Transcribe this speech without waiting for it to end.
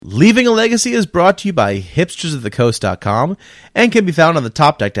Leaving a Legacy is brought to you by hipstersofthecoast.com and can be found on the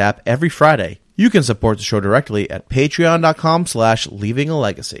Top Deck app every Friday. You can support the show directly at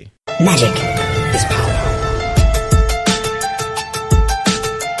patreon.com/leavingalegacy. Magic is power.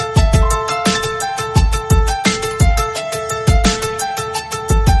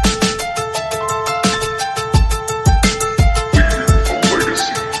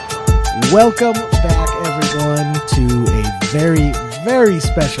 Welcome back, everyone, to a very, very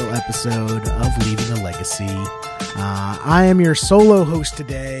special episode of Leaving a Legacy. I am your solo host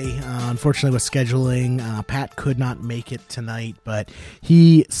today. Unfortunately, with scheduling, Pat could not make it tonight, but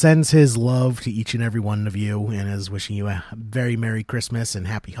he sends his love to each and every one of you and is wishing you a very Merry Christmas and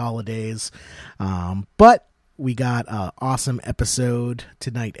Happy Holidays. But we got an awesome episode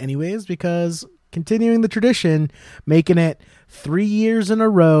tonight anyways, because continuing the tradition, making it 3 years in a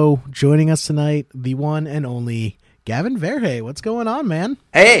row, joining us tonight, the one and only Gavin Verhey. What's going on, man?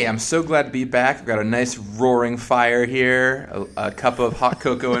 Hey, I'm so glad to be back. I've got a nice roaring fire here, a cup of hot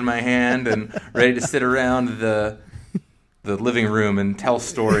cocoa in my hand, and ready to sit around the living room and tell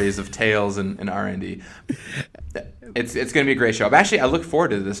stories of tales and R&D. It's going to be a great show. I look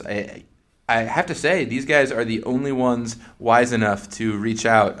forward to this. I have to say, these guys are the only ones wise enough to reach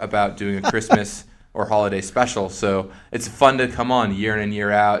out about doing a Christmas or holiday special. So it's fun to come on year in and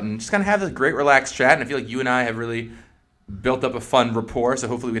year out and just kind of have this great relaxed chat. And I feel like you and I have really built up a fun rapport. So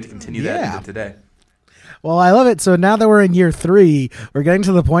hopefully we get to continue that into today. Well, I love it. So now that we're in year 3, we're getting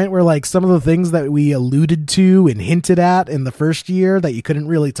to the point where like some of the things that we alluded to and hinted at in the first year that you couldn't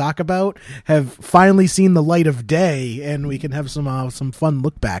really talk about have finally seen the light of day, and we can have some fun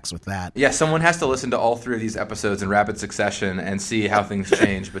look backs with that. Yeah, someone has to listen to all 3 of these episodes in rapid succession and see how things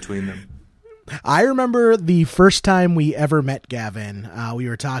change between them. I remember the first time we ever met Gavin, we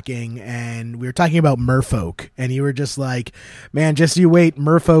were talking about Merfolk, and you were just like, man, just you wait,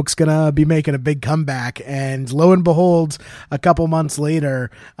 Merfolk's gonna be making a big comeback. And lo and behold, a couple months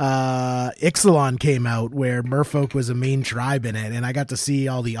later, Ixalan came out where Merfolk was a main tribe in it, and I got to see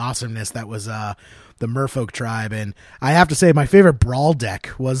all the awesomeness that was the Merfolk tribe. And I have to say, my favorite brawl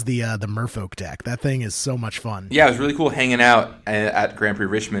deck was the Merfolk deck. That thing is so much fun. Yeah, it was really cool hanging out at Grand Prix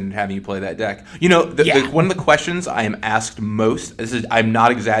Richmond and having you play that deck. You know, one of the questions I am asked most, I'm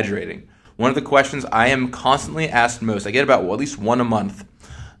not exaggerating, one of the questions I am constantly asked most, I get about at least one a month,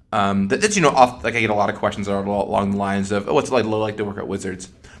 that's, you know, I get a lot of questions that are along the lines of, what's it like to work at Wizards?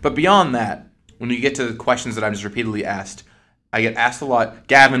 But beyond that, when you get to the questions that I'm just repeatedly asked, I get asked a lot,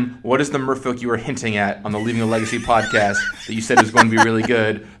 Gavin, what is the Merfolk you were hinting at on the Leaving a Legacy podcast that you said was going to be really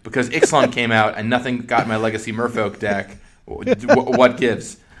good? Because Ixalan came out and nothing got my Legacy Merfolk deck. What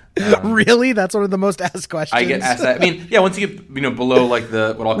gives? Really? That's one of the most asked questions? I get asked that. I mean, yeah, once you get below like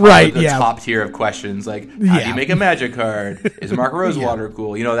what I'll call the top tier of questions, like how do you make a magic card? Is Mark Rosewater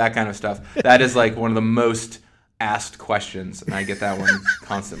cool? You know, that kind of stuff. That is like one of the most asked questions, and I get that one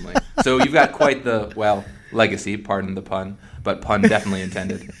constantly. So you've got quite the, legacy, pardon the pun, but pun definitely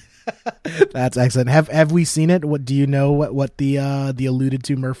intended. That's excellent. Have we seen it? What do you know? What the alluded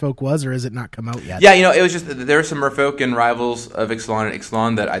to Merfolk was, or has it not come out yet? Yeah, you know, it was just there were some Merfolk and Rivals of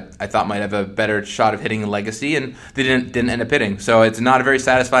Ixalan that I thought might have a better shot of hitting Legacy, and they didn't end up hitting. So it's not a very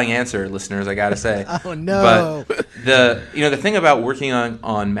satisfying answer, listeners. I gotta say. Oh no! But the thing about working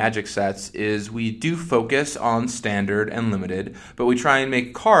on Magic sets is we do focus on Standard and Limited, but we try and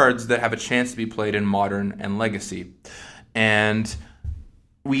make cards that have a chance to be played in Modern and Legacy, and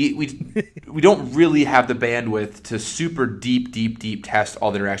we don't really have the bandwidth to super deep test all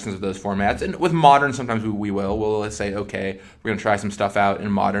the interactions of those formats. And with Modern, sometimes we will. We'll say, okay, we're going to try some stuff out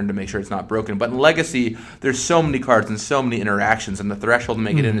in Modern to make sure it's not broken. But in Legacy, there's so many cards and so many interactions, and the threshold to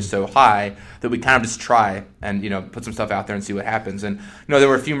make it in is so high that we kind of just try and, you know, put some stuff out there and see what happens. And, you know, there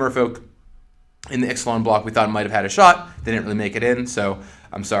were a few Merfolk in the Ixalan block we thought might have had a shot. They didn't really make it in, so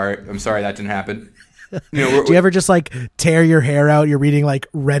I'm sorry that didn't happen. You know, do you ever just like tear your hair out? You're reading like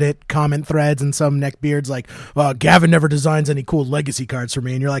Reddit comment threads and some neckbeards like, Gavin never designs any cool Legacy cards for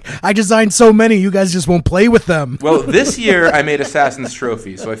me. And you're like, I designed so many, you guys just won't play with them. Well, this year I made Assassin's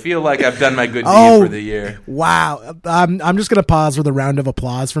Trophy, so I feel like I've done my good deed for the year. Wow. I'm just going to pause with a round of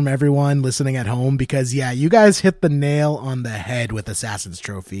applause from everyone listening at home because, yeah, you guys hit the nail on the head with Assassin's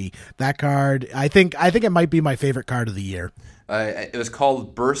Trophy. That card, I think it might be my favorite card of the year. It was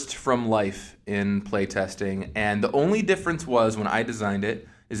called Burst from Life in playtesting, and the only difference was when I designed it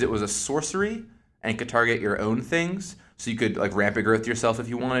is it was a sorcery and could target your own things, so you could like rampant growth yourself if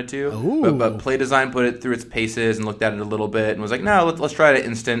you wanted to. But play design put it through its paces and looked at it a little bit and was like, no, let's try it at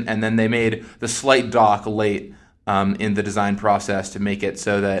instant. And then they made the slight dock late in the design process to make it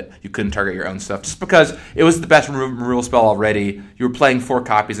so that you couldn't target your own stuff. Just because it was the best removal spell already, you were playing 4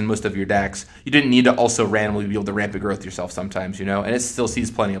 copies in most of your decks. You didn't need to also randomly be able to rampant growth yourself sometimes, and it still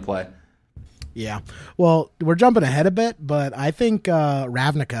sees plenty of play. Yeah. Well, we're jumping ahead a bit, but I think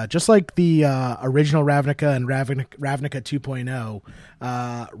Ravnica, just like the original Ravnica and Ravnica 2.0,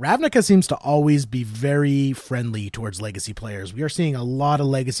 Ravnica seems to always be very friendly towards legacy players. We are seeing a lot of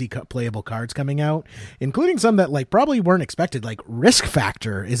legacy playable cards coming out, including some that probably weren't expected. Like Risk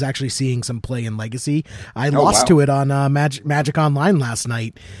Factor is actually seeing some play in legacy. I lost to it on Magic Online last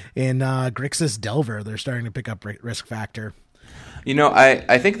night in Grixis Delver. They're starting to pick up Risk Factor.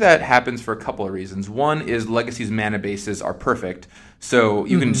 I think that happens for a couple of reasons. One is Legacy's mana bases are perfect, so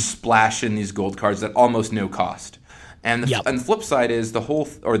you can splash in these gold cards at almost no cost. And the flip side is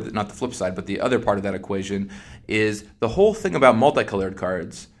not the flip side, but the other part of that equation is the whole thing about multicolored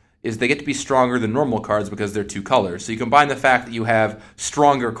cards is they get to be stronger than normal cards because they're 2 colors. So you combine the fact that you have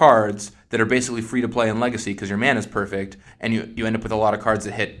stronger cards that are basically free to play in Legacy because your mana is perfect, and you end up with a lot of cards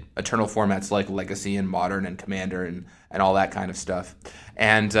that hit Eternal formats like Legacy and Modern and Commander and all that kind of stuff.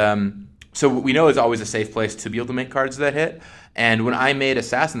 And so we know it's always a safe place to be able to make cards that hit. And when I made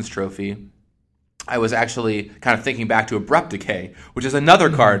Assassin's Trophy, I was actually kind of thinking back to Abrupt Decay, which is another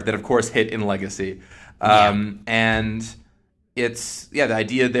card that, of course, hit in Legacy. And the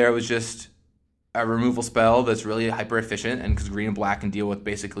idea there was just a removal spell that's really hyper efficient, and because green and black can deal with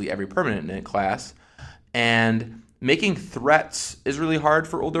basically every permanent in a class. And making threats is really hard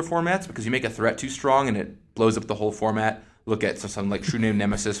for older formats because you make a threat too strong and it blows up the whole format. Look at something like True Name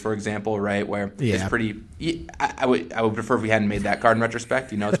Nemesis, for example, right? Where it's pretty. I would prefer if we hadn't made that card in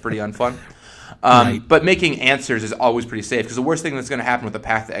retrospect. It's pretty unfun. Right. But making answers is always pretty safe because the worst thing that's going to happen with a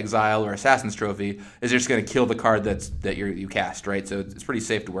Path to Exile or Assassin's Trophy is you're just going to kill the card that you cast, right? So it's pretty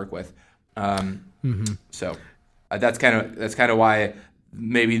safe to work with. So that's kind of why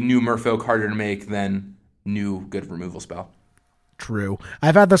maybe new Merfolk harder to make than new good removal spell. True.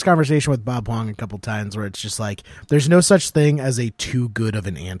 I've had this conversation with Bob Huang a couple times where it's just there's no such thing as a too good of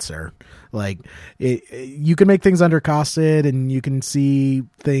an answer. You can make things undercosted and you can see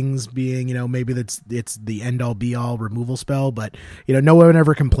things being, maybe it's the end all be all removal spell, but no one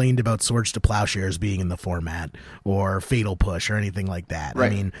ever complained about Swords to Plowshares being in the format or Fatal Push or anything like that.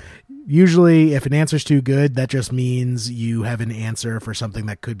 Right. I mean, usually if an answer's too good, that just means you have an answer for something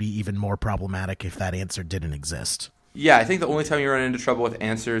that could be even more problematic if that answer didn't exist. Yeah, I think the only time you run into trouble with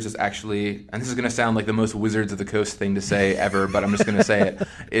answers is actually, and this is going to sound like the most Wizards of the Coast thing to say ever, but I'm just going to say it,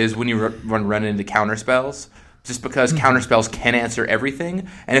 is when you run into counter spells. Just because counter spells can answer everything,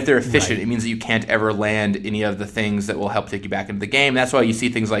 and if they're efficient, it means that you can't ever land any of the things that will help take you back into the game. That's why you see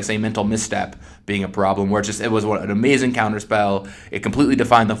things like, say, Mental Misstep being a problem, where it was an amazing counter spell. It completely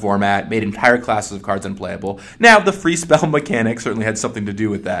defined the format, made entire classes of cards unplayable. Now, the free spell mechanic certainly had something to do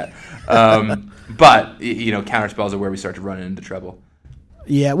with that. But counter spells are where we start to run into trouble.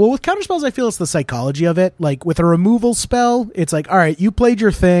 Yeah, well, with counterspells, I feel it's the psychology of it. Like, with a removal spell, it's like, all right, you played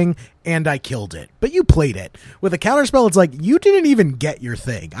your thing, and I killed it. But you played it. With a counterspell, it's like, you didn't even get your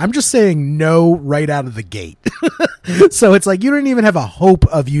thing. I'm just saying no right out of the gate. So it's like, you didn't even have a hope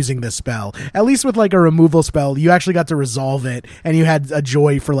of using this spell. At least with, like, a removal spell, you actually got to resolve it, and you had a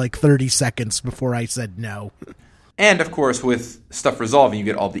joy for, 30 seconds before I said no. And, of course, with stuff resolving, you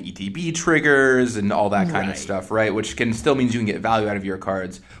get all the ETB triggers and all that kind of stuff, right? Which can still means you can get value out of your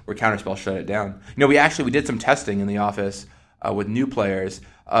cards where Counterspell shut it down. We did some testing in the office with new players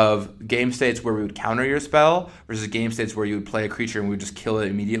of game states where we would counter your spell versus game states where you would play a creature and we would just kill it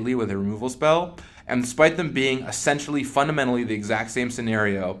immediately with a removal spell. And despite them being essentially, fundamentally the exact same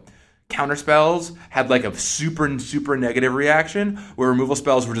scenario, counterspells had like a super, super negative reaction where removal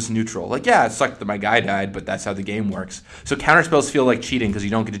spells were just neutral. Like, yeah, it sucked that my guy died, but that's how the game works. So counterspells feel like cheating because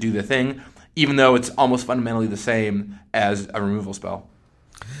you don't get to do the thing, even though it's almost fundamentally the same as a removal spell.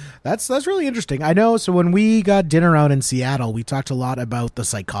 That's really interesting. I know. So when we got dinner out in Seattle, we talked a lot about the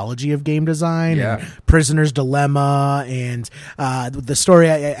psychology of game design, and Prisoner's Dilemma, and the story.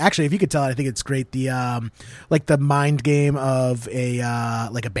 Actually, if you could tell it, I think it's great. The the mind game of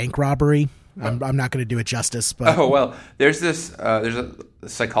a bank robbery. I'm not going to do it justice, but there's a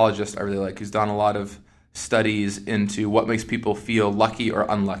psychologist I really like who's done a lot of studies into what makes people feel lucky or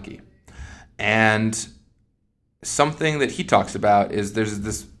unlucky, and something that he talks about is there's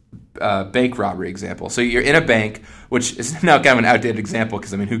this bank robbery example. So you're in a bank, which is now kind of an outdated example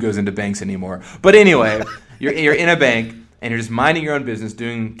because who goes into banks anymore? But anyway, you're in a bank and you're just minding your own business,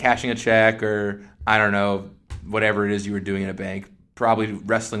 cashing a check or I don't know whatever it is you were doing in a bank, probably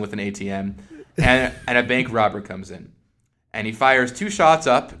wrestling with an ATM, and a bank robber comes in, and he fires 2 shots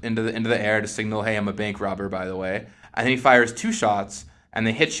up into the air to signal, hey, I'm a bank robber, by the way. And then he fires 2 shots, and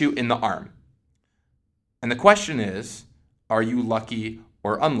they hit you in the arm. And the question is, are you lucky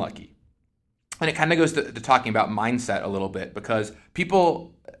or unlucky? And it kind of goes to talking about mindset a little bit, because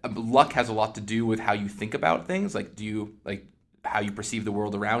luck has a lot to do with how you think about things, like how you perceive the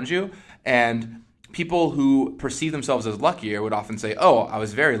world around you. And people who perceive themselves as luckier would often say, oh, I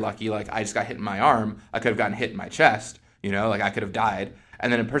was very lucky, like I just got hit in my arm, I could have gotten hit in my chest, like I could have died.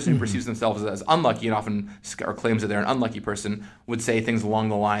 And then a person who perceives themselves as unlucky and often or claims that they're an unlucky person would say things along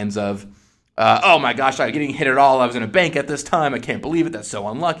the lines of, oh my gosh, I'm getting hit at all. I was in a bank at this time. I can't believe it. That's so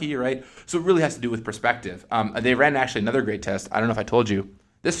unlucky, right? So it really has to do with perspective. They ran actually another great test. I don't know if I told you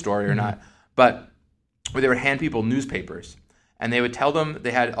this story or not, but where they would hand people newspapers, and they would tell them they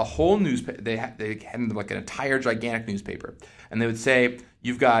had a whole newspaper. They had them like an entire gigantic newspaper, and they would say,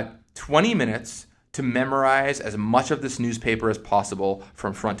 you've got 20 minutes to memorize as much of this newspaper as possible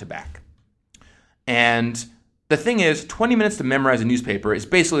from front to back. And the thing is, 20 minutes to memorize a newspaper is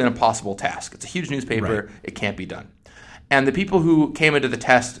basically an impossible task. It's a huge newspaper. Right. It can't be done. And the people who came into the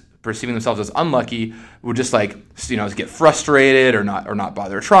test perceiving themselves as unlucky would just get frustrated or not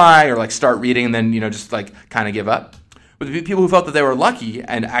bother to try, or start reading and then, just kind of give up. But the people who felt that they were lucky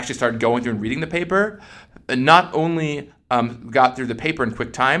and actually started going through and reading the paper, not only got through the paper in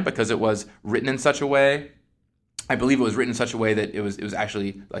quick time because it was written in such a way, I believe it was written in such a way that it was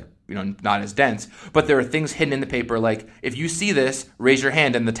actually not as dense. But there are things hidden in the paper like, if you see this, raise your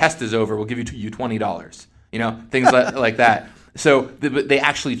hand and the test is over. We'll give you $20. Things like that. So they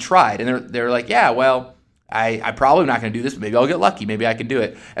actually tried, and they're like, yeah, well, I probably not going to do this, but maybe I'll get lucky. Maybe I can do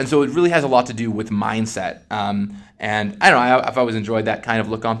it. And so it really has a lot to do with mindset. And I don't know, I've always enjoyed that kind of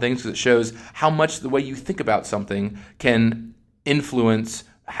look on things because it shows how much the way you think about something can influence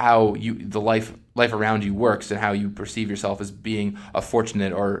how the life around you works and how you perceive yourself as being a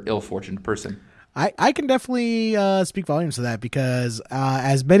fortunate or ill-fortunate person. I can definitely speak volumes to that because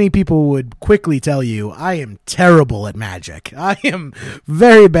as many people would quickly tell you, I am terrible at Magic. I am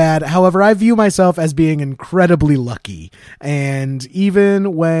very bad. However, I view myself as being incredibly lucky. And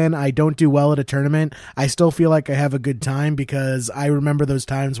even when I don't do well at a tournament, I still feel like I have a good time because I remember those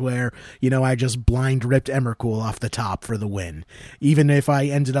times where, I just blind ripped Emrakul off the top for the win. Even if I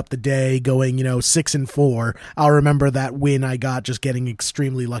ended up the day going, 6-4, I'll remember that win I got just getting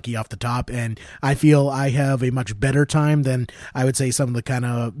extremely lucky off the top. And I feel I have a much better time than I would say some of the kind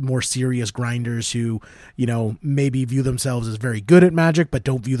of more serious grinders who, maybe view themselves as very good at Magic, but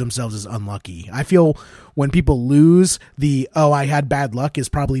don't view themselves as unlucky. I feel when people lose, I had bad luck is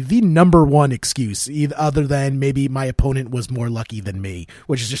probably the number one excuse, other than maybe my opponent was more lucky than me,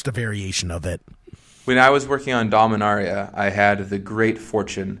 which is just a variation of it. When I was working on Dominaria, I had the great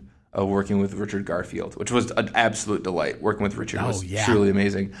fortune of working with Richard Garfield, which was an absolute delight. Working with Richard was truly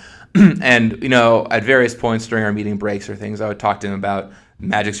amazing. And, at various points during our meeting breaks or things, I would talk to him about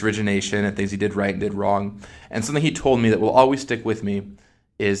Magic's origination and things he did right and did wrong. And something he told me that will always stick with me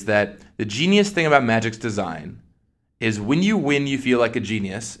is that the genius thing about Magic's design is when you win, you feel like a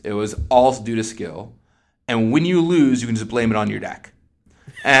genius. It was all due to skill. And when you lose, you can just blame it on your deck.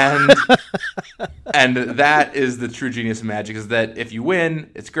 And and that is the true genius of Magic, is that if you win,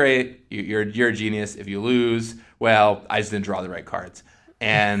 it's great. You're a genius. If you lose, well, I just didn't draw the right cards.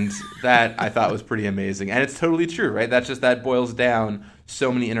 And that I thought was pretty amazing. And it's totally true, right? That boils down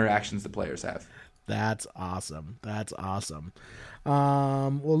so many interactions that players have. That's awesome.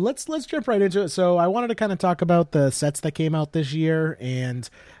 Well, let's jump right into it. So I wanted to kind of talk about the sets that came out this year, and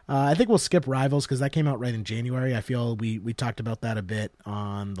I think we'll skip Rivals because that came out right in January. I feel we talked about that a bit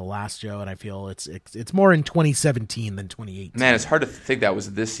on the last show, and I feel it's more in 2017 than 2018. Man, it's hard to think that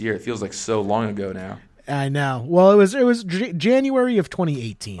was this year. It feels like so long ago now. I know. Well, it was January of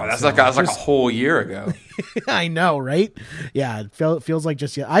 2018. Oh, that's like a whole year ago. I know, right? Yeah, it feels like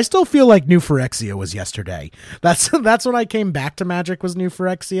just. I still feel like New Phyrexia was yesterday. That's when I came back to Magic was New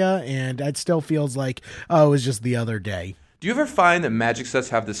Phyrexia, and it still feels like it was just the other day. Do you ever find that Magic sets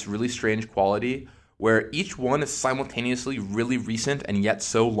have this really strange quality where each one is simultaneously really recent and yet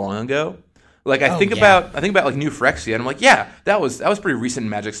so long ago? Like I think about like New Phyrexia, and I'm like, yeah, that was pretty recent in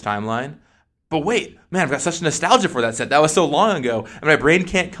Magic's timeline. But wait, man, I've got such nostalgia for that set. That was so long ago. And my brain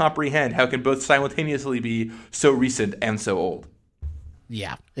can't comprehend how it can both simultaneously be so recent and so old.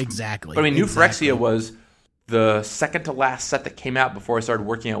 Yeah, exactly. But New Phyrexia was the second to last set that came out before I started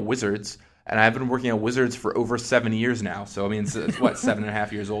working at Wizards. And I've been working at Wizards for over 7 years now. So, it's what,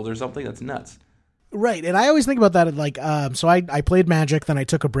 7.5 years old or something? That's nuts. Right, and I always think about that like, so I played Magic, then I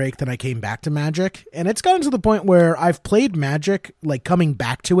took a break, then I came back to Magic, and it's gotten to the point where I've played Magic, like coming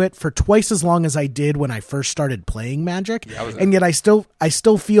back to it for twice as long as I did when I first started playing Magic, and yet I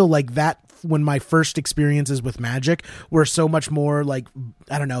still feel like that when my first experiences with Magic were so much more like,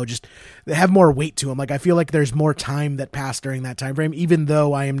 I don't know, just they have more weight to them. Like I feel like there's more time that passed during that time frame, even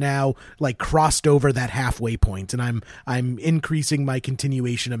though I am now like crossed over that halfway point, and I'm increasing my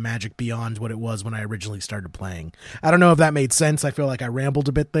continuation of Magic beyond what it was when I originally started playing. I don't know if that made sense. I feel like I rambled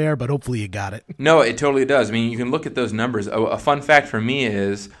a bit there, but hopefully you got it. No, it totally does. I mean, you can look at those numbers. A fun fact for me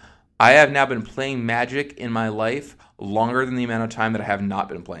is I have now been playing Magic in my life longer than the amount of time that I have not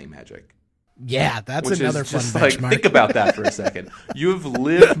been playing Magic. Yeah, that's Which another is fun just benchmark. like, think about that for a second. You've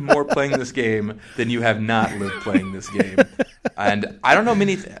lived more playing this game than you have not lived playing this game. And I don't know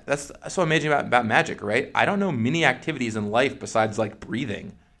many, that's so amazing about Magic, right? I don't know many activities in life besides like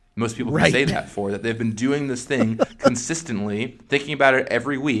breathing. Most people can say that for, that they've been doing this thing consistently, thinking about it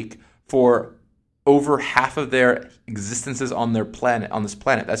every week for over half of their existences on their planet, on this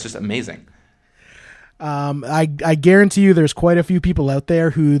planet. That's just amazing. I guarantee you there's quite a few people out there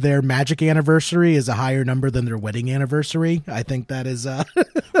who their Magic anniversary is a higher number than their wedding anniversary. I think that is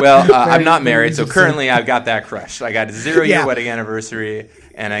well, I'm not married, so currently I've got that crushed. I got a 0-year wedding anniversary,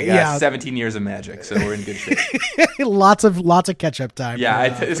 and I got 17 years of Magic, so we're in good shape. lots of catch-up time. Yeah,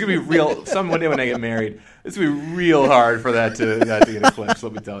 it's going to be real. One day when I get married, it's going to be real hard for that to get eclipsed,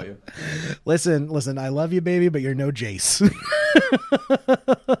 let me tell you. Listen, I love you, baby, but you're no Jace.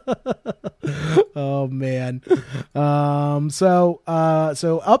 Oh man. So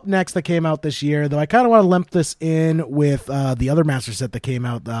up next that came out this year, though I kind of want to lump this in with the other Master set that came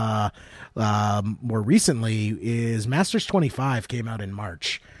out more recently, is Masters 25 came out in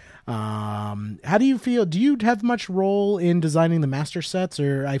March. How do you feel? Do you have much role in designing the Master sets,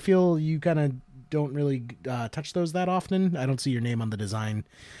 or I feel you kind of don't really touch those that often? I don't see your name on the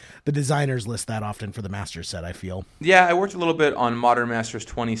designers list that often for the Master set, I feel. Yeah, I worked a little bit on Modern Masters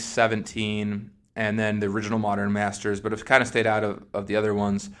 2017 and then the original Modern Masters, but I've kind of stayed out of the other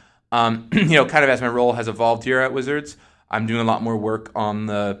ones. Kind of as my role has evolved here at Wizards, I'm doing a lot more work on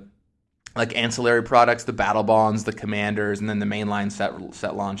the like ancillary products, the battle bonds, the commanders, and then the mainline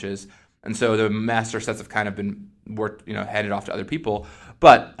set launches. And so the Master sets have kind of been handed off to other people,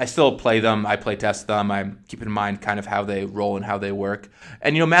 but I still play them. I play test them. I keep in mind kind of how they roll and how they work.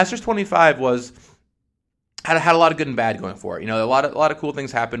 And Masters 25 had a lot of good and bad going for it. A lot of cool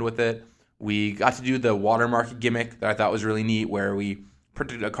things happened with it. We got to do the watermark gimmick that I thought was really neat, where we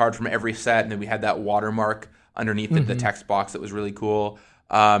printed a card from every set, and then we had that watermark underneath the text box that was really cool.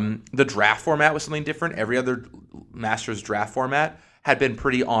 The draft format was something different. Every other Masters draft format had been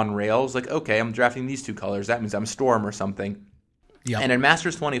pretty on rails. Like, okay, I'm drafting these two colors. That means I'm Storm or something. Yep. And in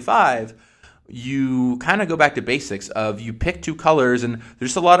Masters 25, you kind of go back to basics of you pick two colors, and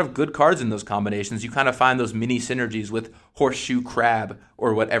there's a lot of good cards in those combinations. You kind of find those mini synergies with Horseshoe Crab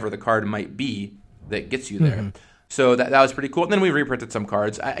or whatever the card might be that gets you there. Mm-hmm. So that was pretty cool. And then we reprinted some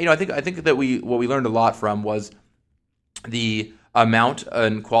cards. I think that what we learned a lot from was the amount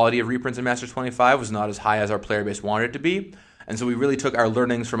and quality of reprints in Masters 25 was not as high as our player base wanted it to be. And so we really took our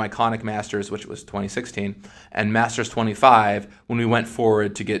learnings from Iconic Masters, which was 2016, and Masters 25 when we went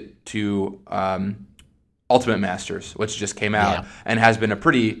forward to get to Ultimate Masters, which just came out and has been a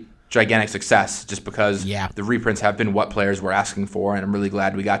pretty gigantic success just because the reprints have been what players were asking for, and I'm really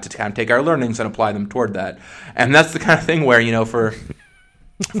glad we got to kind of take our learnings and apply them toward that. And that's the kind of thing where,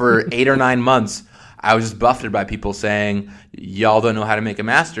 for 8 or 9 months, I was just buffeted by people saying, y'all don't know how to make a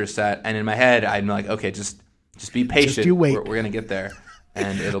master set. And in my head, I'm like, okay, just be patient. Just you wait. We're going to get there,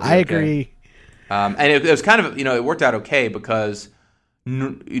 and it'll be I agree. And it was kind of, it worked out okay because,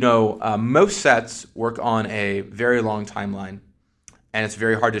 most sets work on a very long timeline, and it's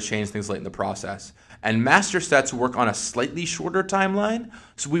very hard to change things late in the process. And master sets work on a slightly shorter timeline,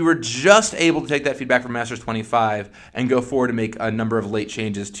 so we were just able to take that feedback from Masters 25 and go forward and make a number of late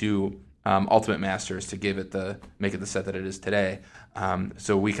changes to Ultimate Masters to make it the set that it is today.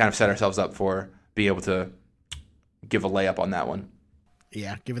 So we kind of set ourselves up for being able to give a layup on that one.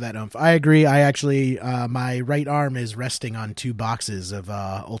 Yeah, give it that oomph. I agree. I actually, my right arm is resting on 2 boxes of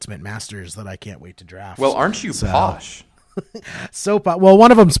Ultimate Masters that I can't wait to draft. Well, aren't you posh? Well,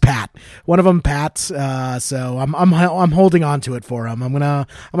 one of them's Pat. One of them Pat's. So I'm holding on to it for him. I'm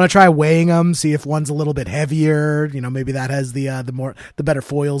gonna try weighing them, see if one's a little bit heavier. Maybe that has the better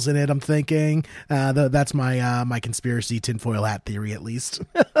foils in it. I'm thinking. That's my conspiracy tinfoil hat theory, at least.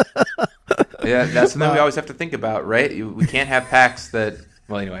 Yeah, that's something we always have to think about, right? We can't have packs that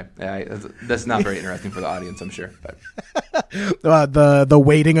Well, anyway, that's not very interesting for the audience, I'm sure. But The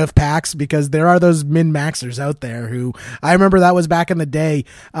weighting of packs, because there are those min-maxers out there who, I remember that was back in the day.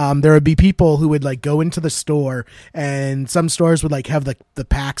 There would be people who would like go into the store, and some stores would like have the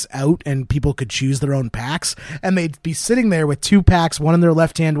packs out and people could choose their own packs, and they'd be sitting there with 2 packs, one in their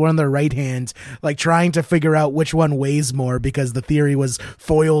left hand, one in their right hand, like trying to figure out which one weighs more, because the theory was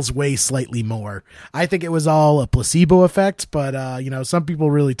foils weigh slightly more. I think it was all a placebo effect, but some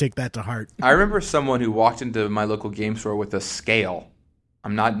people really take that to heart. I remember someone who walked into my local game store with a scale.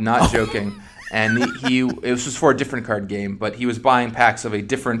 I'm not joking. And it was just for a different card game, but he was buying packs of a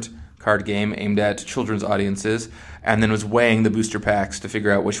different card game aimed at children's audiences, and then was weighing the booster packs to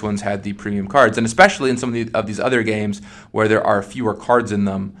figure out which ones had the premium cards. And especially in some of these other games where there are fewer cards in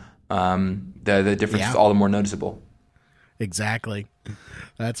them, the difference is all the more noticeable. Exactly.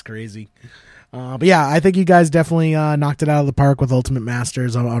 That's crazy. But yeah, I think you guys definitely knocked it out of the park with Ultimate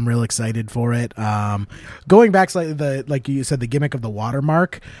Masters. I'm real excited for it. Going back slightly, like you said, the gimmick of the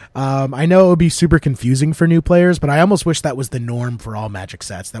watermark. I know it would be super confusing for new players, but I almost wish that was the norm for all Magic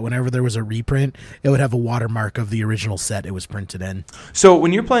sets, that whenever there was a reprint, it would have a watermark of the original set it was printed in. So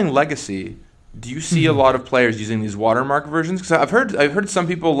when you're playing Legacy, do you see a lot of players using these watermark versions? Because I've heard some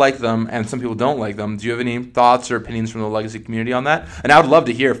people like them and some people don't like them. Do you have any thoughts or opinions from the Legacy community on that? And I would love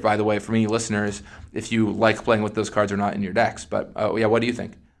to hear, by the way, from any listeners, if you like playing with those cards or not in your decks. But what do you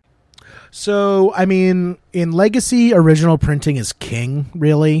think? So, I mean, in Legacy, original printing is king,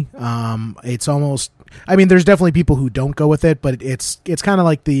 really. It's almost... I mean, there's definitely people who don't go with it, but it's kind of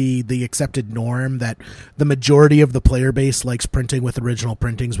like the accepted norm that the majority of the player base likes printing with original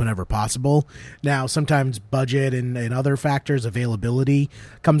printings whenever possible. Now, sometimes budget and other factors, availability,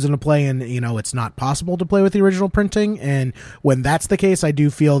 comes into play, and it's not possible to play with the original printing. And when that's the case, I do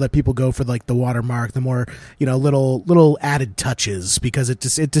feel that people go for like the watermark, the more little added touches, because it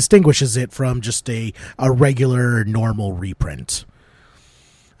distinguishes it from just a regular normal reprint.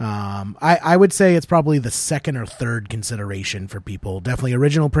 I would say it's probably the second or third consideration for people. Definitely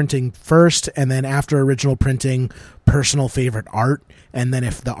original printing first, and then after original printing, personal favorite art. And then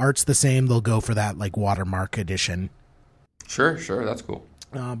if the art's the same, they'll go for that like watermark edition. Sure. That's cool.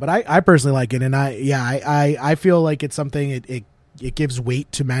 But I personally like it. And I feel like it's something, it gives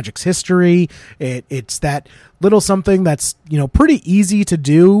weight to Magic's history. It's that little something that's, pretty easy to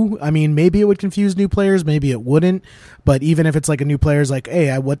do. I mean, maybe it would confuse new players, maybe it wouldn't. But even if it's like a new player's like,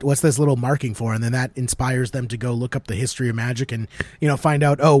 hey, what's this little marking for? And then that inspires them to go look up the history of Magic and, find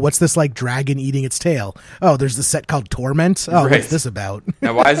out, oh, what's this like dragon eating its tail? Oh, there's this set called Torment. Oh, right. What's this about?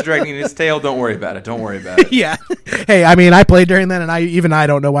 Now, why is the dragon eating its tail? Don't worry about it. Yeah. Hey, I mean, I played during that, and I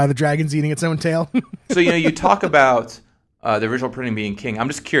don't know why the dragon's eating its own tail. So, you talk about the original printing being king. I'm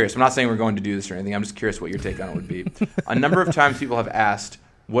just curious. I'm not saying we're going to do this or anything. I'm just curious what your take on it would be. A number of times people have asked,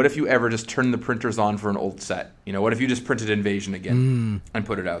 what if you ever just turned the printers on for an old set? What if you just printed Invasion again and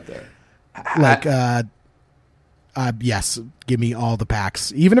put it out there? Yes, give me all the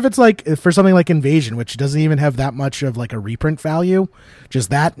packs. Even if it's like for something like Invasion, which doesn't even have that much of like a reprint value, just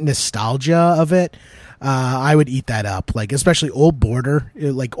that nostalgia of it. I would eat that up, like especially old border.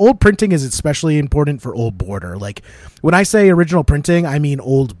 Like old printing is especially important for old border. Like when I say original printing, I mean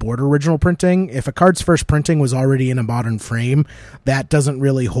old border original printing. If a card's first printing was already in a modern frame, that doesn't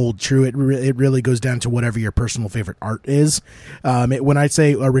really hold true. It really goes down to whatever your personal favorite art is. When I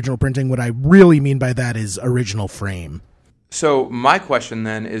say original printing, what I really mean by that is original frame. So my question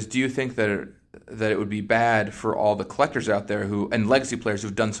then is, do you think that it would be bad for all the collectors out there and legacy players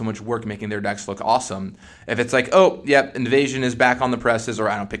who've done so much work making their decks look awesome if it's like, oh, yep, Invasion is back on the presses, or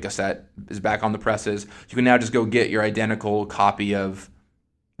I don't pick a set, is back on the presses. You can now just go get your identical copy of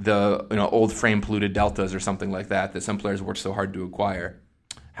the old frame polluted Deltas or something like that some players worked so hard to acquire.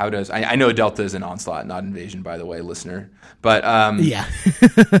 I know Delta is an Onslaught, not Invasion, by the way, listener. But yeah.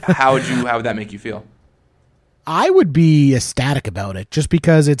 how would that make you feel? I would be ecstatic about it just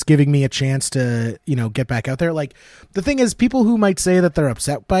because it's giving me a chance to, get back out there. Like the thing is, people who might say that they're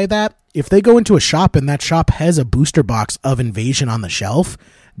upset by that, if they go into a shop and that shop has a booster box of Invasion on the shelf,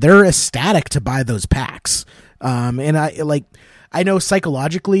 they're ecstatic to buy those packs. And I know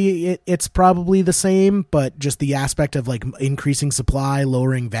psychologically it's probably the same, but just the aspect of like increasing supply,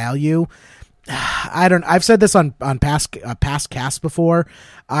 lowering value, I've said this on past casts before.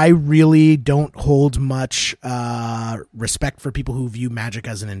 I really don't hold much respect for people who view Magic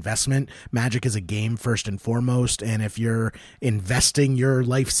as an investment. Magic is a game first and foremost, and if you're investing your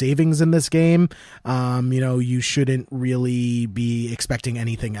life savings in this game, you shouldn't really be expecting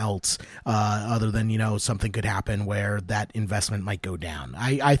anything else other than something could happen where that investment might go down.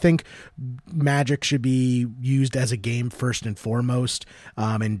 I think Magic should be used as a game first and foremost,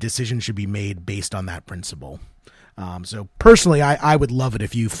 and decisions should be made based on that principle. So personally, I would love it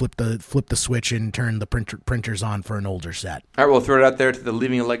if you flip the switch and turn the printers on for an older set. All right, we'll throw it out there to the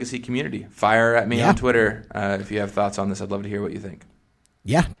Leaving a Legacy community. Fire at me on Twitter if you have thoughts on this. I'd love to hear what you think.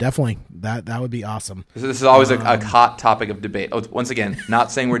 Yeah, definitely. That would be awesome. This is always a hot topic of debate. Oh, once again,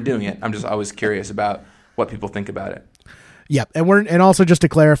 not saying we're doing it. I'm just always curious about what people think about it. Yep, and also just to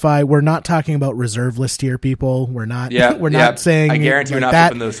clarify, we're not talking about reserve list tier people. We're not. Yeah, we're not saying. I guarantee like we're not that,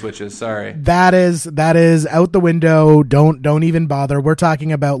 flipping those switches. Sorry. That is out the window. Don't even bother. We're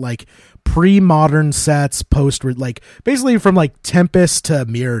talking about like pre-modern sets, like basically from like Tempest to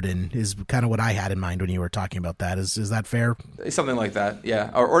Mirrodin is kind of what I had in mind when you were talking about that. Is that fair? Something like that,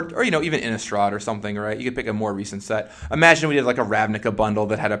 yeah. Or even Innistrad or something, right? You could pick a more recent set. Imagine we did like a Ravnica bundle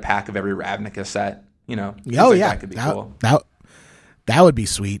that had a pack of every Ravnica set. That could be cool. That would be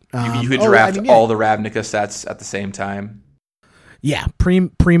sweet. You could draft all the Ravnica sets at the same time. Yeah,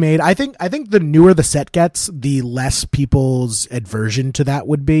 pre-made. I think the newer the set gets, the less people's aversion to that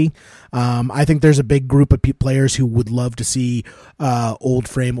would be. I think there's a big group of players who would love to see old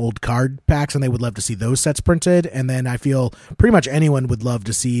frame, old card packs, and they would love to see those sets printed. And then I feel pretty much anyone would love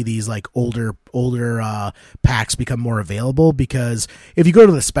to see these like older packs become more available, because if you go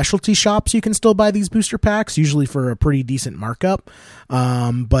to the specialty shops, you can still buy these booster packs, usually for a pretty decent markup.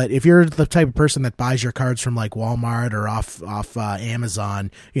 But if you're the type of person that buys your cards from like Walmart or off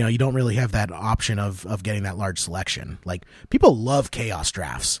Amazon, you don't really have that option of getting that large selection. Like, people love chaos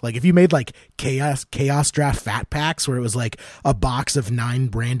drafts. Like, if you made like chaos draft fat packs where it was like a box of 9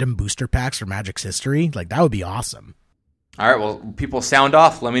 random booster packs for Magic's history, like that would be awesome. All right, well, people sound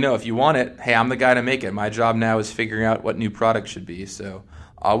off. Let me know if you want it. Hey, I'm the guy to make it. My job now is figuring out what new product should be. So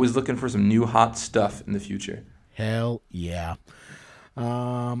always looking for some new hot stuff in the future. Hell yeah.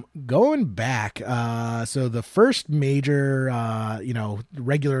 Going back, so the first major,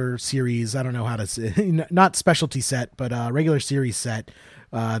 regular series, I don't know how to say, not specialty set, but regular series set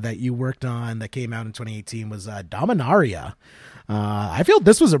that you worked on that came out in 2018 was Dominaria. I feel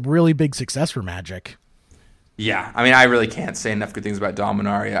this was a really big success for Magic. Yeah, I mean, I really can't say enough good things about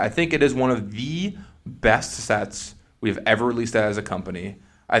Dominaria. I think it is one of the best sets we've ever released as a company.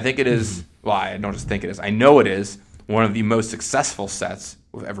 I think it is, well, I don't just think it is, I know it is one of the most successful sets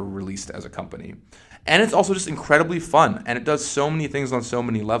we've ever released as a company. And it's also just incredibly fun, and it does so many things on so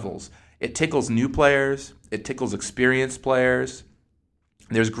many levels. It tickles new players, it tickles experienced players.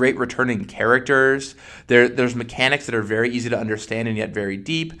 There's great returning characters. There's mechanics that are very easy to understand and yet very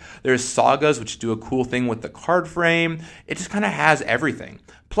deep. There's sagas which do a cool thing with the card frame. It just kind of has everything.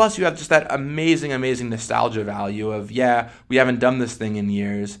 Plus, you have just that amazing, amazing nostalgia value of, we haven't done this thing in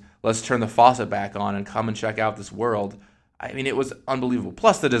years. Let's turn the faucet back on and come and check out this world. I mean, it was unbelievable.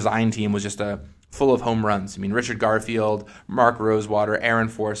 Plus, the design team was just full of home runs. I mean, Richard Garfield, Mark Rosewater, Aaron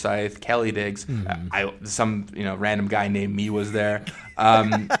Forsythe, Kelly Diggs. Some random guy named me was there.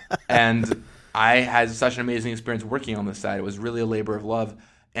 And I had such an amazing experience working on this side. It was really a labor of love.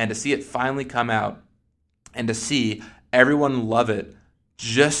 And to see it finally come out and to see everyone love it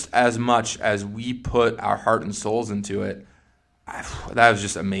just as much as we put our heart and souls into it, that was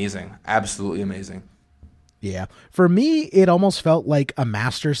just amazing. Absolutely amazing. Yeah. For me, it almost felt like a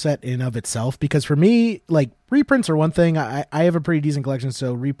master set in of itself, because for me, like, reprints are one thing. I have a pretty decent collection,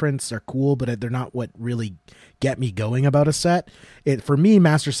 so reprints are cool, but they're not what really get me going about a set. For me,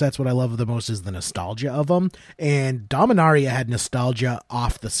 master sets, what I love the most is the nostalgia of them, and Dominaria had nostalgia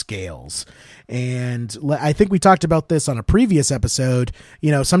off the scales. And I think we talked about this on a previous episode.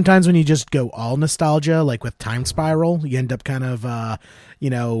 Sometimes when you just go all nostalgia, like with Time Spiral, you end up kind of,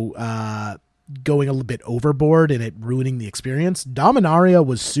 going a little bit overboard and it ruining the experience. Dominaria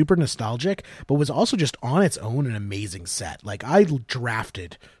was super nostalgic, but was also just on its own an amazing set. Like, I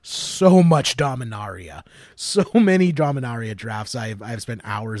drafted so much Dominaria, so many Dominaria drafts I've spent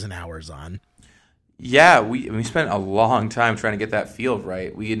hours and hours on. Yeah, we spent a long time trying to get that field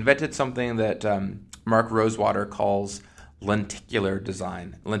right. We invented something that Mark Rosewater calls lenticular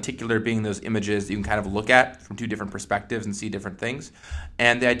design. Lenticular being those images that you can kind of look at from 2 different perspectives and see different things.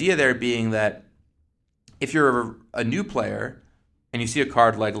 And the idea there being that if you're a new player and you see a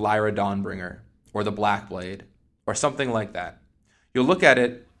card like Lyra Dawnbringer or the Blackblade or something like that, you'll look at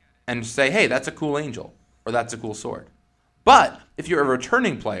it and say, hey, that's a cool angel, or that's a cool sword. But if you're a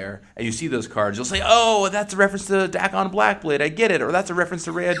returning player and you see those cards, you'll say, oh, that's a reference to Dakon Blackblade, I get it. Or that's a reference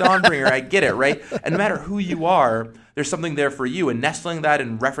to Rhea Dawnbringer, I get it, right? And no matter who you are, there's something there for you. And nestling that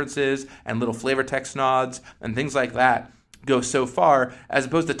in references and little flavor text nods and things like that go so far, as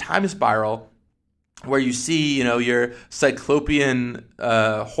opposed to Time Spiral, where you see, your Cyclopean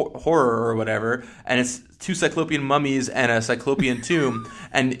horror or whatever, and it's 2 Cyclopean mummies and a Cyclopean tomb,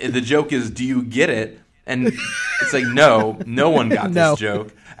 and the joke is, do you get it? And it's like, no one got this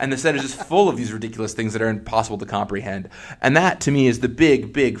joke. And the set is just full of these ridiculous things that are impossible to comprehend. And that, to me, is the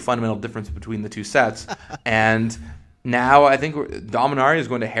big, big fundamental difference between the two sets. And now I think Dominaria is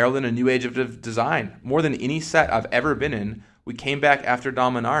going to herald in a new age of design. More than any set I've ever been in, we came back after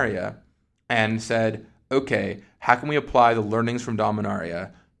Dominaria and said, okay, how can we apply the learnings from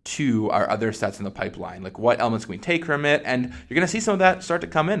Dominaria to our other sets in the pipeline? Like, what elements can we take from it? And you're going to see some of that start to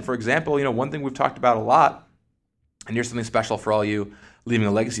come in. For example, one thing we've talked about a lot, and here's something special for all you Leaving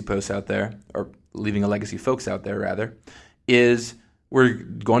a Legacy posts out there, or Leaving a Legacy folks out there, rather, is we're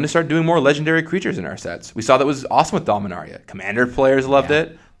going to start doing more legendary creatures in our sets. We saw that was awesome with Dominaria. Commander players loved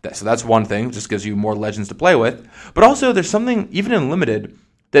it. So that's one thing, just gives you more legends to play with. But also, there's something, even in Limited,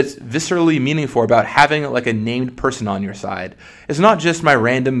 that's viscerally meaningful about having like a named person on your side. It's not just my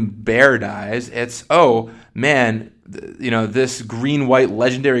random bear dies. It's, oh man, this green-white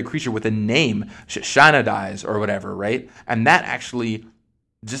legendary creature with a name, Shana dies or whatever, right? And that actually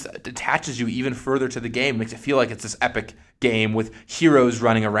just attaches you even further to the game, makes it feel like it's this epic game with heroes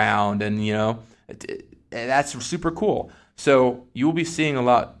running around, and that's super cool. So you will be seeing a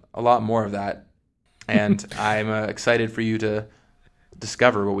lot more of that, and I'm excited for you to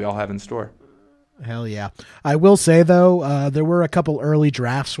discover what we all have in store. Hell yeah. I will say, though, there were a couple early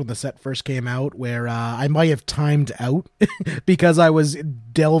drafts when the set first came out where I might have timed out because I was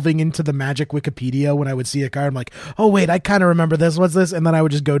delving into the Magic Wikipedia when I would see a card. I'm like, oh, wait, I kind of remember this. What's this? And then I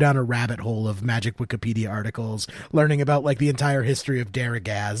would just go down a rabbit hole of Magic Wikipedia articles, learning about like the entire history of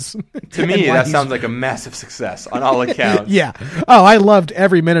Daragaz. To me, that sounds like a massive success on all accounts. Yeah. Oh, I loved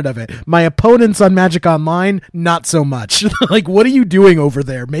every minute of it. My opponents on Magic Online, not so much. Like, what are you doing over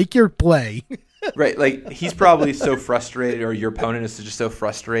there? Make your play. Right, like he's probably so frustrated, or your opponent is just so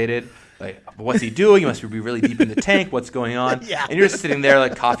frustrated. Like, what's he doing? He must be really deep in the tank. What's going on? Yeah. And you're just sitting there,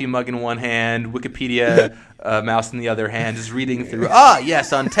 like coffee mug in one hand, Wikipedia mouse in the other hand, just reading through.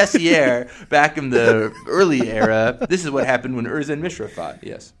 Yes, on Tessier, back in the early era, this is what happened when Urza and Mishra fought.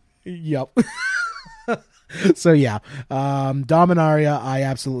 Yes. Yep. So yeah, Dominaria I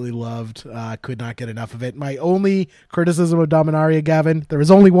absolutely loved. Could not get enough of it. My only criticism of Dominaria, Gavin, there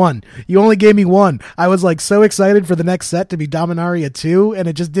was only one. You only gave me one. I was like so excited for the next set to be Dominaria 2, and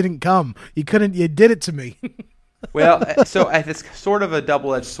it just didn't come. You did it to me. Well, so it's sort of a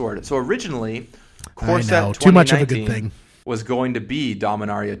double-edged sword. So originally, Core Set 2019 too much of a good thing was going to be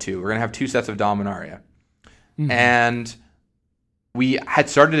Dominaria 2. We're going to have 2 sets of Dominaria. Mm-hmm. And we had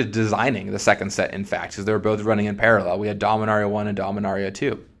started designing the second set, in fact, because they were both running in parallel. We had Dominaria 1 and Dominaria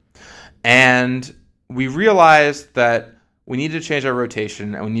 2. And we realized that we needed to change our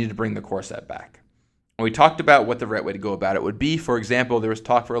rotation, and we needed to bring the core set back. And we talked about what the right way to go about it would be. For example, there was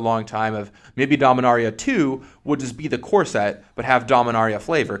talk for a long time of maybe Dominaria 2 would just be the core set, but have Dominaria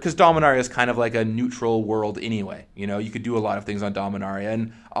flavor, because Dominaria is kind of like a neutral world anyway. You could do a lot of things on Dominaria,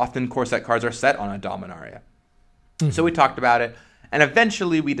 and often core set cards are set on a Dominaria. Mm-hmm. So we talked about it. And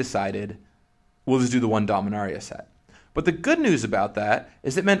eventually we decided we'll just do the one Dominaria set. But the good news about that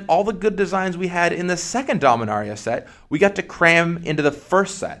is it meant all the good designs we had in the second Dominaria set, we got to cram into the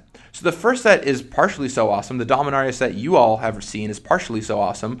first set. So the first set is partially so awesome. The Dominaria set you all have seen is partially so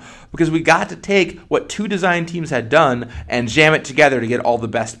awesome because we got to take what 2 design teams had done and jam it together to get all the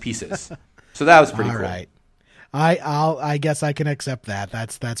best pieces. So that was pretty cool. All right. I guess I can accept that.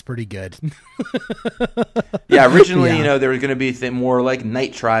 That's pretty good. Yeah, originally, there was going to be more like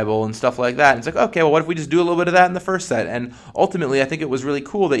Night Tribal and stuff like that. And it's like, okay, well, what if we just do a little bit of that in the first set? And ultimately, I think it was really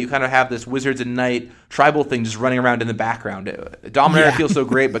cool that you kind of have this Wizards and Night Tribal thing just running around in the background. Dominaria feels so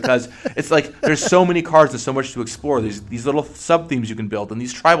great because it's like there's so many cards and so much to explore. There's these little sub-themes you can build and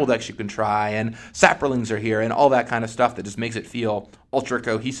these tribal decks you can try, and Saprolings are here and all that kind of stuff that just makes it feel ultra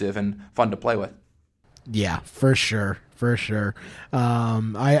cohesive and fun to play with. Yeah, for sure.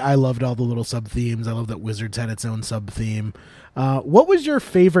 I loved all the little sub themes. I love that Wizards had its own sub theme. What was your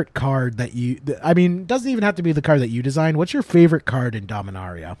favorite card that it doesn't even have to be the card that you designed. What's your favorite card in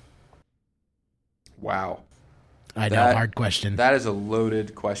Dominaria? Wow. I know, hard question. That is a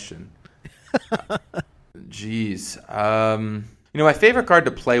loaded question. Jeez. My favorite card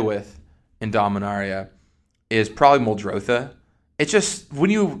to play with in Dominaria is probably Muldrotha. it's just when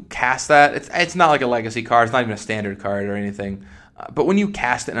you cast that, it's not like a legacy card. It's not even a standard card or anything. But when you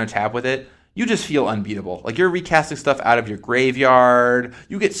cast it and untap with it, you just feel unbeatable. Like you're recasting stuff out of your graveyard.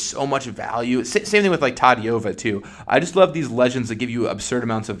 You get so much value. Same thing with like Tadiova too. I just love these legends that give you absurd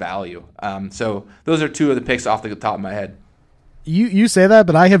amounts of value. So those are two of the picks off the top of my head. You say that,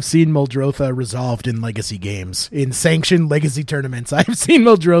 but I have seen Muldrotha resolved in legacy games, in sanctioned legacy tournaments. I've seen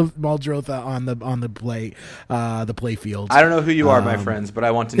Muldrotha on the play field. I don't know who you are, my friends, but I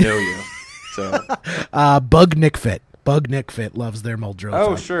want to know you. So Bug Nickfit. Bug Nickfit loves their Muldrotha.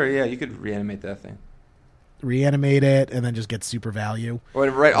 Oh, sure, yeah, you could reanimate that thing. Reanimate it and then just get super value. Or,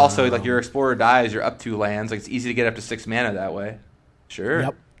 right, also, like your Explorer dies, you're up 2 lands. Like it's easy to get up to 6 mana that way. Sure.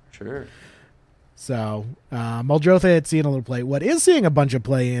 Yep. Sure. So, Muldrotha had seen a little play. What is seeing a bunch of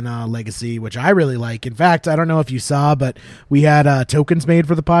play in Legacy, which I really like. In fact, I don't know if you saw, but we had tokens made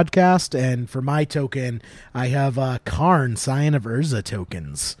for the podcast, and for my token, I have Karn, Scion of Urza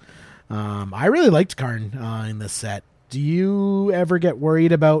tokens. I really liked Karn in this set. Do you ever get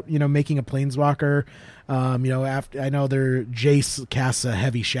worried about, making a Planeswalker? After I know their Jace casts a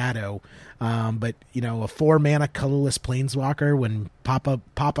heavy shadow, but a 4-mana colorless Planeswalker when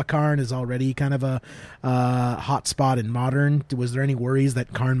Papa Karn is already kind of a hot spot in Modern. Was there any worries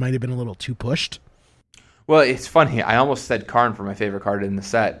that Karn might have been a little too pushed? Well, it's funny. I almost said Karn for my favorite card in the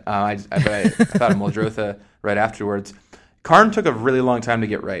set. I thought of Muldrotha right afterwards. Karn took a really long time to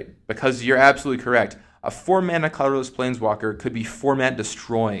get right because you're absolutely correct. A 4-mana colorless Planeswalker could be format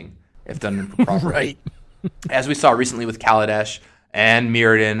destroying if done properly. Right. As we saw recently with Kaladesh and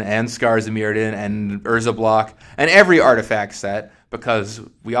Mirrodin and Scars of Mirrodin and Urza Block and every artifact set, because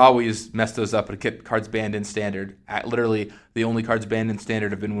we always mess those up and get cards banned in Standard. Literally, the only cards banned in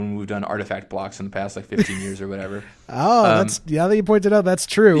Standard have been when we've done artifact blocks in the past 15 years or whatever. That's now that you pointed out, that's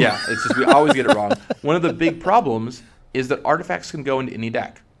true. Yeah, it's just we always get it wrong. One of the big problems is that artifacts can go into any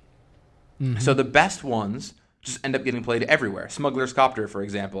deck. Mm-hmm. So the best ones just end up getting played everywhere. Smuggler's Copter, for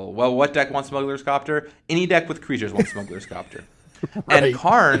example. Well, what deck wants Smuggler's Copter? Any deck with creatures wants Smuggler's Copter. Right. And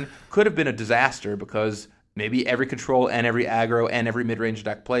Karn could have been a disaster because maybe every control and every aggro and every mid-range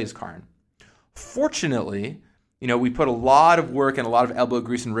deck plays Karn. Fortunately, we put a lot of work and a lot of elbow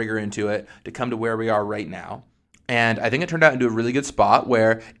grease and rigor into it to come to where we are right now. And I think it turned out into a really good spot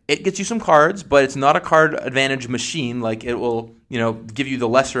where it gets you some cards, but it's not a card advantage machine. Like it will, give you the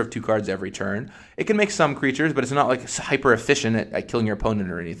lesser of 2 cards every turn. It can make some creatures, but it's not like hyper efficient at killing your opponent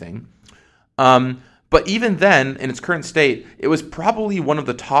or anything. But even then, in its current state, it was probably one of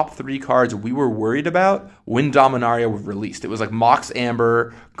the top 3 cards we were worried about when Dominaria was released. It was like Mox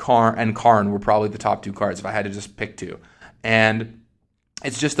Amber, Karn were probably the top 2 cards if I had to just pick 2. And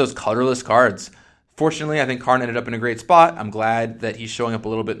it's just those colorless cards. Fortunately, I think Karn ended up in a great spot. I'm glad that he's showing up a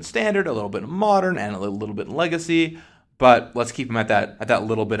little bit in Standard, a little bit in Modern, and a little bit in Legacy. But let's keep him at that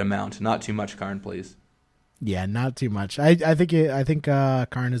little bit amount. Not too much Karn, please. Yeah, not too much. I think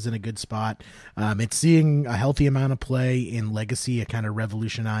Karn is in a good spot. It's seeing a healthy amount of play in Legacy. It kind of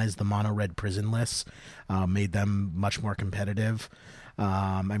revolutionized the mono red prison lists, made them much more competitive. They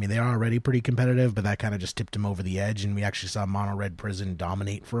are already pretty competitive, but that kind of just tipped them over the edge, and we actually saw mono red prison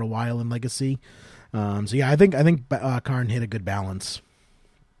dominate for a while in Legacy. I think Karn hit a good balance.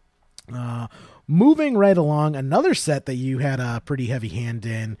 Moving right along, another set that you had a pretty heavy hand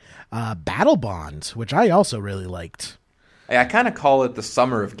in, Battle Bond, which I also really liked. I kind of call it the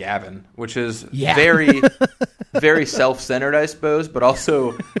summer of Gavin, which is very, very self-centered, I suppose, but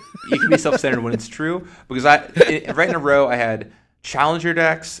also you can be self-centered when it's true. Because right in a row, I had Challenger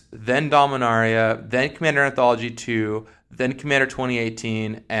decks, then Dominaria, then Commander Anthology 2, then Commander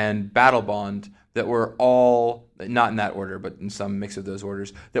 2018, and Battle Bond that were all, not in that order, but in some mix of those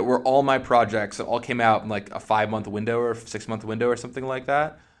orders, that were all my projects that all came out in like a 5-month window or 6-month window or something like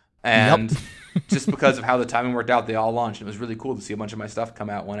that. And just because of how the timing worked out, they all launched. It was really cool to see a bunch of my stuff come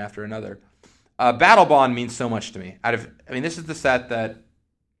out one after another. Battle Bond means so much to me. This is the set that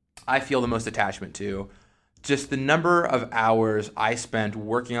I feel the most attachment to. Just the number of hours I spent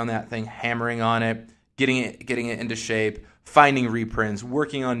working on that thing, hammering on it, getting it into shape, finding reprints,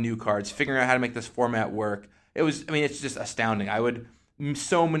 working on new cards, figuring out how to make this format work. It's just astounding.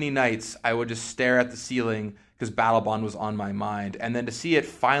 So many nights I would just stare at the ceiling because Battle Bond was on my mind. And then to see it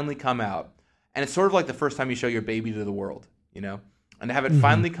finally come out, and it's sort of like the first time you show your baby to the world, and to have it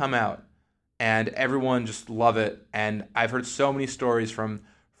finally come out and everyone just love it. And I've heard so many stories from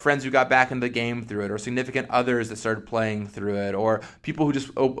friends who got back into the game through it, or significant others that started playing through it, or people who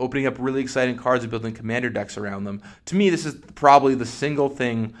just opening up really exciting cards and building commander decks around them. To me, this is probably the single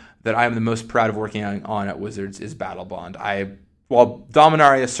thing that I am the most proud of working on at Wizards is Battle Bond. While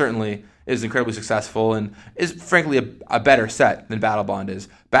Dominaria certainly is incredibly successful and is frankly a better set than Battle Bond is.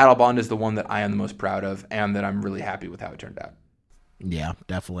 Battle Bond is the one that I am the most proud of and that I'm really happy with how it turned out. Yeah,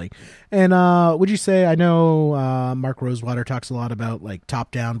 definitely. And would you say, I know Mark Rosewater talks a lot about like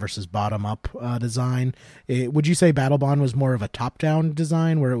top-down versus bottom-up design. Would you say Battle Bond was more of a top-down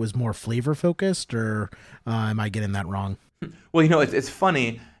design where it was more flavor-focused, or am I getting that wrong? Well, it's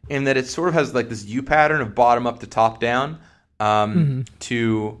funny in that it sort of has like this U pattern of bottom-up to top-down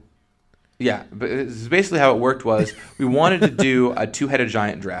to... Yeah, but it's basically how it worked was we wanted to do a two-headed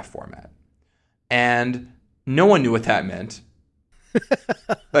giant draft format. And no one knew what that meant.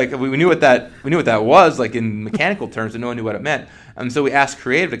 Like we knew what that was, like in mechanical terms, and no one knew what it meant. And so we asked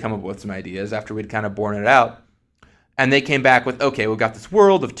Creative to come up with some ideas after we'd kind of borne it out. And they came back with, okay, we've got this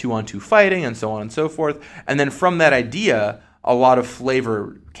world of 2-on-2 fighting and so on and so forth. And then from that idea, a lot of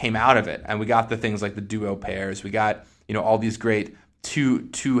flavor came out of it. And we got the things like the duo pairs. We got, all these great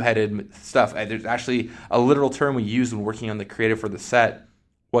two-headed stuff. There's actually a literal term we used when working on the creative for the set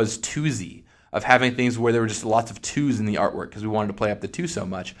was twosie, of having things where there were just lots of twos in the artwork because we wanted to play up the two so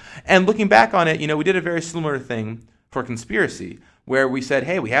much. And looking back on it, we did a very similar thing for Conspiracy, where we said,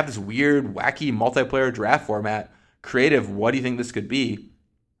 hey, we have this weird, wacky multiplayer draft format. Creative, what do you think this could be?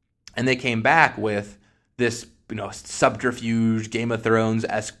 And they came back with this, subterfuge, Game of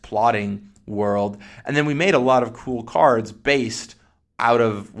Thrones-esque plotting world. And then we made a lot of cool cards based out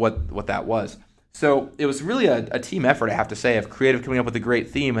of what that was. So it was really a team effort, I have to say, of Creative coming up with a great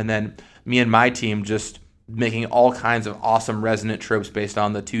theme, and then me and my team just making all kinds of awesome resonant tropes based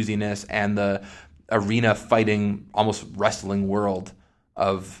on the twosiness and the arena fighting, almost wrestling world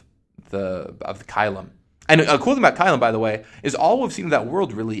of the Kylum. And a cool thing about Kylum, by the way, is all we've seen of that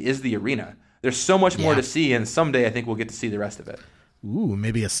world really is the arena. There's so much more to see, and someday I think we'll get to see the rest of it. Ooh,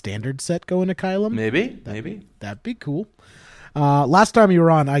 maybe a standard set going to Kylum? Maybe. That'd be cool. Last time you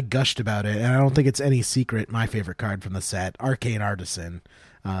were on, I gushed about it, and I don't think it's any secret. My favorite card from the set, Arcane Artisan.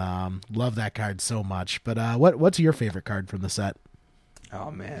 Love that card so much. But what's your favorite card from the set?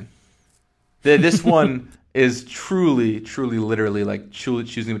 Oh man, this one is truly, literally like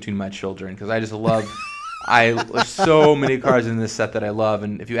choosing between my children, because I just love. There's so many cards in this set that I love,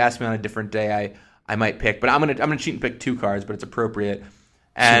 and if you ask me on a different day, I might pick. But I'm gonna cheat and pick two cards, but it's appropriate,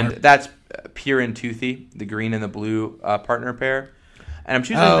 and that's Pure and Toothy, the green and the blue partner pair, and I'm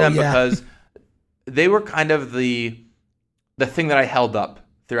choosing them because they were kind of the thing that I held up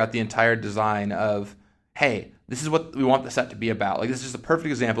throughout the entire design of, hey, this is what we want the set to be about. Like, this is just a perfect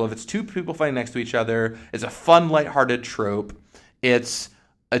example of it's two people fighting next to each other. It's a fun, lighthearted trope. It's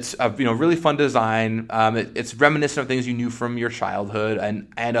a really fun design. It's reminiscent of things you knew from your childhood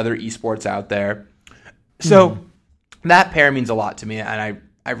and other esports out there. So that pair means a lot to me, and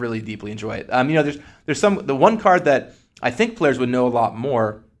I really deeply enjoy it. There's the one card that I think players would know a lot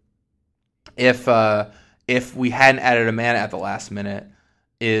more if we hadn't added a mana at the last minute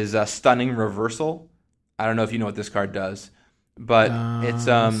is Stunning Reversal. I don't know if you know what this card does, but it's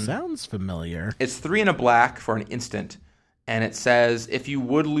sounds familiar. It's 3 and a black for an instant, and it says if you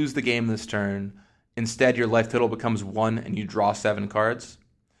would lose the game this turn, instead your life total becomes 1 and you draw 7 cards.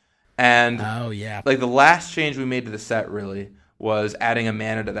 And like the last change we made to the set really was adding a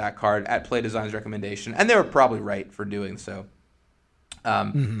mana to that card at Play Design's recommendation, and they were probably right for doing so,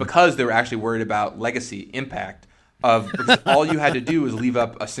 because they were actually worried about legacy impact. Because all you had to do was leave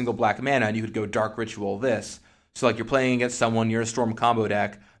up a single black mana, and you could go Dark Ritual this. So like you're playing against someone, you're a Storm combo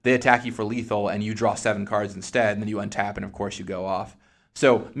deck, they attack you for lethal, and you draw 7 cards instead, and then you untap, and of course you go off.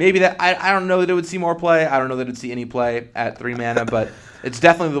 So maybe that I don't know that it would see more play. I don't know that it would see any play at 3 mana, but it's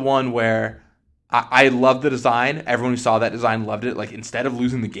definitely the one where I love the design. Everyone who saw that design loved it. Like, instead of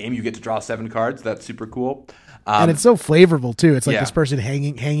losing the game, you get to draw 7 cards. That's super cool. And it's so flavorful too. It's like this person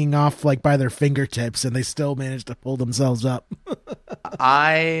hanging off like by their fingertips, and they still manage to pull themselves up.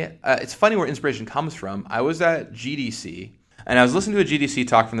 It's funny where inspiration comes from. I was at GDC, and I was listening to a GDC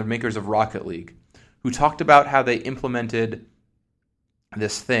talk from the makers of Rocket League, who talked about how they implemented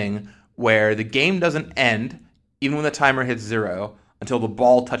this thing where the game doesn't end even when the timer hits 0 until the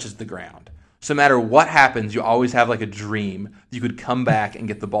ball touches the ground. So no matter what happens, you always have like a dream you could come back and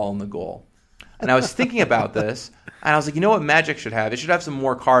get the ball in the goal. And I was thinking about this, and I was like, you know what Magic should have? It should have some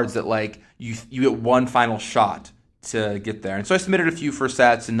more cards that like you get one final shot to get there. And so I submitted a few for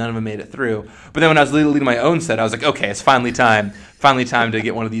sets, and none of them made it through. But then when I was leading my own set, I was like, okay, it's finally time to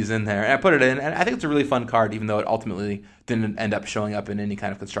get one of these in there. And I put it in, and I think it's a really fun card, even though it ultimately didn't end up showing up in any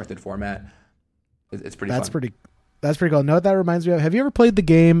kind of constructed format. It's pretty fun. That's pretty cool. Know what that reminds me of? Have you ever played the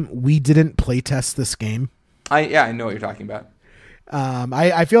game We Didn't Playtest This Game? I know what you're talking about.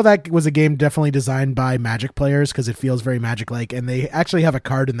 I feel that was a game definitely designed by Magic players because it feels very Magic-like, and they actually have a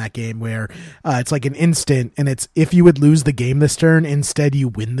card in that game where it's like an instant, and it's if you would lose the game this turn, instead you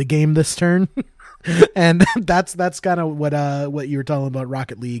win the game this turn. And that's kind of what you were telling about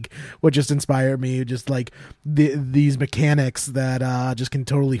Rocket League, what just inspired me, just like these mechanics that just can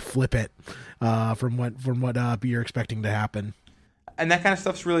totally flip it from what you're expecting to happen. And that kind of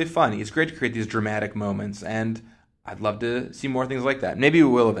stuff's really fun. It's great to create these dramatic moments, and I'd love to see more things like that. Maybe we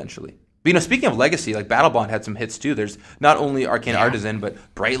will eventually. But, speaking of Legacy, like Battle Bond had some hits too. There's not only Arcane Artisan, but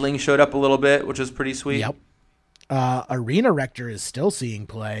Brightling showed up a a which was pretty sweet. Yep. Arena Rector is still seeing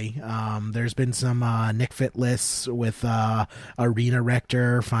play. There's been some Nick Fit lists with Arena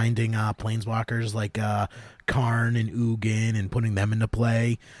Rector finding planeswalkers like Karn and Ugin and putting them into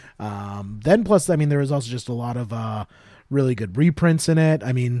play. Then plus, there was also just a lot of really good reprints in it.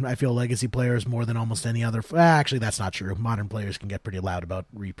 I feel Legacy players more than almost any other. Actually, that's not true. Modern players can get pretty loud about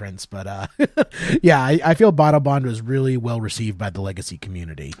reprints, but yeah, I feel Battle Bond was really well received by the Legacy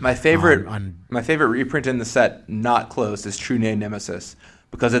community. My favorite reprint in the set, not close, is True Name Nemesis,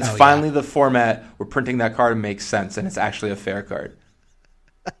 because it's finally the format where printing that card makes sense and it's actually a fair card.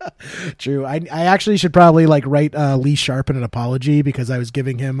 True. I actually should probably write Lee Sharp an apology because I was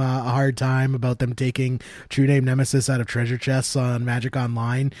giving him a hard time about them taking True Name Nemesis out of treasure chests on Magic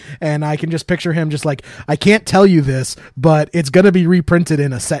Online, and I can just picture him just I can't tell you this, but it's going to be reprinted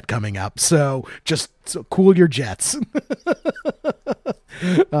in a set coming up, so cool your jets.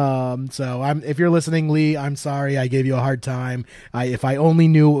 If you're listening, Lee, I'm sorry I gave you a hard time. If I only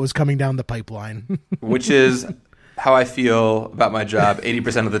knew what was coming down the pipeline. Which is how I feel about my job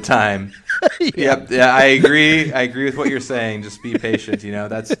 80% of the time. Yeah, I agree. I agree with what you're saying. Just be patient.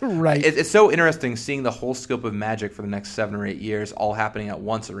 That's right. It's so interesting seeing the whole scope of Magic for the next 7 or 8 years all happening at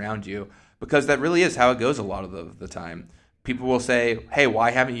once around you, because that really is how it goes a lot of the time. People will say, "Hey, why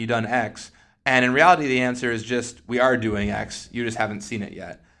haven't you done X?" And in reality, the answer is just, we are doing X. You just haven't seen it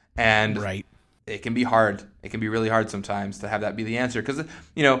yet. And right. It can be hard. It can be really hard sometimes to have that be the answer, because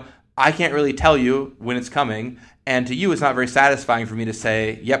I can't really tell you when it's coming, and to you it's not very satisfying for me to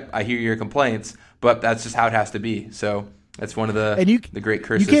say, yep, I hear your complaints, but that's just how it has to be. So that's one of the great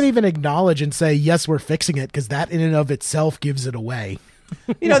curses. You can't even acknowledge and say, yes, we're fixing it, because that in and of itself gives it away.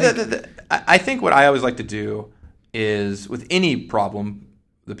 I think what I always like to do is, with any problem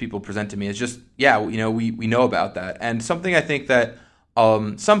that people present to me, is just, we know about that. And something I think that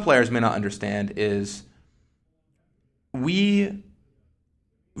some players may not understand is we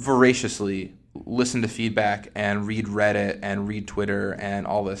voraciously listen to feedback and read Reddit and read Twitter and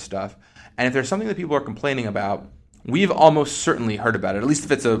all this stuff. And if there's something that people are complaining about, we've almost certainly heard about it, at least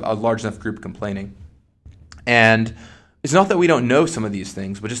if it's a large enough group complaining. And it's not that we don't know some of these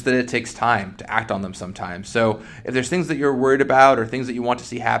things, but just that it takes time to act on them sometimes. So if there's things that you're worried about, or things that you want to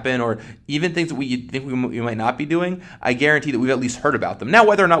see happen, or even things that we think we might not be doing, I guarantee that we've at least heard about them. Now,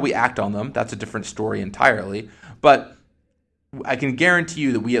 whether or not we act on them, that's a different story entirely. But I can guarantee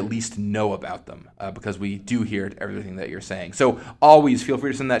you that we at least know about them because we do hear everything that you're saying. So always feel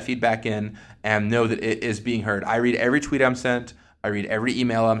free to send that feedback in and know that it is being heard. I read every tweet I'm sent. I read every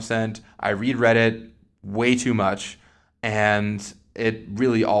email I'm sent. I read Reddit way too much, and it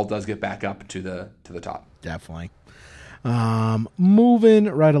really all does get back up to the top. Definitely. Moving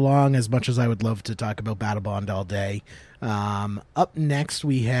right along, as much as I would love to talk about Battle Bond all day. Up next,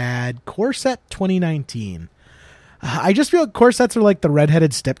 we had Core Set 2019. I just feel like core sets are like the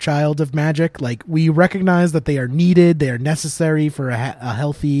redheaded stepchild of Magic. We recognize that they are needed, they are necessary for a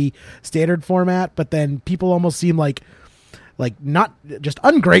healthy standard format, but then people almost seem like not just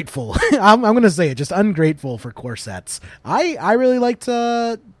ungrateful. I'm going to say it, just ungrateful for core sets. I really liked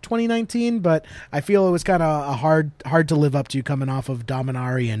 2019, but I feel it was kind of hard to live up to coming off of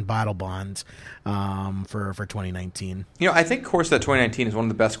Dominaria and Battle Bond for 2019. I think Core Set 2019 is one of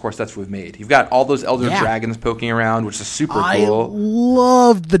the best core sets we've made. You've got all those Elder Dragons poking around, which is super cool. I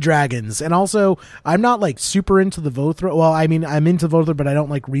loved the dragons, and also I'm not super into the Vothra. Well, I'm into Vothra, but I don't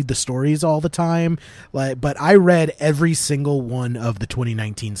read the stories all the time. But I read every single one of the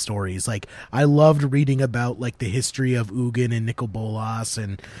 2019 stories. I loved reading about the history of Ugin and Nicol Bolas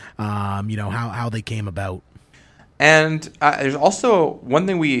and how they came about. And there's also one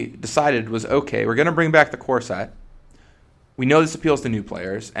thing we decided was, okay, we're going to bring back the core set. We know this appeals to new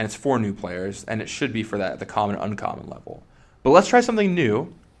players, and it's for new players, and it should be for that at the common and uncommon level. But let's try something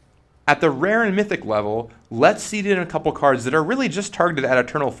new. At the rare and mythic level, let's seed in a couple cards that are really just targeted at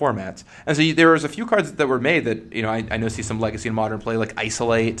eternal formats. And so there was a few cards that were made that I know see some legacy and modern play, like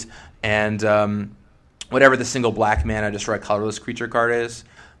Isolate and whatever the single black mana destroy colorless creature card is.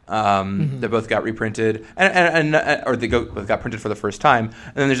 They both got reprinted, or they both got printed for the first time.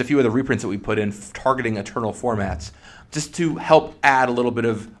 And then there's a few other reprints that we put in targeting Eternal formats, just to help add a little bit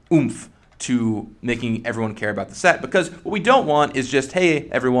of oomph to making everyone care about the set. Because what we don't want is just, hey,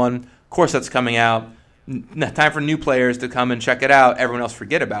 everyone, core set's coming out, time for new players to come and check it out, everyone else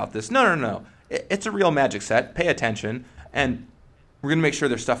forget about this. No. It's a real Magic set. Pay attention, and we're going to make sure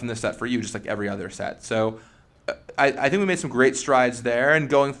there's stuff in this set for you, just like every other set. So I think we made some great strides there, and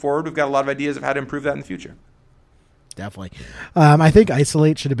going forward, we've got a lot of ideas of how to improve that in the future. Definitely. I think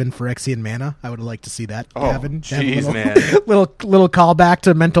Isolate should have been Phyrexian Mana. I would have liked to see that happen. Jeez, man. Little callback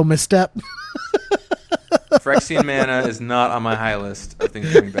to Mental Misstep. Phyrexian Mana is not on my high list of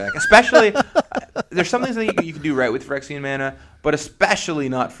things coming back. Especially, there's some things that you can do right with Phyrexian Mana, but especially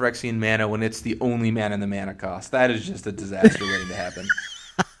not Phyrexian Mana when it's the only mana in the mana cost. That is just a disaster waiting to happen.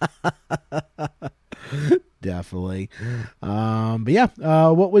 Definitely. But yeah,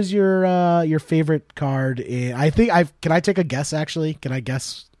 what was your favorite card? Can I take a guess, actually? Can I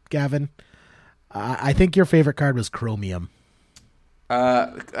guess, Gavin? I think your favorite card was Chromium.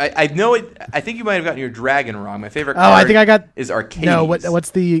 I know it. I think you might have gotten your dragon wrong. My favorite card I think I got, is Arcades. No,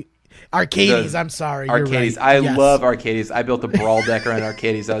 what's the... Arcades, I'm sorry. Arcades. You're right. I love Arcades. I built a Brawl deck around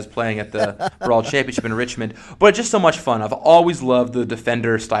Arcades. I was playing at the Brawl Championship in Richmond. But just so much fun. I've always loved the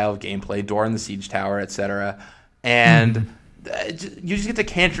Defender style of gameplay, Doran the Siege Tower, etc. And you just get to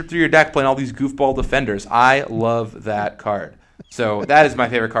cantrip through your deck playing all these goofball defenders. I love that card. So that is my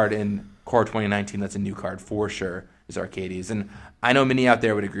favorite card in Core 2019. That's a new card for sure, is Arcades. And I know many out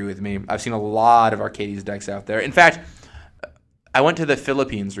there would agree with me. I've seen a lot of Arcades decks out there. In fact, I went to the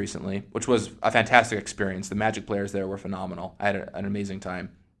Philippines recently, which was a fantastic experience. The Magic players there were phenomenal. I had an amazing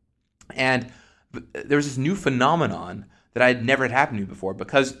time. And there was this new phenomenon that I had never had happen to me before,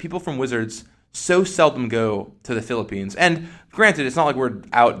 because people from Wizards so seldom go to the Philippines. And granted, it's not like we're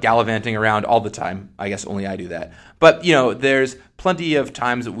out gallivanting around all the time. I guess only I do that. But, there's plenty of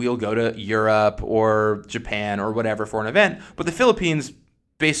times that we'll go to Europe or Japan or whatever for an event. But the Philippines,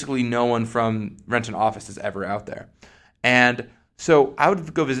 basically no one from Rent an Office is ever out there. And so I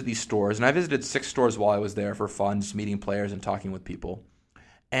would go visit these stores, and I visited 6 stores while I was there for fun, just meeting players and talking with people.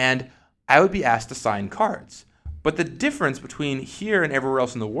 And I would be asked to sign cards. But the difference between here and everywhere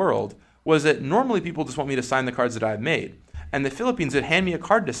else in the world was that normally people just want me to sign the cards that I've made. And the Philippines would hand me a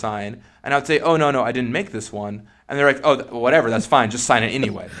card to sign, and I would say, oh, no, I didn't make this one. And they're like, oh, whatever, that's fine, just sign it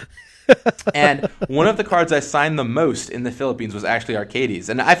anyway. And one of the cards I signed the most in the Philippines was actually Arcades.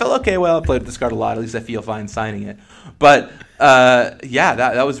 And I felt, okay, well, I played with this card a lot. At least I feel fine signing it. But,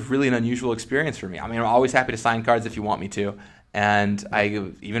 that was really an unusual experience for me. I mean, I'm always happy to sign cards if you want me to. And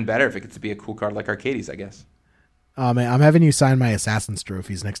even better if it gets to be a cool card like Arcades, I guess. Oh, man, I'm having you sign my Assassin's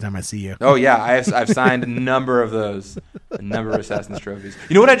trophies next time I see you. Oh, yeah, I've signed a number of those. A number of Assassin's trophies.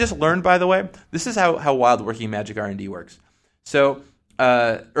 You know what I just learned, by the way? This is how wild working Magic R&D works. So...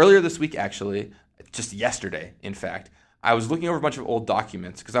 earlier this week, actually, just yesterday, in fact, I was looking over a bunch of old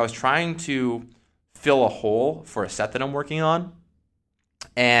documents because I was trying to fill a hole for a set that I'm working on.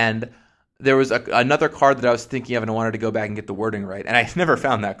 And there was another card that I was thinking of, and I wanted to go back and get the wording right. And I never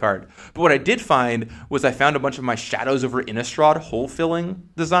found that card. But what I did find was I found a bunch of my Shadows over Innistrad hole-filling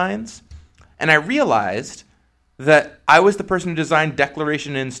designs. And I realized that I was the person who designed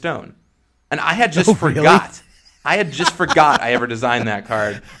Declaration in Stone. And I had just forgot. Really? I had just forgot I ever designed that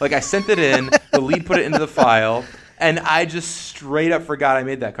card. Like, I sent it in, the lead put it into the file, and I just straight up forgot I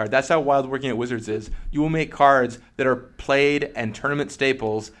made that card. That's how wild working at Wizards is. You will make cards that are played and tournament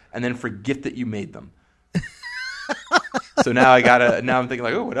staples, and then forget that you made them. So now I'm thinking,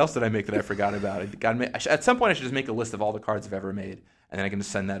 like, oh, what else did I make that I forgot about? At some point, I should just make a list of all the cards I've ever made, and then I can just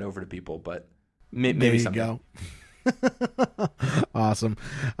send that over to people. But maybe someday. There you go. Awesome.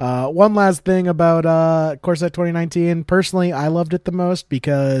 One last thing about Core Set 2019. Personally, I loved it the most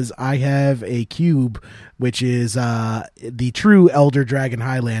because I have a cube, which is the true Elder Dragon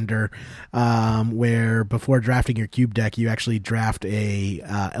Highlander, where before drafting your cube deck, you actually draft a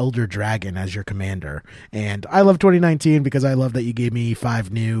Elder Dragon as your commander. And I love 2019 because I love that you gave me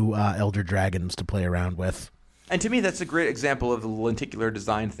 5 new Elder Dragons to play around with. And to me, that's a great example of the lenticular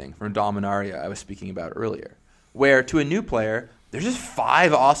design thing from Dominaria I was speaking about earlier. Where to a new player, there's just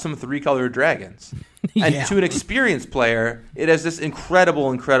 5 awesome 3-colored dragons. And to an experienced player, it has this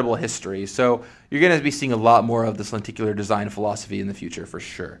incredible history. So you're going to be seeing a lot more of this lenticular design philosophy in the future for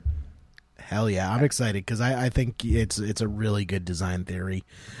sure. Hell yeah, I'm excited because I think it's a really good design theory.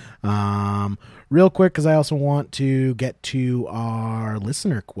 Real quick, because I also want to get to our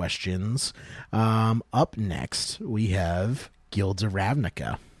listener questions. Up next, we have Guilds of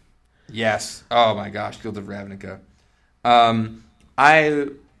Ravnica. Yes. Oh my gosh, Guild of Ravnica. I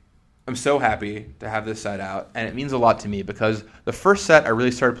I'm so happy to have this set out, and it means a lot to me because the first set I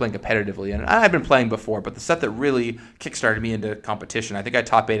really started playing competitively, and I've been playing before, but the set that really kickstarted me into competition, I think I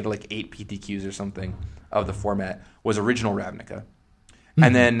top 8 like 8 PTQs or something of the format, was original Ravnica. Mm-hmm.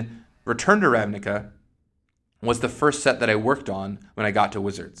 And then Return to Ravnica was the first set that I worked on when I got to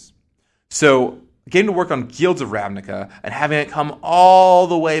Wizards. So getting to work on Guilds of Ravnica and having it come all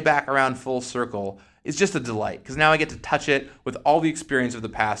the way back around full circle is just a delight, because now I get to touch it with all the experience of the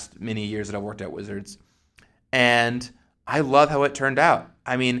past many years that I've worked at Wizards. And I love how it turned out.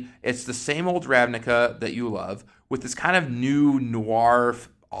 I mean, it's the same old Ravnica that you love with this kind of new noir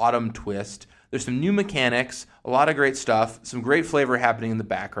autumn twist. There's some new mechanics, a lot of great stuff, some great flavor happening in the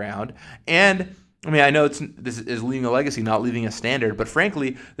background. And I mean, I know this is leaving a legacy, not leaving a standard, but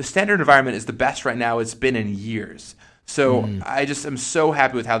frankly, the standard environment is the best right now it's been in years. So I just am so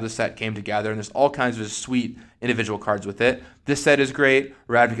happy with how this set came together, and there's all kinds of sweet individual cards with it. This set is great.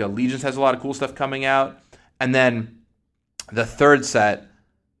 Ravnica Allegiance has a lot of cool stuff coming out. And then the third set,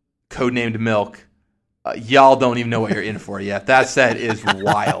 codenamed Milk, y'all don't even know what you're in for yet. That set is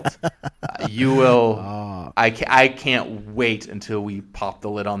wild. You will. I can't wait until we pop the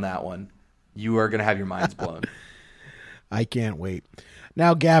lid on that one. You are going to have your minds blown. I can't wait.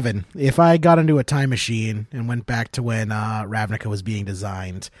 Now, Gavin, if I got into a time machine and went back to when Ravnica was being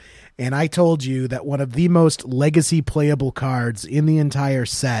designed, and I told you that one of the most legacy playable cards in the entire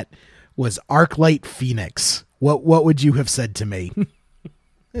set was Arclight Phoenix, what would you have said to me?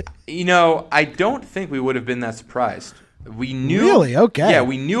 You know, I don't think we would have been that surprised. We knew. Really? Okay. Yeah,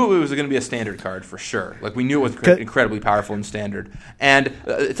 we knew it was going to be a standard card for sure. Like, we knew it was incredibly powerful in standard. And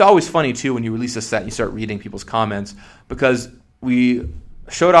it's always funny, too, when you release a set and you start reading people's comments, because we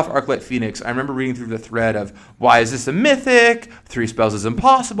showed off Arclight Phoenix. I remember reading through the thread of, why is this a mythic? 3 spells is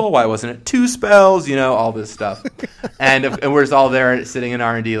impossible. Why wasn't it 2 spells? You know, all this stuff. and we're just all there sitting in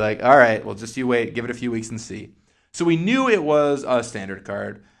R&D like, all right, well, just you wait. Give it a few weeks and see. So we knew it was a standard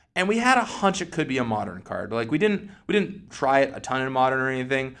card. And we had a hunch it could be a modern card. Like, we didn't try it a ton in modern or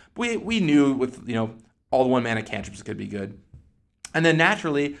anything. But we knew with, you know, all the 1-mana cantrips it could be good. And then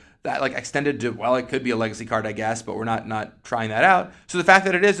naturally that like extended to, well, it could be a legacy card, I guess, but we're not trying that out. So the fact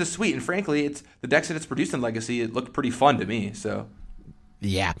that it is sweet, and frankly, it's the decks that it's produced in Legacy, it looked pretty fun to me. So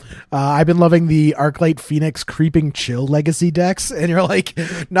yeah. I've been loving the Arclight Phoenix Creeping Chill Legacy decks, and you're like,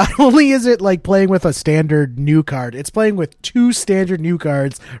 not only is it like playing with a standard new card, it's playing with 2 standard new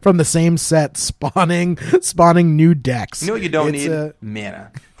cards from the same set, spawning new decks. You know what you don't need?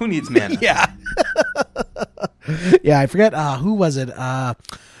 Mana. Who needs mana? Yeah. Yeah, I forget, who was it?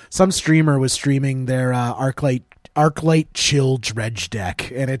 Some streamer was streaming their Arclight Chill Dredge deck,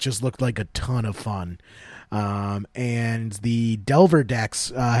 and it just looked like a ton of fun. And the Delver decks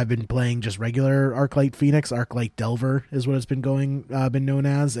have been playing just regular Arclight Phoenix. Arclight Delver is what it's been been known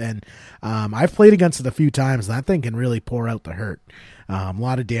as, and I've played against it a few times, and that thing can really pour out the hurt. A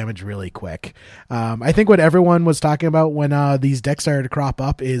lot of damage really quick. I think what everyone was talking about when these decks started to crop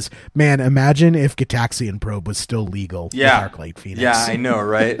up is, man, imagine if Gitaxian Probe was still legal with Arclight Phoenix. Yeah, I know,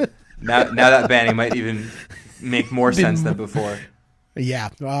 right? now that banning might even make more sense than before. Yeah,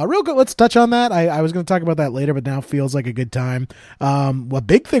 real good. Let's touch on that. I was going to talk about that later, but now feels like a good time. A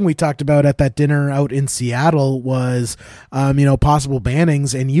big thing we talked about at that dinner out in Seattle was, possible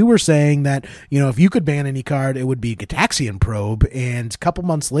bannings. And you were saying that, if you could ban any card, it would be Gitaxian Probe. And a couple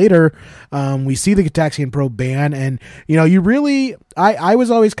months later, we see the Gitaxian Probe ban. And, you really, I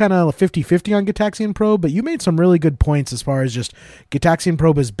was always kind of 50-50 on Gitaxian Probe, but you made some really good points as far as just Gitaxian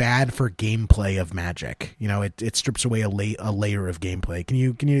Probe is bad for gameplay of Magic. It strips away a layer of gameplay. Can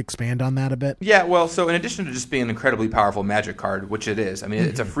you expand on that a bit? Yeah, well, so in addition to just being an incredibly powerful Magic card, which it is, I mean,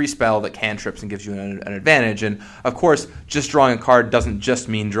 it's a free spell that cantrips and gives you an advantage. And, of course, just drawing a card doesn't just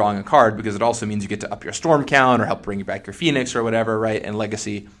mean drawing a card, because it also means you get to up your Storm count or help bring back your Phoenix or whatever, right? In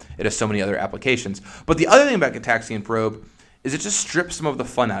Legacy, it has so many other applications. But the other thing about Gitaxian Probe is it just strips some of the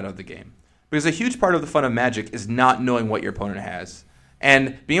fun out of the game. Because a huge part of the fun of Magic is not knowing what your opponent has.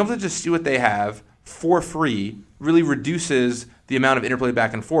 And being able to just see what they have for free really reduces the amount of interplay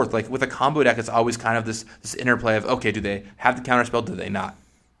back and forth. Like with a combo deck, it's always kind of this interplay of, okay, do they have the counterspell? Do they not?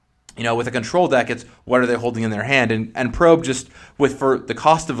 With a control deck, it's what are they holding in their hand? And Probe just, for the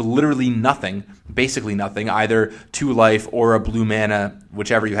cost of literally nothing, basically nothing, either 2 life or a blue mana,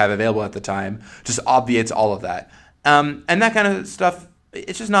 whichever you have available at the time, just obviates all of that. And that kind of stuff,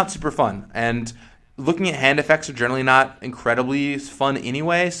 it's just not super fun. And looking at hand effects are generally not incredibly fun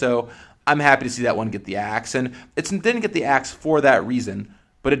anyway, so I'm happy to see that one get the axe. And it didn't get the axe for that reason,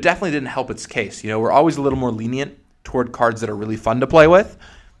 but it definitely didn't help its case. We're always a little more lenient toward cards that are really fun to play with.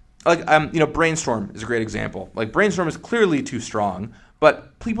 Like, Brainstorm is a great example. Like, Brainstorm is clearly too strong,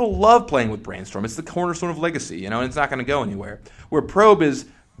 But people love playing with Brainstorm. It's the cornerstone of Legacy, and it's not going to go anywhere. Where Probe is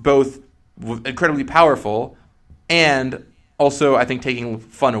both incredibly powerful and also, I think, taking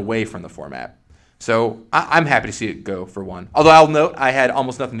fun away from the format. So I'm happy to see it go for one. Although I'll note I had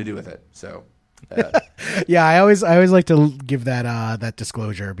almost nothing to do with it. So yeah, I always like to give that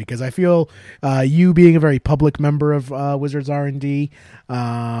disclosure because I feel you being a very public member of Wizards R&D,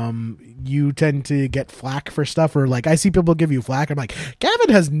 you tend to get flack for stuff, or like I see people give you flack. I'm like, Gavin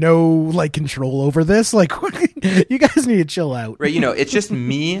has no like control over this. Like, you guys need to chill out. Right? It's just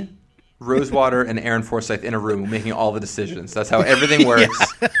me, Rosewater, and Aaron Forsyth in a room making all the decisions. That's how everything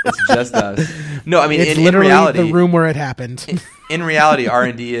works. Yeah. It's just us. No, I mean, it's in literally reality, the room where it happened. In reality,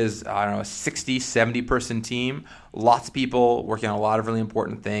 R&D is, I don't know, a 60, 70-person team. Lots of people working on a lot of really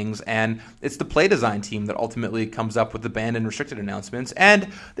important things. And it's the play design team that ultimately comes up with the banned and restricted announcements. And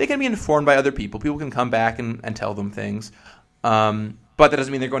they can be informed by other people. People can come back and tell them things. But that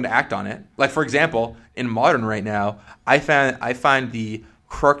doesn't mean they're going to act on it. Like, for example, in Modern right now, I find the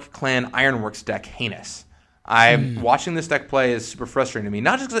Krark Clan Ironworks deck heinous. Watching this deck play is super frustrating to me.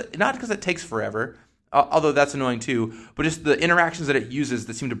 Not because it takes forever, although that's annoying too, but just the interactions that it uses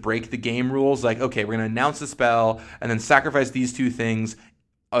that seem to break the game rules. Like, okay, we're going to announce the spell and then sacrifice these two things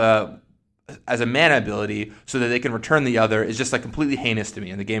as a mana ability so that they can return the other is just like completely heinous to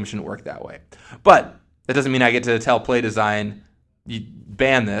me, and the game shouldn't work that way. But that doesn't mean I get to tell play design, you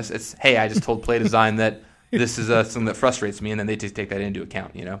ban this. It's, hey, I just told play design that this is something that frustrates me, and then they just take that into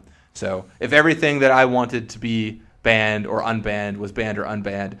account, So if everything that I wanted to be banned or unbanned was banned or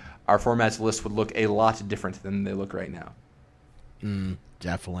unbanned, our formats list would look a lot different than they look right now.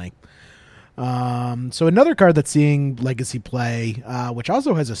 Definitely. So another card that's seeing Legacy play, which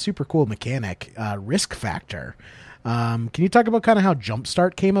also has a super cool mechanic, Risk Factor. Can you talk about kind of how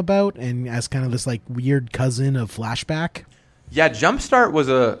Jumpstart came about and as kind of this like weird cousin of Flashback? Yeah, Jumpstart was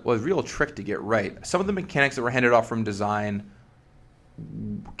a real trick to get right. Some of the mechanics that were handed off from design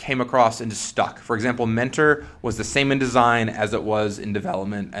came across and just stuck. For example, Mentor was the same in design as it was in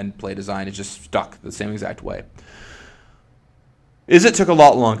development and play design. It just stuck the same exact way. It took a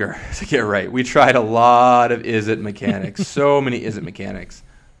lot longer to get right. We tried a lot of It mechanics, so many It mechanics.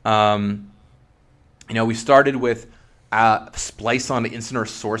 We started with Splice on Instant or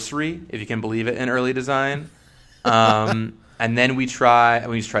Sorcery, if you can believe it, in early design. And then we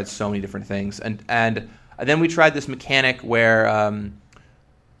tried so many different things. And then we tried this mechanic where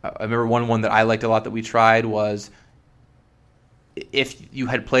I remember one that I liked a lot that we tried was if you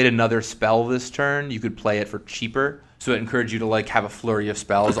had played another spell this turn, you could play it for cheaper. So it encouraged you to like have a flurry of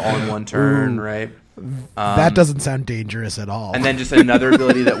spells all in one turn, right? That doesn't sound dangerous at all. And then just another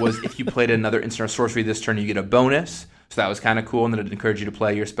ability that was if you played another instant or sorcery this turn, you get a bonus. So that was kind of cool, and then it encouraged you to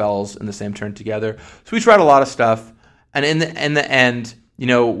play your spells in the same turn together. So we tried a lot of stuff. And in the end,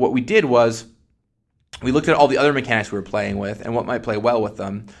 what we did was we looked at all the other mechanics we were playing with and what might play well with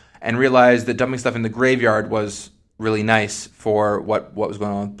them, and realized that dumping stuff in the graveyard was really nice for what was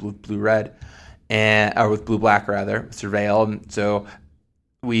going on with blue-red, or with blue-black rather, Surveil. And so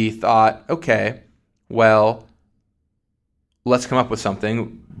we thought, okay, well, let's come up with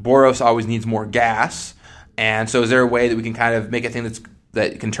something. Boros always needs more gas, and so is there a way that we can kind of make a thing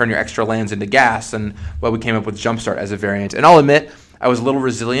that can turn your extra lands into gas? And we came up with Jumpstart as a variant. And I'll admit, I was a little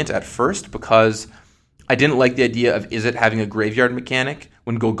resilient at first because I didn't like the idea of Izzet having a graveyard mechanic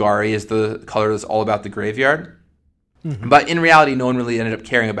when Golgari is the color that's all about the graveyard. Mm-hmm. But in reality, no one really ended up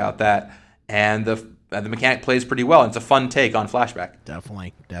caring about that. And the mechanic plays pretty well. It's a fun take on Flashback.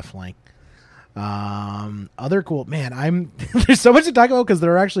 Definitely. Other cool, man, there's so much to talk about because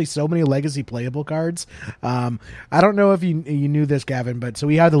there are actually so many Legacy playable cards. I don't know if you knew this, Gavin, but so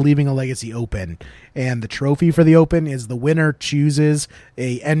we have the Leaving a Legacy Open, and the trophy for the Open is the winner chooses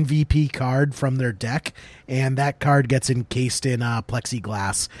a MVP card from their deck, and that card gets encased in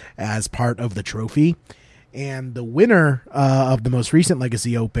plexiglass as part of the trophy. And the winner of the most recent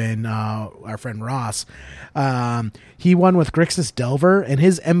Legacy Open, our friend Ross, he won with Grixis Delver, and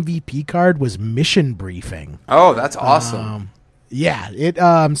his MVP card was Mission Briefing. Oh, that's awesome.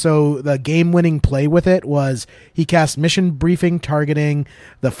 So the game-winning play with it was he cast Mission Briefing targeting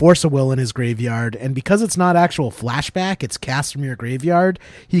the Force of Will in his graveyard, and because it's not actual Flashback, it's cast from your graveyard,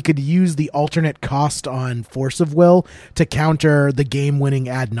 he could use the alternate cost on Force of Will to counter the game-winning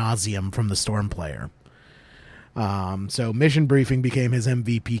Ad Nauseam from the Storm player. So Mission Briefing became his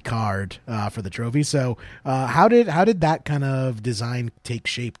MVP card for the trophy. So how did that kind of design take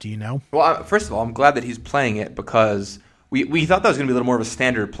shape? Do you know? Well, first of all, I'm glad that he's playing it because we thought that was going to be a little more of a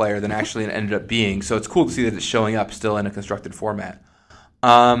standard player than actually it ended up being. So it's cool to see that it's showing up still in a constructed format.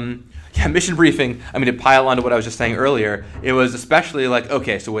 Yeah, mission briefing. I mean, to pile on to what I was just saying earlier, it was especially like,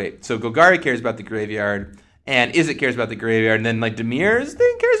 okay, so wait. So Golgari cares about the graveyard, and Izzet cares about the graveyard, and then like Demir's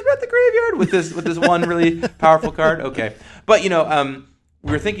thing cares about the graveyard with this one really powerful card. Okay. But,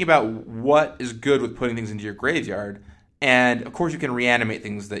 we were thinking about what is good with putting things into your graveyard. And, of course, you can reanimate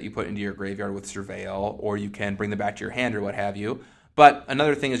things that you put into your graveyard with Surveil, or you can bring them back to your hand or what have you. But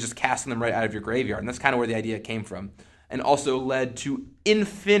another thing is just casting them right out of your graveyard, and that's kind of where the idea came from. And also led to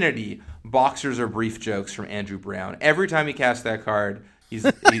infinity boxers or brief jokes from Andrew Brown. Every time he casts that card, he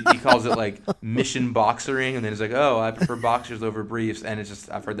calls it like mission boxering, and then he's like, oh, I prefer boxers over briefs. And it's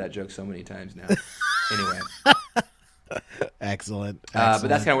just, I've heard that joke so many times now. Anyway. Excellent. But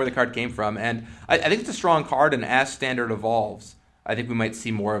that's kind of where the card came from. And I think it's a strong card, and as Standard evolves, I think we might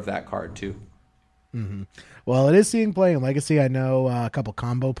see more of that card too. Mm-hmm. Well, it is seeing play in Legacy. I know a couple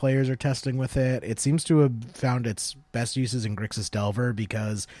combo players are testing with it. It seems to have found its best uses in Grixis Delver,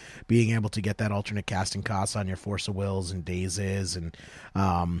 because being able to get that alternate casting cost on your Force of Wills and Dazes. And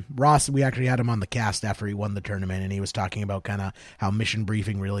Ross, we actually had him on the cast after he won the tournament, and he was talking about kind of how mission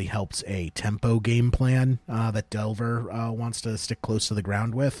briefing really helps a tempo game plan that Delver wants to stick close to the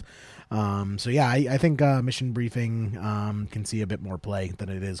ground with. So yeah, I think mission briefing can see a bit more play than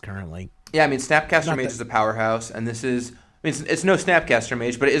it is currently. Yeah, I mean, Snapcaster Mage is a powerhouse, and this is, I mean, it's no Snapcaster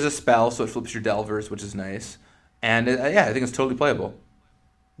Mage, but it is a spell, so it flips your Delvers, which is nice. And yeah, I think it's totally playable.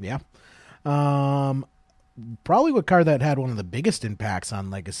 Yeah. Probably what card that had one of the biggest impacts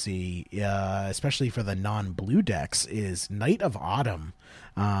on Legacy, especially for the non-blue decks, is Knight of Autumn.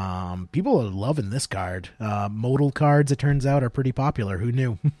 People are loving this card. Modal cards, it turns out, are pretty popular. Who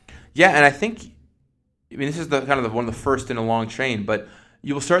knew? Yeah, and I think, I mean, this is the kind of one of the first in a long chain, but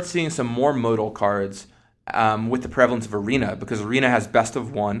you will start seeing some more modal cards with the prevalence of Arena, because Arena has Best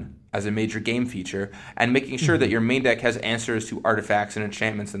of One as a major game feature, and making sure that your main deck has answers to artifacts and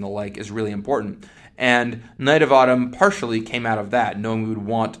enchantments and the like is really important. And Knight of Autumn partially came out of that, knowing we would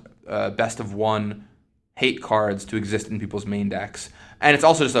want Best of One hate cards to exist in people's main decks. And it's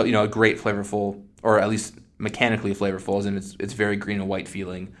also just a great flavorful, or at least mechanically flavorful, as in it's very green and white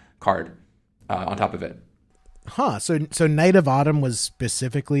feeling card on top of it. Huh. So Knight of Autumn was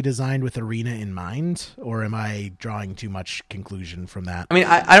specifically designed with Arena in mind, or am I drawing too much conclusion from that? I mean,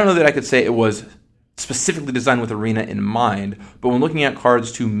 I don't know that I could say it was specifically designed with Arena in mind, but when looking at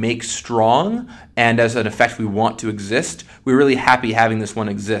cards to make strong and as an effect we want to exist, we're really happy having this one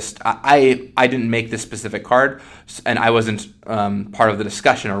exist. I didn't make this specific card, and I wasn't part of the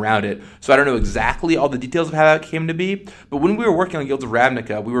discussion around it, so I don't know exactly all the details of how that came to be, but when we were working on Guilds of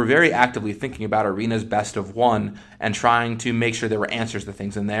Ravnica, we were very actively thinking about Arena's Best of One and trying to make sure there were answers to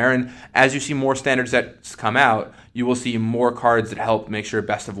things in there. And as you see more standard sets come out, you will see more cards that help make sure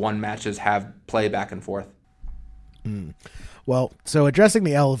Best of One matches have play back and forth. Well, so addressing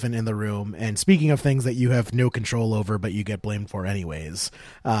the elephant in the room, and speaking of things that you have no control over but you get blamed for anyways,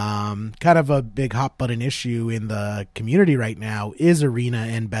 kind of a big hot button issue in the community right now is Arena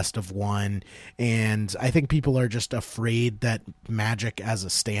and Best of One, and I think people are just afraid that Magic as a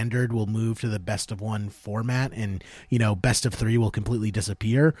standard will move to the Best of One format, and Best of Three will completely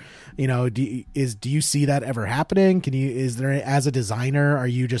disappear. Do you see that ever happening? Is there, as a designer, are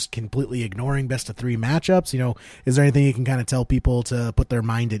you just completely ignoring Best of Three matchups? Is there anything you can kind of tell people to put their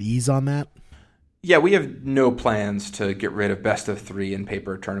mind at ease on that? Yeah, we have no plans to get rid of Best of Three in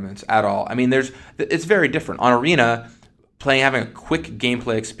paper tournaments at all. I mean, it's very different. On Arena, having a quick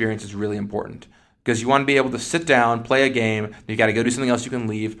gameplay experience is really important, because you want to be able to sit down, play a game, you got to go do something else you can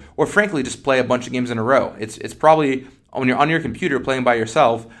leave, or frankly, just play a bunch of games in a row. It's probably, when you're on your computer playing by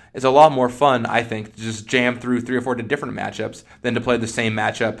yourself, it's a lot more fun, I think, to just jam through 3 or 4 different matchups than to play the same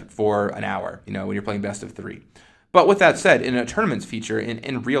matchup for an hour, when you're playing Best of Three. But with that said, in a tournaments feature,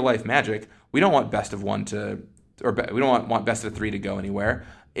 in real life Magic, we don't want Best of One we don't want Best of Three to go anywhere.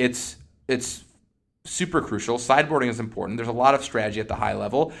 It's super crucial. Sideboarding is important. There's a lot of strategy at the high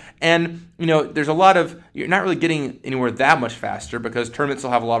level, and there's a lot of, you're not really getting anywhere that much faster, because tournaments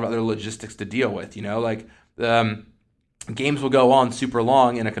will have a lot of other logistics to deal with. Games will go on super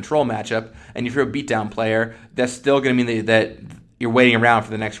long in a control matchup, and if you're a beatdown player, that's still going to mean that you're waiting around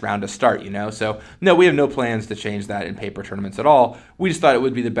for the next round to start, So, no, we have no plans to change that in paper tournaments at all. We just thought it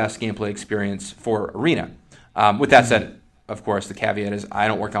would be the best gameplay experience for Arena. With that said, of course, the caveat is I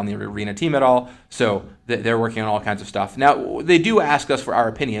don't work on the Arena team at all, so they're working on all kinds of stuff. Now, they do ask us for our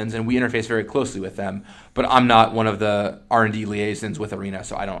opinions, and we interface very closely with them, but I'm not one of the R&D liaisons with Arena,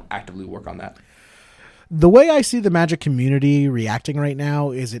 so I don't actively work on that. The way I see the Magic community reacting right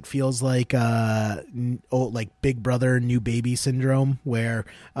now is it feels like like Big Brother new baby syndrome, where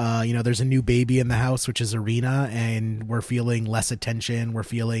there's a new baby in the house, which is Arena, and we're feeling less attention. We're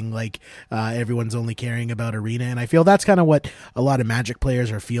feeling like everyone's only caring about Arena, and I feel that's kind of what a lot of Magic players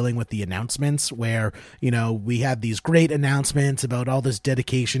are feeling with the announcements, where we had these great announcements about all this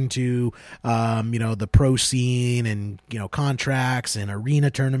dedication to the pro scene and contracts and Arena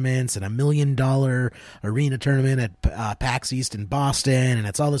tournaments and $1 million Arena tournament at PAX East in Boston, and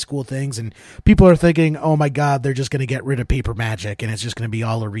it's all this cool things, and people are thinking, oh my god, they're just going to get rid of Paper Magic and it's just going to be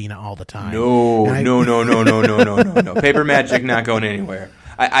all Arena all the time. No. Paper Magic not going anywhere.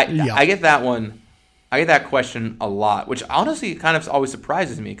 I get that one. I get that question a lot, which honestly kind of always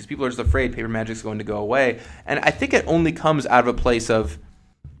surprises me, because people are just afraid Paper Magic's going to go away, and I think it only comes out of a place of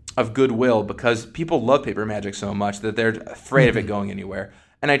goodwill, because people love Paper Magic so much that they're afraid of it going anywhere.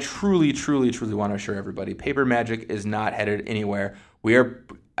 And I truly, truly, truly want to assure everybody, Paper Magic is not headed anywhere.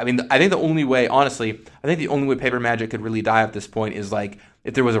 I think the only way Paper Magic could really die at this point is like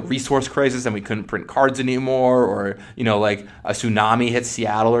if there was a resource crisis and we couldn't print cards anymore, or like a tsunami hit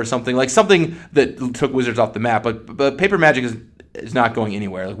Seattle or something that took Wizards off the map. But Paper Magic is not going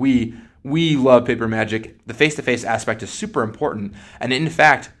anywhere. Like we love Paper Magic. The face-to-face aspect is super important, and in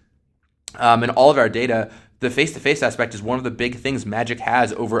fact, in all of our data, the face-to-face aspect is one of the big things Magic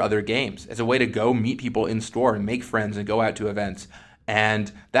has over other games. It's a way to go meet people in store and make friends and go out to events.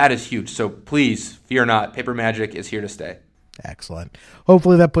 And that is huge. So please, fear not. Paper Magic is here to stay. Excellent.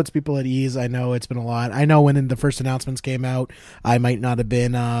 Hopefully that puts people at ease. I know it's been a lot. I know when the first announcements came out, I might not have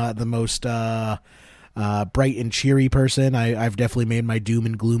been the most bright and cheery person. I've definitely made my doom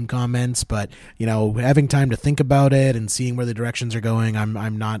and gloom comments, but having time to think about it and seeing where the directions are going,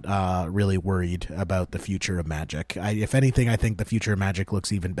 I'm not really worried about the future of Magic. If anything, I think the future of Magic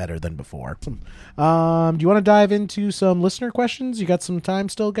looks even better than before. Do you want to dive into some listener questions? You got some time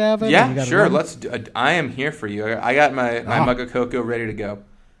still, Gavin? Yeah, sure. I am here for you. I got my mug of cocoa ready to go.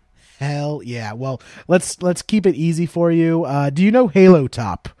 Hell yeah. Well, let's keep it easy for you. Do you know Halo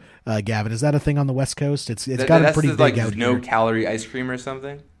Top? Gavin, is that a thing on the West Coast? It's got a pretty big out here. No calorie ice cream or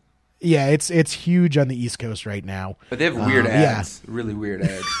something. Yeah, it's huge on the East Coast right now. But they have weird ads, really weird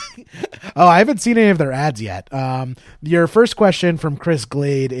ads. Oh, I haven't seen any of their ads yet. Your first question from Chris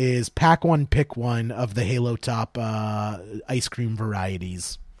Glade is pack one, pick one of the Halo Top ice cream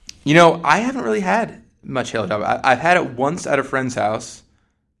varieties. I haven't really had much Halo Top. I've had it once at a friend's house.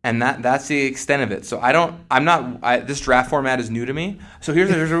 And that's the extent of it. So this draft format is new to me. So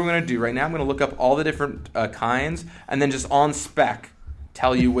here's what we're going to do right now. I'm going to look up all the different kinds, and then just on spec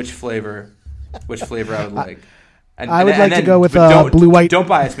tell you which flavor I would like. I would like to go with blue white. Don't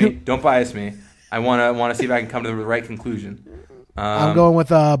bias me. Don't bias me. I want to see if I can come to the right conclusion. I'm going with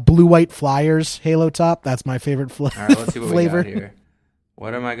blue white Flyers Halo Top. That's my favorite flavor. All right, let's see what we got here.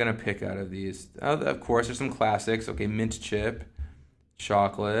 What am I going to pick out of these? Oh, of course, there's some classics. Okay, mint chip.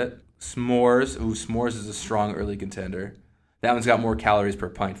 Chocolate, s'mores. Ooh, s'mores is a strong early contender. That one's got more calories per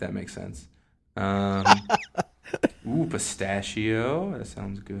pint. That makes sense. Ooh, pistachio. That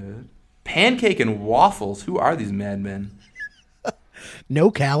sounds good. Pancake and waffles. Who are these madmen? No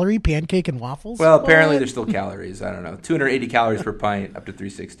calorie pancake and waffles? Well, apparently there's still calories. I don't know. 280 calories per pint, up to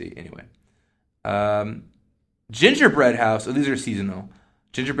 360. Anyway. Gingerbread house. Oh, these are seasonal.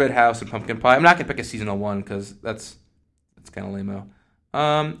 Gingerbread house and pumpkin pie. I'm not going to pick a seasonal one because that's kind of lame-o.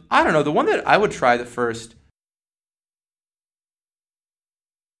 I don't know. The one that I would try the first.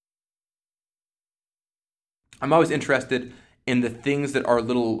 I'm always interested in the things that are a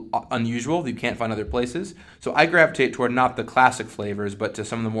little unusual that you can't find other places. So I gravitate toward not the classic flavors, but to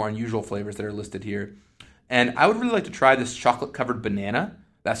some of the more unusual flavors that are listed here. And I would really like to try this chocolate-covered banana.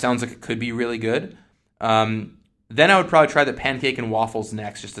 That sounds like it could be really good. Then I would probably try the pancake and waffles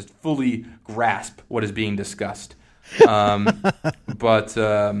next, just to fully grasp what is being discussed. But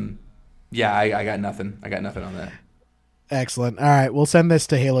yeah, I got nothing. I got nothing on that. Excellent. All right, we'll send this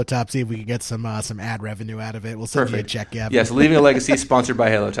to Halo Top, see if we can get some ad revenue out of it. We'll send you a check, Gavin. Yes, Leaving a Legacy, sponsored by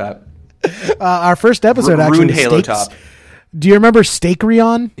Halo Top. Our first episode actually was Halo Top. Do you remember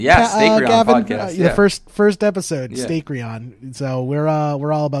Steakrion? Yeah, Steakrion podcast. Yeah. The first episode, yeah. Steakrion. So we're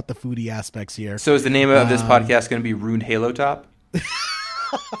all about the foodie aspects here. So is the name of this podcast going to be Ruined Halo Top?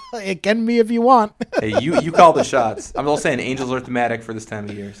 It can be if you want. Hey, you call the shots. I'm also saying angels are thematic for this time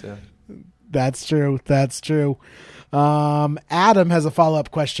of year. So that's true. That's true. Adam has a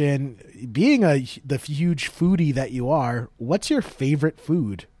follow-up question. Being the huge foodie that you are, what's your favorite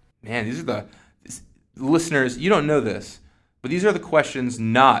food? Man, these are the listeners. You don't know this, But these are the questions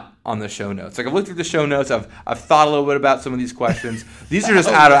not on the show notes. Like I've looked through the show notes. I've thought a little bit about some of these questions. These are just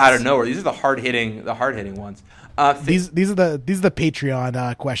out of nowhere. These are the hard hitting ones. These are the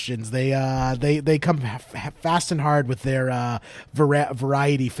Patreon questions. They come fast and hard with their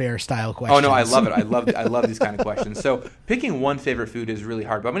variety fair style questions. Oh no, I love it. I love these kind of questions. So picking one favorite food is really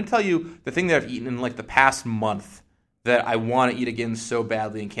hard. But I'm going to tell you the thing that I've eaten in like the past month that I want to eat again so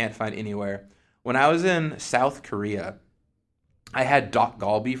badly and can't find anywhere. When I was in South Korea, I had dak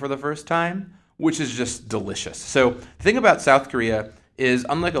galbi for the first time, which is just delicious. So the thing about South Korea is,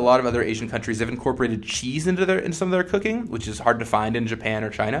 unlike a lot of other Asian countries, they've incorporated cheese into some of their cooking, which is hard to find in Japan or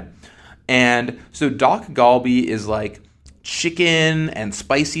China. And so dak galbi is like chicken and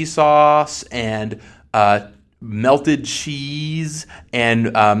spicy sauce and melted cheese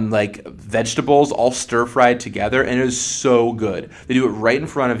and like vegetables all stir-fried together, and it is so good. They do it right in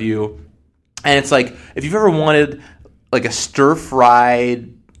front of you, and it's like if you've ever wanted like a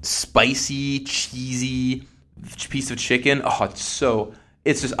stir-fried, spicy, cheesy piece of chicken. Oh,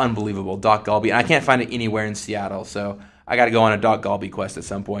 it's just unbelievable. Dak galbi. And I can't find it anywhere in Seattle, so I got to go on a dak galbi quest at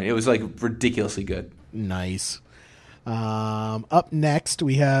some point. It was like ridiculously good. Nice. Up next,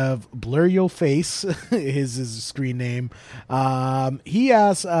 we have Blur Your Face, his screen name. He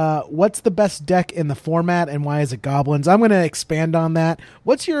asks, what's the best deck in the format and why is it goblins? I'm going to expand on that.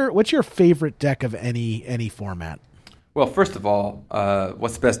 What's your favorite deck of any format? Well, first of all,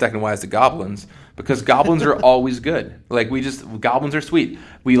 what's the best deck and why is it goblins? Because goblins are always good. Goblins are sweet.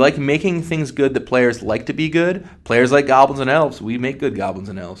 We like making things good that players like to be good. Players like goblins and elves. We make good goblins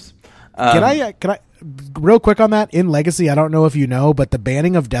and elves. Can I real quick on that? In Legacy, I don't know if you know, but the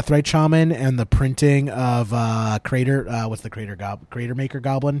banning of Deathrite Shaman and the printing of Crater, what's the Crater Maker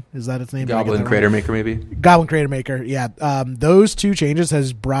Goblin? Is that its name? Goblin Crater Maker, maybe? Goblin Crater Maker, yeah. Those two changes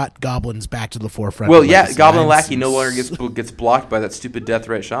has brought goblins back to the forefront. Well, yeah, Goblin Lackey no longer gets blocked by that stupid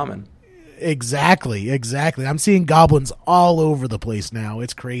Deathrite Shaman. Exactly. I'm seeing goblins all over the place now.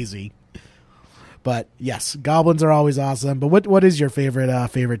 It's crazy. But yes, goblins are always awesome. But what is your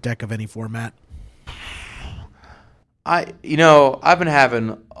favorite deck of any format? I've been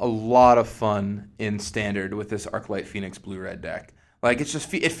having a lot of fun in Standard with this Arclight Phoenix Blue-Red deck. Like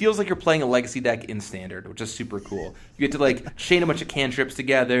it feels like you're playing a Legacy deck in Standard, which is super cool. You get to like chain a bunch of cantrips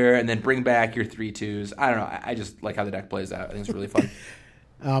together and then bring back your 3/2s. I don't know. I just like how the deck plays out. I think it's really fun.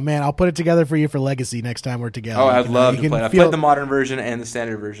 Oh man, I'll put it together for you for Legacy next time we're together. Oh, I'd love to play it. I've played the modern version and the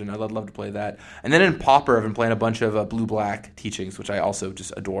standard version. I'd love to play that. And then in Pauper, I've been playing a bunch of blue-black teachings, which I also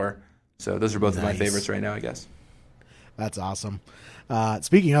just adore. So those are both of my favorites right now, I guess. That's awesome.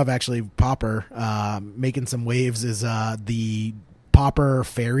 Speaking of actually Pauper, making some waves is the Pauper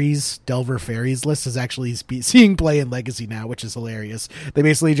Fairies, Delver Fairies list is actually seeing play in Legacy now, which is hilarious. They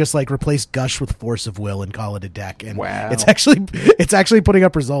basically just like replace Gush with Force of Will and call it a deck, and wow. it's actually putting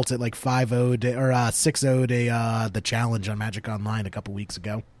up results at like 5-0 or 6-0 the challenge on Magic Online a couple weeks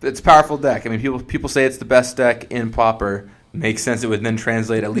ago. It's a powerful deck. I mean, people say it's the best deck in Pauper. Makes sense. It would then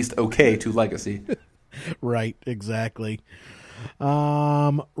translate at least okay to Legacy. Right, exactly.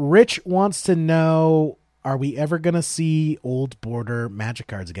 Rich wants to know, are we ever going to see old border Magic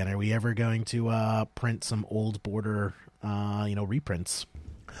cards again? Are we ever going to print some old border reprints?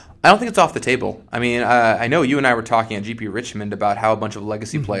 I don't think it's off the table. I mean, I know you and I were talking at GP Richmond about how a bunch of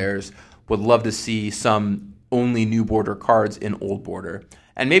Legacy players would love to see some only new border cards in old border.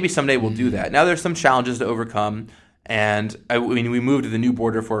 And maybe someday we'll do that. Now there's some challenges to overcome. And I mean, we moved to the new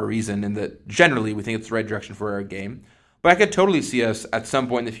border for a reason, and that generally we think it's the right direction for our game. But I could totally see us at some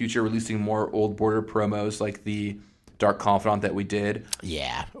point in the future releasing more old border promos like the Dark Confidant that we did.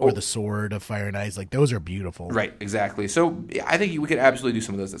 Yeah, or the Sword of Fire and Ice. Like, those are beautiful. Right, exactly. So I think we could absolutely do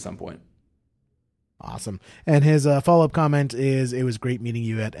some of those at some point. Awesome. And his follow-up comment is, it was great meeting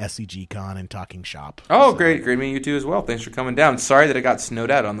you at SCG Con and talking shop. Oh, so. Great meeting you too as well. Thanks for coming down. Sorry that it got snowed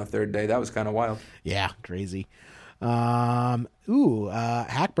out on the third day. That was kind of wild. Yeah, crazy. Hackbert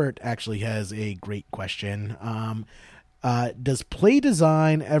actually has a great question. Does play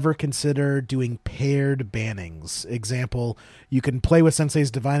design ever consider doing paired bannings? Example, you can play with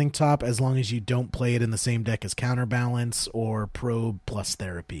Sensei's Divining Top as long as you don't play it in the same deck as Counterbalance or Probe plus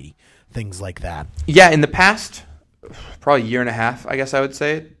Therapy, things like that. Yeah, in the past, probably a year and a half, I guess I would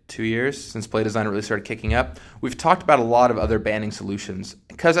say, 2 years since play design really started kicking up, we've talked about a lot of other banning solutions.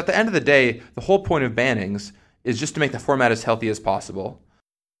 Because at the end of the day, the whole point of bannings is just to make the format as healthy as possible.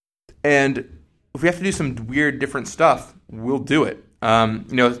 And if we have to do some weird different stuff, we'll do it. Some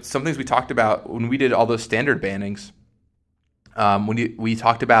things we talked about when we did all those standard bannings, when we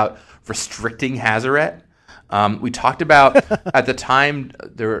talked about restricting Hazaret, We talked about at the time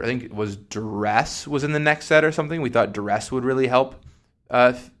I think it was duress was in the next set or something. We thought duress would really help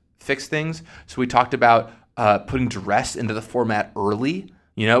fix things. So we talked about putting duress into the format early.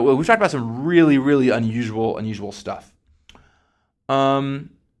 We talked about some really, really unusual stuff.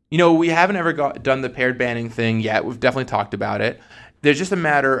 We haven't ever done the paired banning thing yet. We've definitely talked about it. There's just a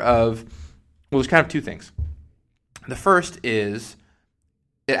matter of, there's kind of two things. The first is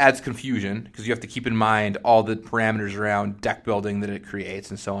it adds confusion because you have to keep in mind all the parameters around deck building that it creates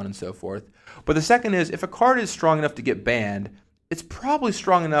and so on and so forth. But the second is if a card is strong enough to get banned, it's probably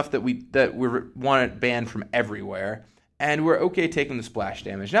strong enough that we want it banned from everywhere, and we're okay taking the splash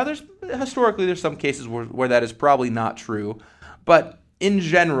damage. Now, historically there's some cases where that is probably not true, but in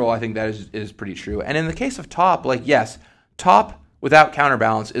general, I think that is pretty true. And in the case of top, yes, top without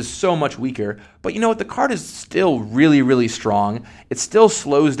counterbalance is so much weaker. But you know what? The card is still really, really strong. It still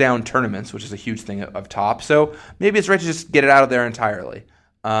slows down tournaments, which is a huge thing of top. So maybe it's right to just get it out of there entirely.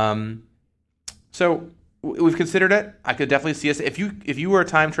 So we've considered it. I could definitely see us. If you were a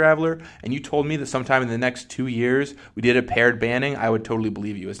time traveler and you told me that sometime in the next 2 years we did a paired banning, I would totally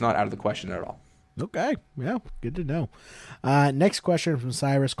believe you. It's not out of the question at all. Okay. Yeah. Good to know. Next question from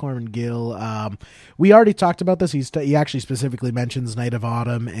Cyrus Corman Gill. We already talked about this. He actually specifically mentions Night of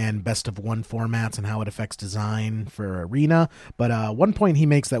Autumn and Best of One formats and how it affects design for Arena. But one point he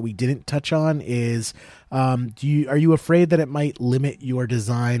makes that we didn't touch on is, are you afraid that it might limit your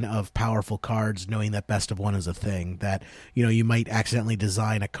design of powerful cards, knowing that Best of One is a thing? That you might accidentally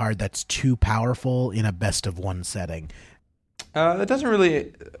design a card that's too powerful in a Best of One setting. That doesn't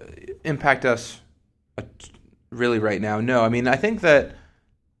really impact us really right now. No, I mean, I think that,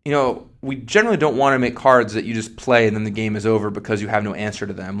 we generally don't want to make cards that you just play and then the game is over because you have no answer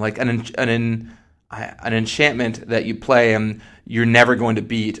to them. Like an enchantment that you play and you're never going to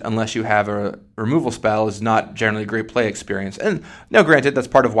beat unless you have a removal spell is not generally a great play experience. And no, granted, that's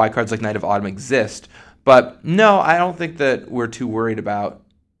part of why cards like Night of Autumn exist. But no, I don't think that we're too worried about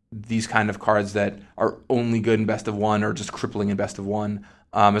these kind of cards that are only good in Best of One or just crippling in Best of One,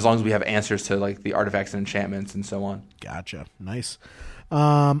 as long as we have answers to the artifacts and enchantments and so on. Gotcha. Nice.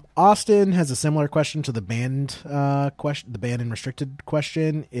 Austin has a similar question to the banned question. The banned and restricted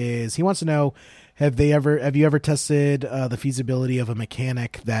question is he wants to know: Have you ever tested the feasibility of a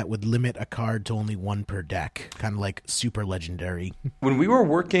mechanic that would limit a card to only one per deck, kind of like super legendary? When we were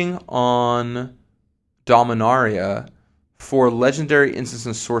working on Dominaria, for legendary instants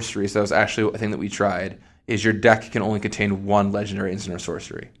and sorceries, that was actually a thing that we tried, is your deck can only contain one legendary instant or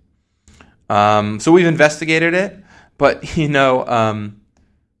sorcery. So we've investigated it, but I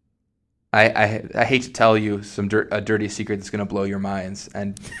hate to tell you a dirty secret that's going to blow your minds,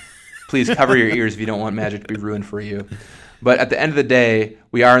 and please cover your ears if you don't want Magic to be ruined for you. But at the end of the day,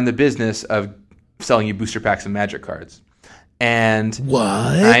 we are in the business of selling you booster packs of Magic cards. And what?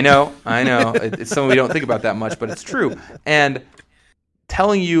 I know. It's something we don't think about that much, but it's true. And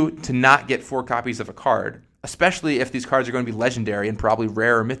telling you to not get 4 copies of a card, especially if these cards are going to be legendary and probably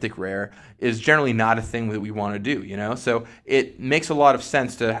rare or mythic rare, is generally not a thing that we want to do. So it makes a lot of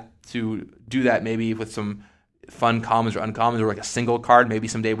sense to do that maybe with some fun commons or uncommons, or a single card. Maybe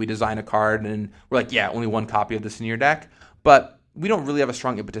someday we design a card and we're like, yeah, only 1 copy of this in your deck. But we don't really have a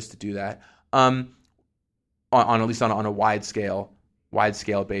strong impetus to do that. On at least on a wide scale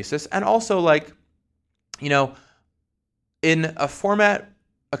basis. And also in a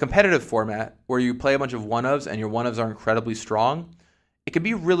competitive format where you play a bunch of one-ofs and your one-ofs are incredibly strong, it can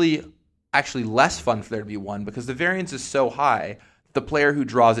be really actually less fun for there to be one because the variance is so high, the player who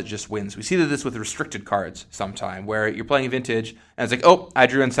draws it just wins. We see this with restricted cards sometime where you're playing Vintage and it's like, oh, I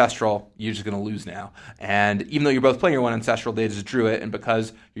drew Ancestral, you're just going to lose now. And even though you're both playing your one Ancestral, they just drew it, and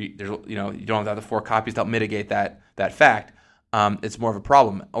because you don't have the 4 copies to help mitigate that fact, it's more of a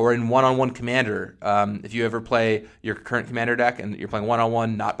problem. Or in one-on-one Commander, if you ever play your current Commander deck and you're playing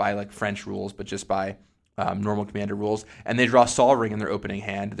one-on-one, not by French rules, but just by normal Commander rules, and they draw Sol Ring in their opening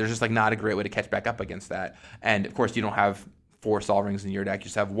hand, there's just not a great way to catch back up against that. And of course, you don't have 4 Sol Rings in your deck, you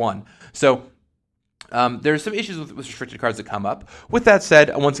just have 1. So there's some issues with restricted cards that come up. With that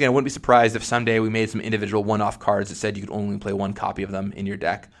said, once again, I wouldn't be surprised if someday we made some individual one-off cards that said you could only play 1 copy of them in your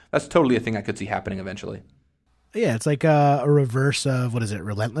deck. That's totally a thing I could see happening eventually. Yeah, it's like a reverse of,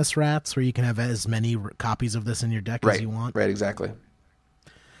 Relentless Rats, where you can have as many copies of this in your deck as you want. Right, exactly.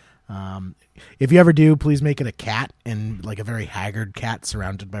 If you ever do, please make it a cat, and a very haggard cat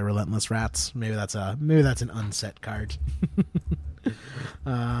surrounded by Relentless Rats. Maybe that's an unset card.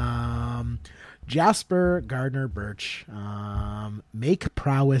 Jasper Gardner Birch, make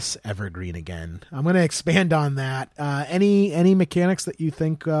prowess evergreen again. I'm going to expand on that. Any mechanics that you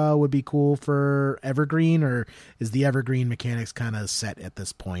think would be cool for evergreen, or is the evergreen mechanics kind of set at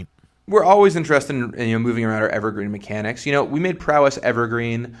this point? We're always interested in moving around our evergreen mechanics. We made prowess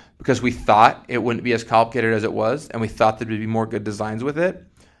evergreen because we thought it wouldn't be as complicated as it was, and we thought there'd be more good designs with it.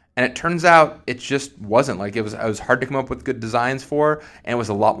 And it turns out it just wasn't. Like it was hard to come up with good designs for, and it was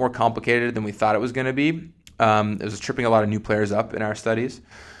a lot more complicated than we thought it was going to be. It was tripping a lot of new players up in our studies.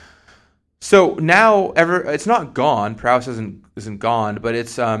 So now it's not gone. Prowess isn't gone, but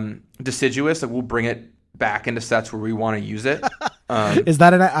it's deciduous. Like we'll bring it back into sets where we want to use it. Is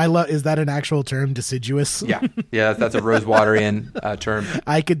that an actual term, deciduous? Yeah, that's a Rosewaterian term.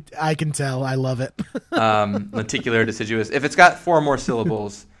 I can tell. I love it. Lenticular deciduous. If it's got 4 more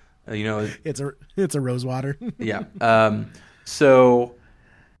syllables, it's a rosewater. Yeah. So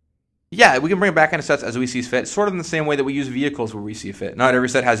yeah, we can bring it back into sets as we see fit, sort of in the same way that we use vehicles where we see fit. Not every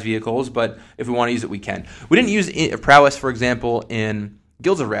set has vehicles, but if we want to use it, we can. We didn't use prowess, for example, in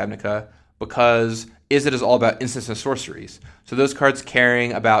Guilds of Ravnica because it is all about instants and sorceries. So those cards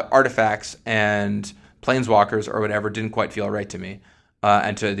caring about artifacts and planeswalkers or whatever didn't quite feel right to me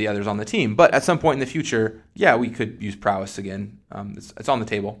and to the others on the team. But at some point in the future, yeah, we could use prowess again. It's on the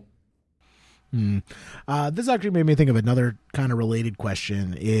table. This actually made me think of another kind of related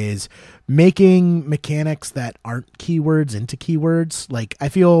question, is making mechanics that aren't keywords into keywords. Like I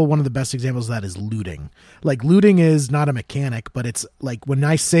feel one of the best examples of that is looting. Like looting is not a mechanic, but it's like when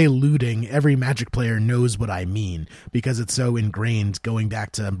I say looting, every Magic player knows what I mean because it's so ingrained going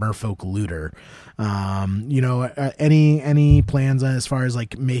back to Merfolk Looter. Any plans as far as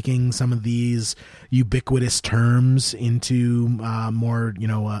like making some of these ubiquitous terms into more,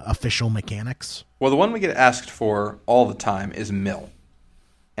 official mechanics? Well, the one we get asked for all the time is mill.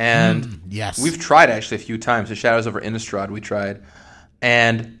 And yes, we've tried actually a few times. The Shadows over Innistrad we tried.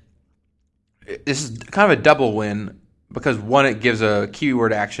 And this is kind of a double win because one, it gives a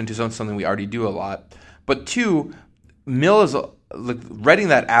keyword action to something we already do a lot. But two, mill is writing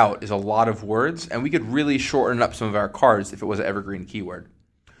that out is a lot of words, and we could really shorten up some of our cards if it was an evergreen keyword.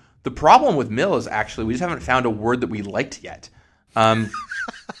 The problem with mill is actually we just haven't found a word that we liked yet. You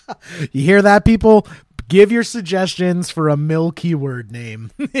hear that, people? Give your suggestions for a mill keyword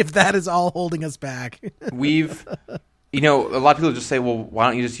name if that is all holding us back. We've, a lot of people just say, well, why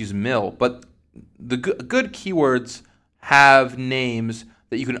don't you just use mill? But the good keywords have names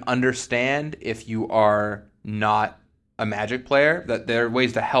that you can understand if you are not a Magic player, that there are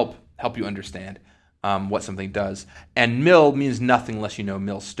ways to help you understand what something does. And mill means nothing unless you know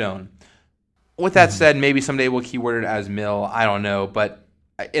millstone. With that said, maybe someday we'll keyword it as mill. I don't know, but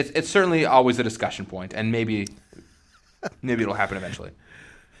it's certainly always a discussion point, and maybe it'll happen eventually.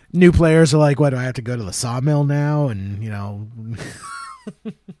 New players are like, "What, do I have to go to the sawmill now?" And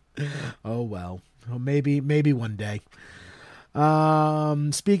oh well, maybe one day.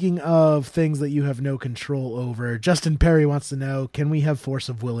 Speaking of things that you have no control over, Justin Perry wants to know: can we have Force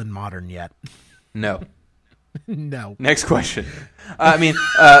of Will in Modern yet? No. No. Next question.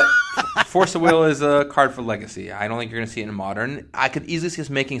 Force of Will is a card for Legacy. I don't think you're going to see it in Modern. I could easily see us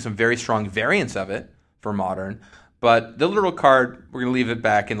making some very strong variants of it for Modern, but the literal card, we're going to leave it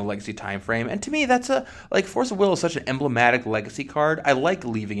back in the Legacy time frame. And to me, that's Force of Will is such an emblematic Legacy card. I like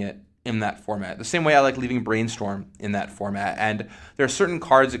leaving it in that format. The same way I like leaving Brainstorm in that format. And there are certain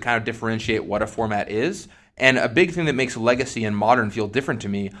cards that kind of differentiate what a format is. And a big thing that makes Legacy and Modern feel different to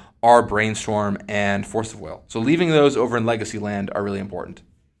me are Brainstorm and Force of Will. So leaving those over in Legacy land are really important.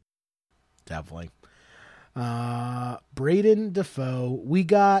 Definitely. Braden Defoe, we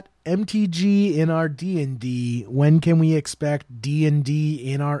got MTG in our D&D. When can we expect D&D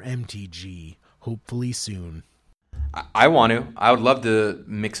in our MTG? Hopefully soon. I want to. I would love to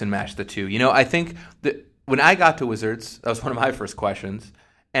mix and match the two. I think that when I got to Wizards, that was one of my first questions.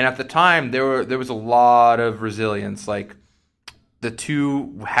 And at the time, there was a lot of resilience. Like, the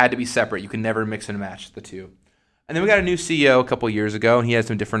two had to be separate. You could never mix and match the two. And then we got a new CEO a couple years ago, and he had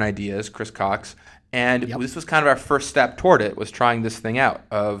some different ideas, Chris Cox. And this was kind of our first step toward it, was trying this thing out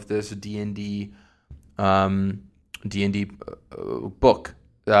of this D&D book,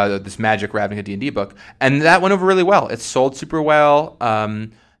 this Magic Ravnica D&D book. And that went over really well. It sold super well.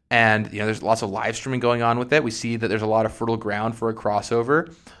 And there's lots of live streaming going on with it. We see that there's a lot of fertile ground for a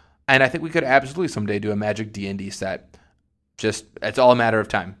crossover. And I think we could absolutely someday do a Magic D&D set. Just, it's all a matter of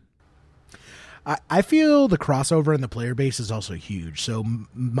time. I feel the crossover in the player base is also huge. So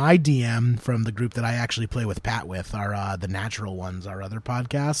my DM from the group that I actually play with Pat with are the Natural Ones, our other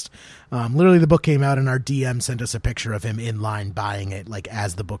podcast. Literally, the book came out and our DM sent us a picture of him in line buying it, like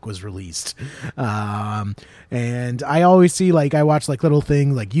as the book was released. And I always see, like, I watch like little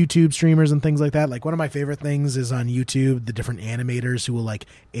things like YouTube streamers and things like that. Like one of my favorite things is on YouTube, the different animators who will like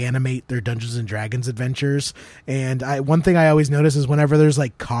animate their Dungeons and Dragons adventures. And one thing I always notice is whenever there's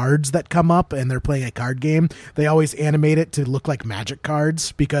like cards that come up and they're playing a card game, they always animate it to look like Magic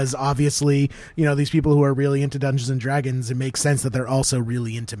cards, because obviously, you know, these people who are really into Dungeons and Dragons, it makes sense that they're also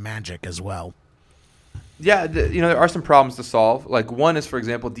really into Magic as well. Yeah, you know, there are some problems to solve. Like one is, for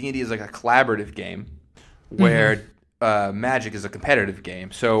example, D&D is like a collaborative game where Magic is a competitive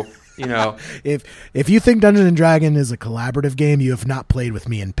game. So, you know, if you think Dungeons and Dragons is a collaborative game, you have not played with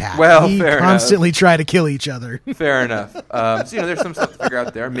me and Pat. Well, we fair constantly enough. try to kill each other. Fair enough. So, you know, there's some stuff to figure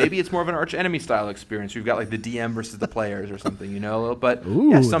out there. Maybe it's more of an arch enemy style experience. We've got like the DM versus the players or something, you know. But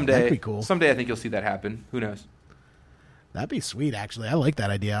Ooh, yeah, someday, that'd be cool. Someday I think you'll see that happen. Who knows? That'd be sweet, actually. I like that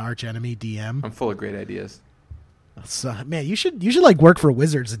idea. Arch enemy DM. I'm full of great ideas. So, man, you should like work for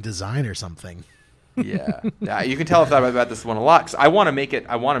Wizards in design or something. Yeah, you can tell I've thought about this one a lot because I want to make it.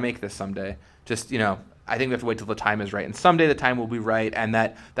 I want to make this someday. Just, you know, I think we have to wait till the time is right, and someday the time will be right, and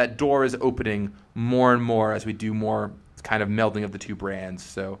that door is opening more and more as we do more kind of melding of the two brands.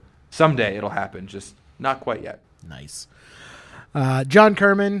 So someday it'll happen, just not quite yet. Nice. John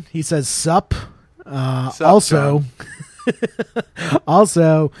Kerman, he says sup. Sup, Also. John?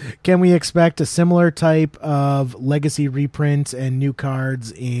 Also, can we expect a similar type of legacy reprint and new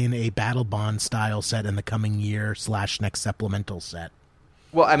cards in a Battle Bond style set in the coming year / next supplemental set?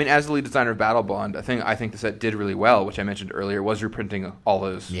 Well, I mean, as the lead designer of Battle Bond, I think the set did really well, which I mentioned earlier, was reprinting all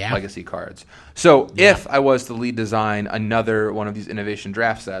those legacy cards. So if I was to lead design another one of these innovation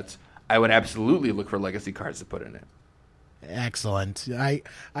draft sets, I would absolutely look for legacy cards to put in it. Excellent. I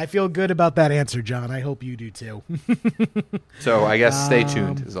feel good about that answer, John. I hope you do too. So I guess stay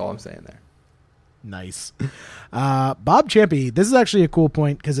tuned is all I'm saying there. Nice. Bob Champy, this is actually a cool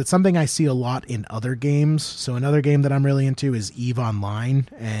point because it's something I see a lot in other games. So another game that I'm really into is EVE Online,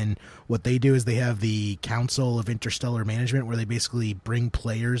 and what they do is they have the Council of Interstellar Management where they basically bring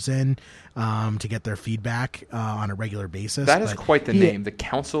players in to get their feedback on a regular basis. That is quite the name, the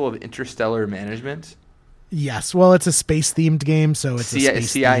Council of Interstellar Management. Yes, well, it's a space-themed game, so it's a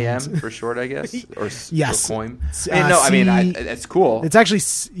CIM for short, I guess, or yes. Or COIM. It's cool. It's actually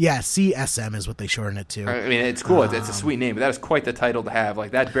CSM is what they shorten it to. I mean, it's cool. It's a sweet name, but that is quite the title to have.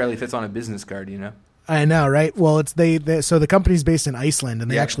 Like that barely fits on a business card, you know. I know, right? Well, it's so the company's based in Iceland, and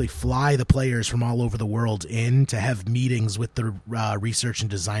they actually fly the players from all over the world in to have meetings with the research and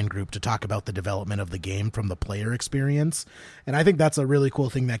design group to talk about the development of the game from the player experience. And I think that's a really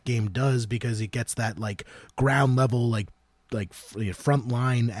cool thing that game does, because it gets that like ground level, like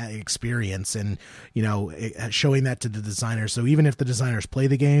frontline experience, and you know, showing that to the designers. So even if the designers play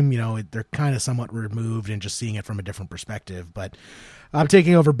the game, you know, they're kind of somewhat removed and just seeing it from a different perspective. But I'm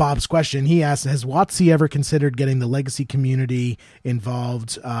taking over Bob's question. He asked, has WotC ever considered getting the legacy community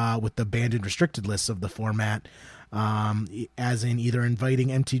involved with the banned and restricted lists of the format, as in either inviting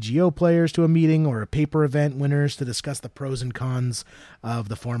MTGO players to a meeting or a paper event winners to discuss the pros and cons of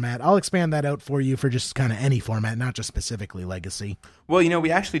the format? I'll expand that out for you for just kind of any format, not just specifically legacy. Well, you know,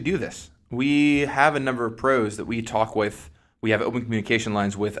 we actually do this. We have a number of pros that we talk with. We have open communication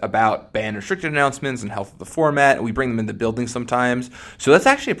lines with about banned restricted announcements and health of the format. We bring them in the building sometimes. So that's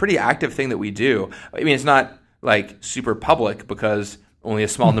actually a pretty active thing that we do. I mean, it's not like super public because only a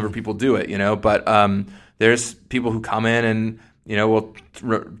small number of people do it, you know, but there's people who come in and, you know, will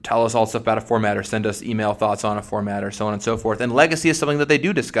tell us all stuff about a format or send us email thoughts on a format or so on and so forth. And legacy is something that they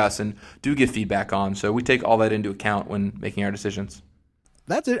do discuss and do give feedback on. So we take all that into account when making our decisions.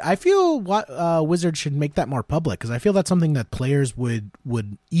 That's it. I feel Wizards should make that more public, because I feel that's something that players would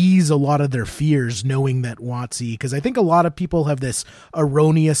ease a lot of their fears knowing that WotC, because I think a lot of people have this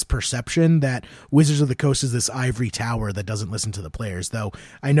erroneous perception that Wizards of the Coast is this ivory tower that doesn't listen to the players, though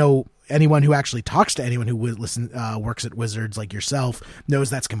I know anyone who actually talks to anyone who works at Wizards like yourself knows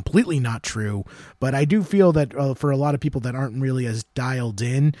that's completely not true. But I do feel that for a lot of people that aren't really as dialed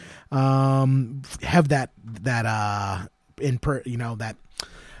in, have that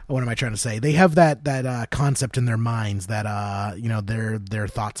what am I trying to say? They have that concept in their minds that you know, their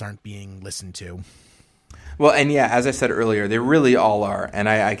thoughts aren't being listened to. Well, and yeah, as I said earlier, they really all are, and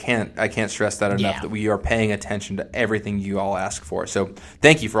I can't stress that enough, that we are paying attention to everything you all ask for. So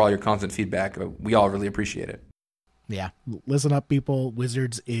thank you for all your constant feedback. We all really appreciate it. Yeah, listen up, people.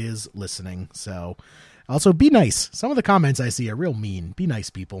 Wizards is listening. So Also, be nice. Some of the comments I see are real mean. Be nice,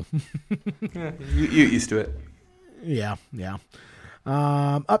 people. Yeah, you used to it. Yeah.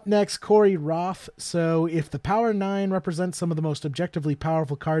 Up next, Corey Roth. So if the Power 9 represents some of the most objectively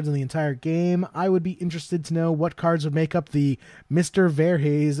powerful cards in the entire game, I would be interested to know what cards would make up the Mr.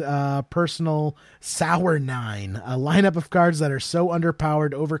 Verhey's personal Sour 9, a lineup of cards that are so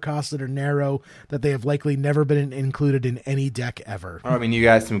underpowered, overcosted, or narrow that they have likely never been included in any deck ever. I mean, you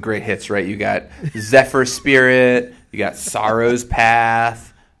got some great hits, right? You got Zephyr Spirit, you got Sorrow's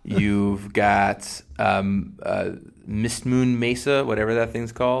Path, you've got Mist Moon Mesa, whatever that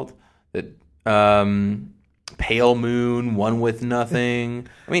thing's called. That Pale Moon, One with Nothing.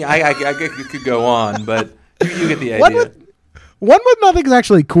 I mean, I could go on, but you get the idea. One with Nothing is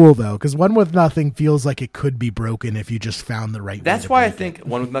actually cool, though, because One with Nothing feels like it could be broken if you just found the right That's way to why I break think it.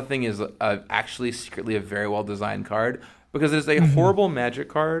 One with Nothing is actually secretly a very well-designed card, because it is a horrible Magic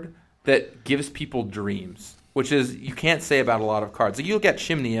card that gives people dreams, which is you can't say about a lot of cards. Like, you'll get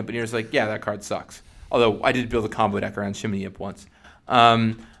Chimney Imp, and you're just like, yeah, that card sucks. Although I did build a combo deck around Chimney Imp once.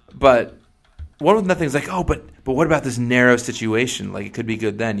 But One with Nothing is like, oh, but what about this narrow situation? Like, it could be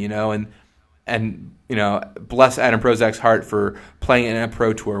good then, you know? And you know, bless Adam Prozac's heart for playing it in a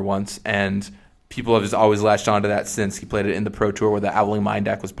Pro Tour once, and people have just always latched onto that since. He played it in the Pro Tour where the Owling Mind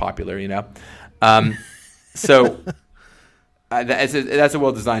deck was popular, you know? So that's a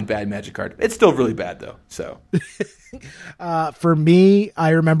well-designed bad Magic card. It's still really bad, though, so... For me,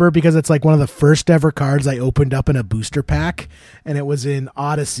 I remember because it's like one of the first ever cards I opened up in a booster pack, and it was in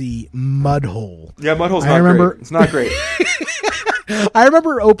Odyssey Mudhole. Yeah, Mudhole's not great. It's not great. I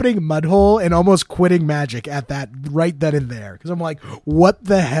remember opening Mudhole and almost quitting Magic at that right then and there, because I'm like, what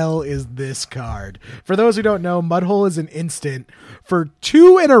the hell is this card? For those who don't know, Mudhole is an instant for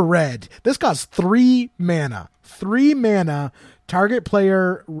 2 and a red. This costs 3 mana. 3 mana. Target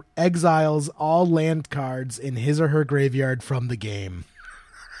player exiles all land cards in his or her graveyard from the game.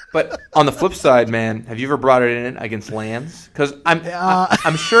 But on the flip side, man, have you ever brought it in against lands? Because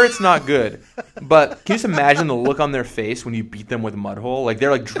I'm sure it's not good. But can you just imagine the look on their face when you beat them with Mudhole? Like,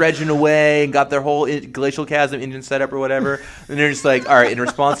 they're like dredging away and got their whole Glacial Chasm engine set up or whatever, and they're just like, all right, in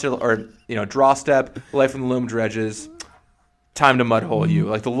response to, or draw step, Life from the Loam dredges, time to Mudhole you.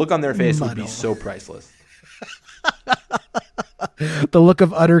 Like, the look on their face would be so priceless. The look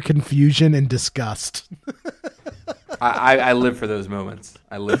of utter confusion and disgust. I live for those moments.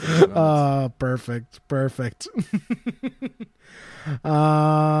 Oh, perfect.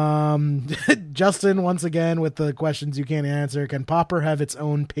 Justin, once again, with the questions you can't answer. Can Pauper have its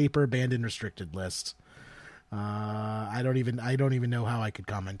own paper banned and restricted list? I don't even know how I could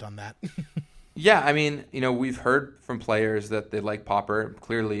comment on that. Yeah, I mean, we've heard from players that they like Pauper.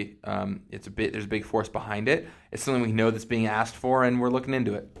 Clearly, there's a big force behind it. It's something we know that's being asked for, and we're looking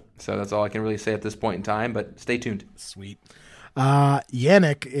into it. So that's all I can really say at this point in time, but stay tuned. Sweet.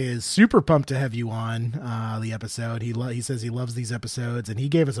 Yannick is super pumped to have you on the episode. He says he loves these episodes, and he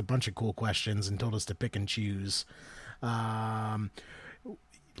gave us a bunch of cool questions and told us to pick and choose.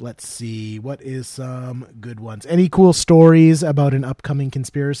 Let's see. What is some good ones? Any cool stories about an upcoming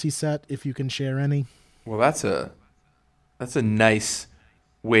conspiracy set, if you can share any? Well, that's a nice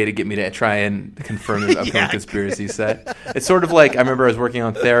way to get me to try and confirm the upcoming conspiracy set. It's sort of like, I remember I was working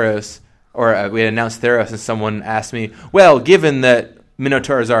on Theros, or we had announced Theros, and someone asked me, well, given that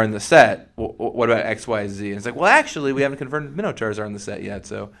Minotaurs are in the set, what about X, Y, Z? And it's like, well, actually, we haven't confirmed Minotaurs are in the set yet,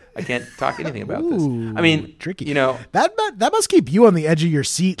 so I can't talk anything about this. I mean, tricky. That must keep you on the edge of your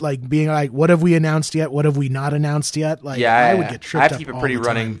seat, like being like, what have we announced yet? What have we not announced yet? Like, yeah, I would get tripped up. I have to keep a pretty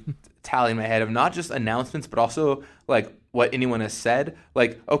running tally in my head of not just announcements, but also like what anyone has said.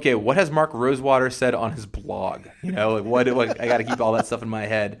 Like, okay, what has Mark Rosewater said on his blog? Like I got to keep all that stuff in my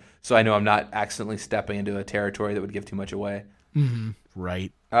head so I know I'm not accidentally stepping into a territory that would give too much away. Mm-hmm.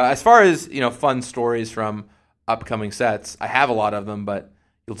 Right. As far as fun stories from upcoming sets, I have a lot of them, but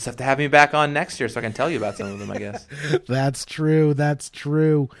you'll just have to have me back on next year so I can tell you about some of them, I guess. That's true. Let's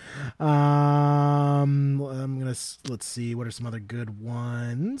see, what are some other good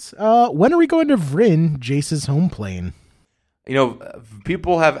ones? When are we going to Vryn, Jace's home plane?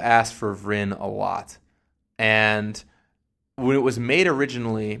 People have asked for Vryn a lot, and when it was made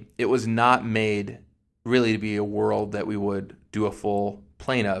originally, it was not made really to be a world that we would do a full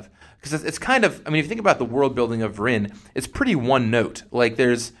plane of, because it's kind of, if you think about the world building of Vryn, it's pretty one note. Like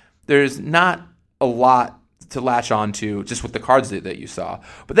there's not a lot to latch on to just with the cards that you saw.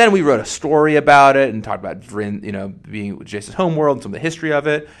 But then we wrote a story about it and talked about Vryn, being Jace's homeworld and some of the history of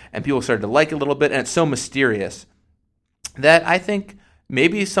it, and people started to like it a little bit, and it's so mysterious that I think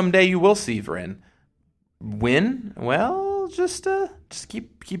maybe someday you will see Vryn. When? Well, just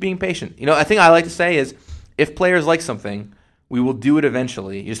keep being patient. A thing I like to say is, if players like something, we will do it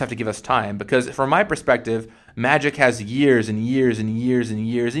eventually. You just have to give us time, because from my perspective, Magic has years and years and years and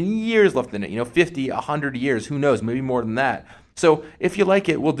years and years left in it. 50, 100 years, who knows, maybe more than that. So if you like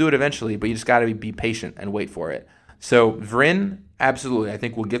it, we'll do it eventually, but you just got to be patient and wait for it. So Vryn, absolutely, I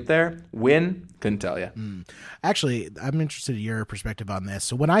think we'll get there. When? Couldn't tell you. Actually, I'm interested in your perspective on this.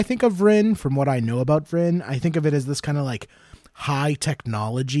 So when I think of Vryn, from what I know about Vryn, I think of it as this kind of like high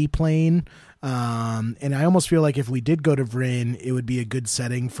technology plane. And I almost feel like if we did go to Vryn, it would be a good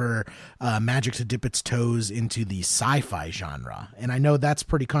setting for Magic to dip its toes into the sci-fi genre. And I know that's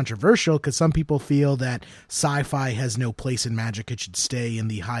pretty controversial, because some people feel that sci-fi has no place in Magic. It should stay in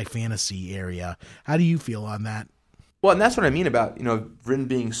the high fantasy area. How do you feel on that? Well, and that's what I mean about, Vryn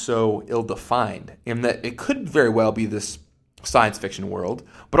being so ill-defined, in that it could very well be this science fiction world,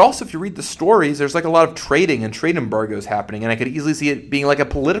 but also if you read the stories, there's like a lot of trading and trade embargoes happening, and I could easily see it being like a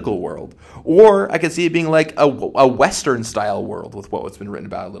political world, or I could see it being like a Western style world with what's been written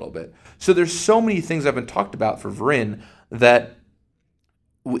about a little bit. So there's so many things that have been talked about for Vryn that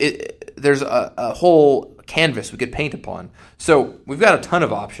there's a whole canvas we could paint upon. So we've got a ton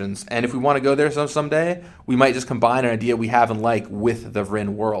of options, and if we want to go there someday, we might just combine an idea we have and like with the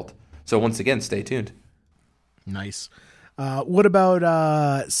Vryn world. So once again, stay tuned. Nice. What about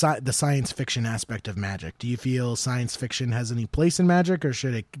the science fiction aspect of Magic? Do you feel science fiction has any place in Magic, or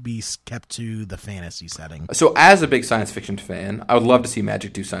should it be kept to the fantasy setting? So as a big science fiction fan, I would love to see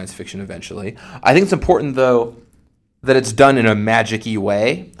Magic do science fiction eventually. I think it's important, though, that it's done in a Magic-y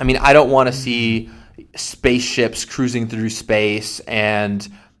way. I mean, I don't want to see spaceships cruising through space and,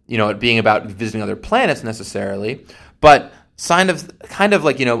 it being about visiting other planets necessarily, but kind of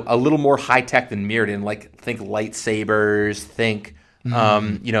like, a little more high-tech than Mirrodin, like think lightsabers, think,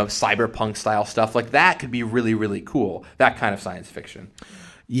 cyberpunk style stuff. Like that could be really, really cool, that kind of science fiction.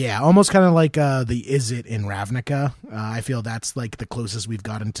 Yeah, almost kind of like the Izzet in Ravnica. I feel that's like the closest we've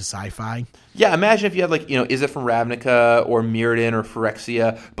gotten to sci-fi. Yeah, imagine if you had like, Izzet from Ravnica or Mirrodin or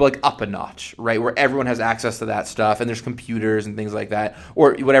Phyrexia, but like up a notch, right? Where everyone has access to that stuff and there's computers and things like that,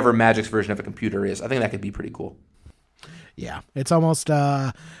 or whatever Magic's version of a computer is. I think that could be pretty cool. Yeah, it's almost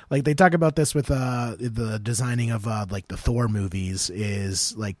like they talk about this with the designing of like the Thor movies,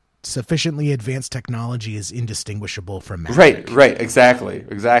 is like sufficiently advanced technology is indistinguishable from Magic. Right, exactly,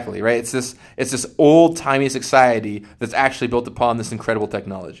 right. It's this old-timey society that's actually built upon this incredible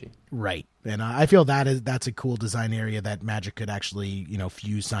technology. Right, and I feel that's a cool design area that Magic could actually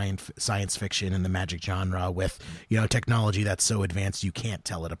fuse science fiction and the Magic genre with technology that's so advanced you can't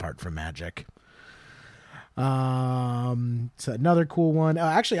tell it apart from Magic. So another cool one.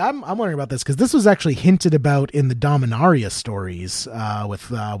 Actually, I'm wondering about this because this was actually hinted about in the Dominaria stories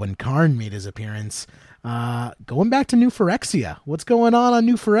with when Karn made his appearance. Going back to New Phyrexia. What's going on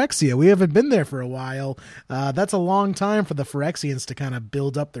New Phyrexia? We haven't been there for a while. That's a long time for the Phyrexians to kind of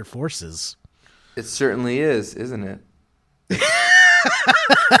build up their forces. It certainly is, isn't it?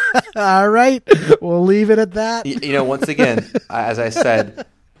 All right, we'll leave it at that. Once again, as I said,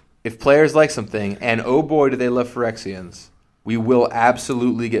 if players like something, and oh boy do they love Phyrexians, we will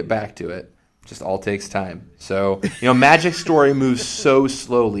absolutely get back to it. Just all takes time. So, Magic's story moves so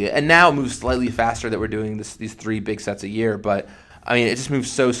slowly, and now it moves slightly faster that we're doing these 3 big sets a year, but, I mean, it just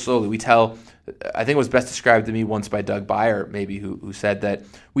moves so slowly. I think it was best described to me once by Doug Beyer, maybe, who said that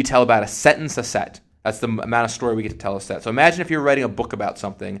we tell about a sentence a set. That's the amount of story we get to tell a set. So imagine if you're writing a book about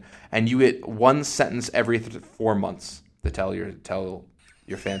something, and you get one sentence every 4 months to tell your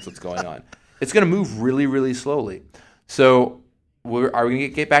fans what's going on. It's going to move really, really slowly. So are we going to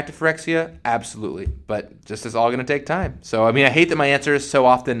get back to Phyrexia? Absolutely. But just it's all going to take time. So, I mean, I hate that my answer is so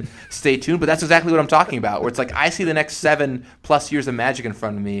often stay tuned, but that's exactly what I'm talking about, where it's like I see the next 7+ years of Magic in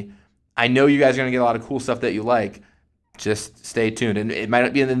front of me. I know you guys are going to get a lot of cool stuff that you like. Just stay tuned. And it might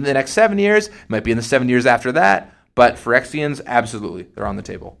not be in the next 7 years. It might be in the 7 years after that. But Phyrexians, absolutely. They're on the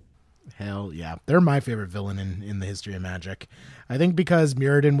table. Hell yeah. They're my favorite villain in the history of Magic. I think because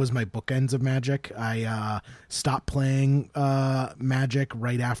Mirrodin was my bookends of Magic, I stopped playing Magic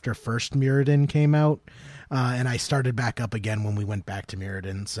right after first Mirrodin came out, and I started back up again when we went back to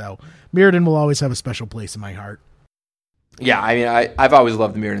Mirrodin. So Mirrodin will always have a special place in my heart. Yeah, I mean, I've always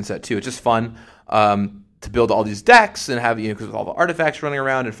loved the Mirrodin set too. It's just fun to build all these decks and have, because with all the artifacts running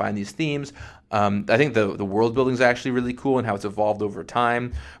around and find these themes. I think the world building is actually really cool and how it's evolved over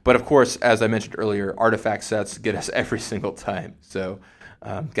time. But of course, as I mentioned earlier, artifact sets get us every single time. So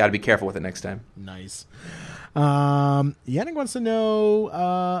Got to be careful with it next time. Nice. Yannick wants to know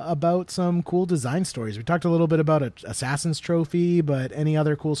about some cool design stories. We talked a little bit about Assassin's Trophy, but any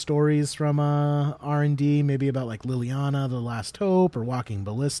other cool stories from R&D, maybe about like Liliana, The Last Hope, or Walking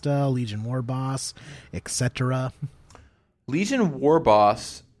Ballista, Legion War Boss, etc.? Legion War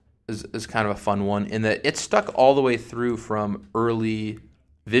Boss is kind of a fun one in that it stuck all the way through from early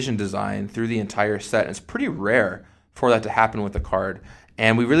vision design through the entire set. And it's pretty rare for that to happen with the card.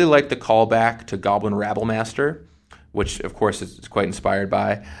 And we really like the callback to Goblin Rabblemaster, which, of course, is quite inspired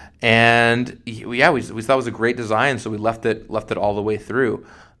by. And, we thought it was a great design, so we left it all the way through.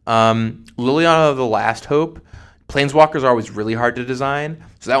 Liliana of the Last Hope, Planeswalkers are always really hard to design,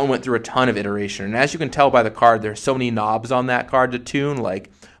 so that one went through a ton of iteration. And as you can tell by the card, there's so many knobs on that card to tune, like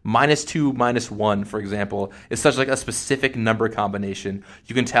 -2, -1, for example, is such like a specific number combination.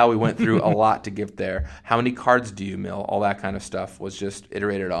 You can tell we went through a lot to get there. How many cards do you mill? All that kind of stuff was just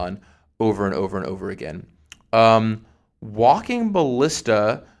iterated on over and over and over again. Walking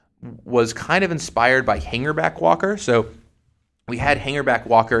Ballista was kind of inspired by Hangerback Walker. So we had Hangerback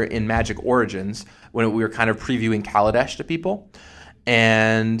Walker in Magic Origins when we were kind of previewing Kaladesh to people.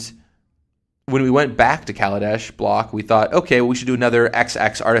 And when we went back to Kaladesh block, we thought, okay, well, we should do another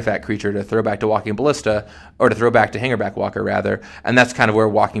XX artifact creature to throw back to Walking Ballista, or to throw back to Hangerback Walker, rather. And that's kind of where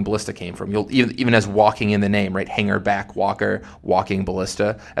Walking Ballista came from. You'll even as walking in the name, right? Hangerback Walker, Walking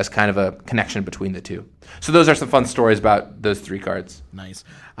Ballista, as kind of a connection between the two. So those are some fun stories about those 3 cards. Nice.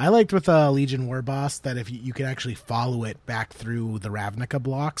 I liked with Legion War Boss that if you could actually follow it back through the Ravnica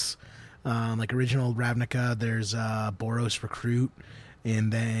blocks, like original Ravnica, there's Boros Recruit.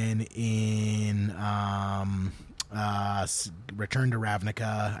 And then in Return to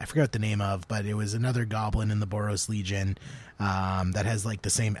Ravnica, I forgot what the name of, but it was another goblin in the Boros Legion that has like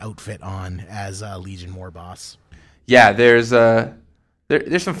the same outfit on as Legion War Boss. Yeah, there's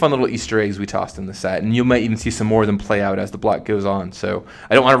some fun little Easter eggs we tossed in the set, and you might even see some more of them play out as the block goes on. So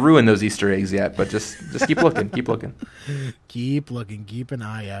I don't want to ruin those Easter eggs yet, but just keep looking, keep looking. Keep looking, keep an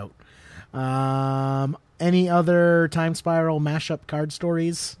eye out. Any other Time Spiral mashup card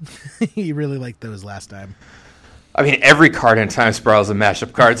stories? You really liked those last time. I mean, every card in Time Spiral is a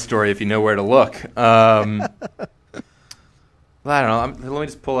mashup card story if you know where to look. I don't know. Let me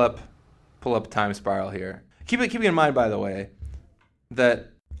just pull up Time Spiral here. Keeping in mind, by the way, that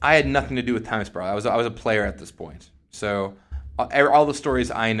I had nothing to do with Time Spiral. I was a player at this point. So all the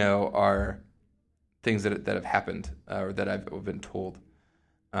stories I know are things that have happened or that I've been told.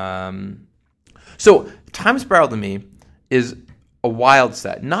 So Time Spiral to me is a wild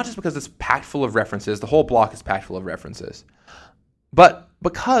set, not just because it's packed full of references. The whole block is packed full of references. But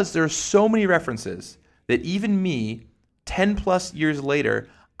because there are so many references that even me, 10 plus years later,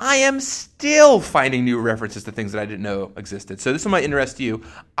 I am still finding new references to things that I didn't know existed. So this one might interest you.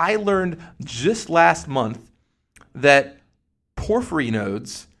 I learned just last month that porphyry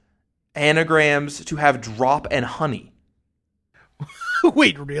nodes anagrams to have drop and honey.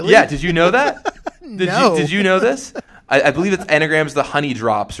 Wait, really? Yeah, did you know that? No. Did you know this? I believe it's anagrams the honey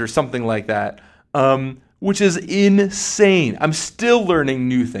drops or something like that, which is insane. I'm still learning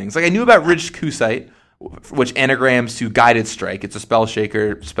new things. Like I knew about Ridged Kusite, which anagrams to Guided Strike. It's a spell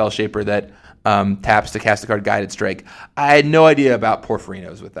shaper that taps to cast the card Guided Strike. I had no idea about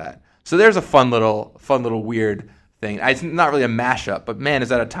Porphyrinos with that. So there's a fun little weird thing. It's not really a mashup, but man, is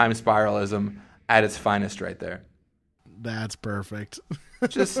that a Time Spiralism at its finest right there. That's perfect.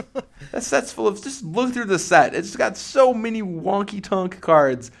 That set's full of, just look through the set. It's got so many wonky tonk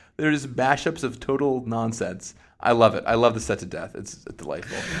cards. There's mashups of total nonsense. I love it. I love the set to death. It's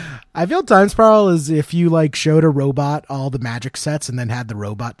delightful. I feel Time Spiral is if you like showed a robot all the magic sets and then had the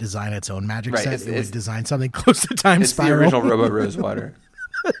robot design its own magic set, it would design something close to Time Spiral. It's the original Robo Rosewater.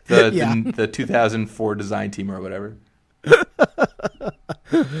 The 2004 design team or whatever.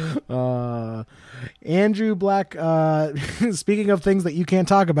 Andrew Black, speaking of things that you can't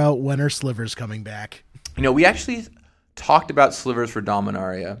talk about, when are Slivers coming back? We actually talked about Slivers for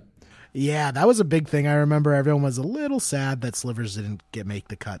Dominaria. Yeah, that was a big thing. I remember everyone was a little sad that Slivers didn't make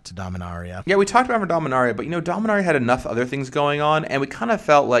the cut to Dominaria. Yeah, we talked about it for Dominaria, but Dominaria had enough other things going on, and we kind of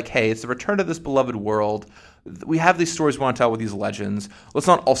felt like, hey, it's the return to this beloved world. We have these stories we want to tell with these legends. Let's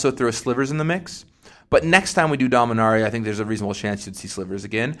not also throw Slivers in the mix. But next time we do Dominaria, I think there's a reasonable chance you'd see Slivers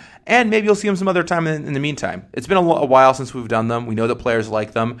again. And maybe you'll see them some other time in the meantime. It's been a while since we've done them. We know that players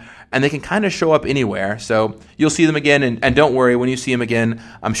like them. And they can kind of show up anywhere. So you'll see them again. And don't worry, when you see them again,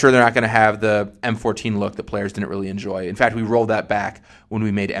 I'm sure they're not going to have the M14 look that players didn't really enjoy. In fact, we rolled that back when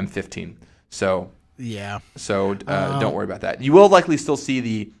we made M15. So yeah. So don't worry about that. You will likely still see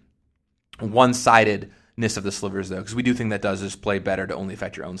the one-sided uniqueness of the slivers, though, because we do think that does just play better to only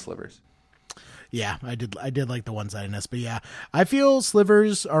affect your own slivers. Yeah, I did like the one-sidedness, but yeah, I feel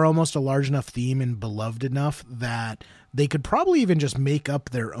slivers are almost a large enough theme and beloved enough that they could probably even just make up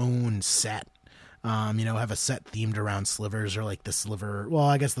their own set. Have a set themed around slivers, or like the sliver. Well,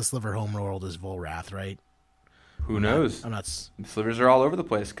 I guess the sliver homeworld is Volrath, right? Who knows? I'm not. Slivers are all over the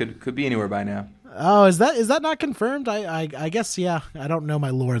place. Could be anywhere by now. Oh, is that not confirmed? I guess, yeah. I don't know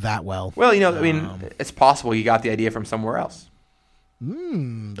my lore that well. Well, it's possible you got the idea from somewhere else.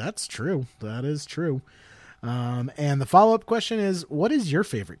 That's true. That is true. And the follow-up question is, what is your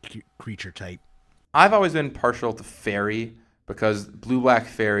favorite creature type? I've always been partial to fairy, because blue-black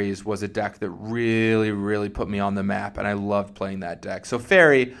fairies was a deck that really, really put me on the map, and I loved playing that deck. So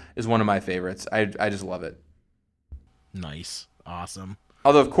fairy is one of my favorites. I just love it. Nice. Awesome.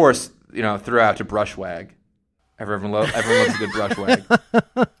 Although, of course, throughout to Brushwag. Everyone loves a good Brushwag.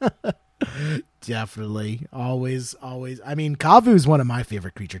 Definitely. Always. I mean, Kavu is one of my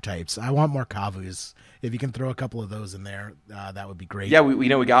favorite creature types. I want more Kavus. If you can throw a couple of those in there, that would be great. Yeah,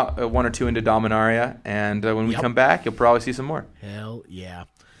 we got one or two into Dominaria, and when we come back, you'll probably see some more. Hell yeah.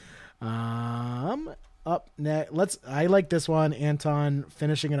 Up next, I like this one, Anton,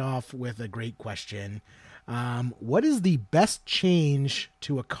 finishing it off with a great question. What is the best change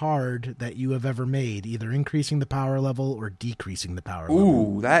to a card that you have ever made, either increasing the power level or decreasing the power level?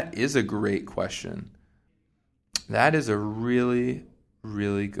 Ooh, that is a great question. That is a really,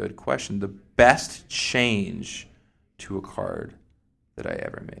 really good question. The best change to a card that I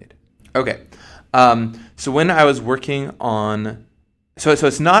ever made. Okay. So when I was working on... So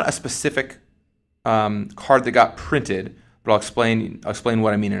it's not a specific card that got printed, but I'll explain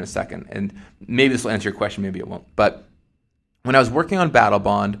what I mean in a second. And maybe this will answer your question, maybe it won't. But when I was working on Battle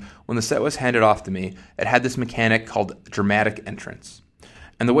Bond, when the set was handed off to me, it had this mechanic called Dramatic Entrance.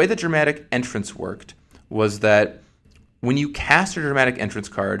 And the way that Dramatic Entrance worked was that when you cast a Dramatic Entrance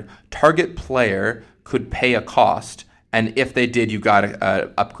card, target player could pay a cost, and if they did, you got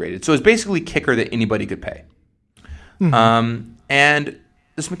upgraded. So it was basically kicker that anybody could pay. Mm-hmm. And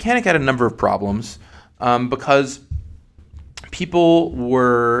this mechanic had a number of problems because people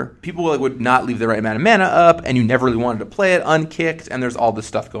would not leave the right amount of mana up, and you never really wanted to play it unkicked, and there's all this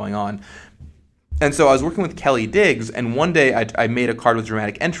stuff going on. And so I was working with Kelly Diggs, and one day I made a card with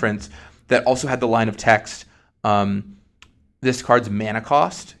Dramatic Entrance that also had the line of text, this card's mana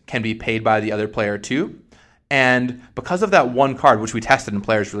cost can be paid by the other player too. And because of that one card, which we tested and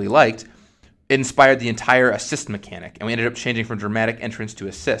players really liked, it inspired the entire assist mechanic, and we ended up changing from Dramatic Entrance to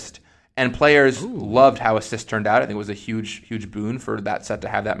assist. And players loved how assist turned out. I think it was a huge, huge boon for that set to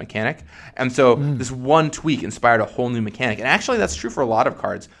have that mechanic. And so this one tweak inspired a whole new mechanic. And actually, that's true for a lot of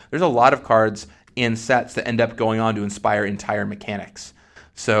cards. There's a lot of cards in sets that end up going on to inspire entire mechanics.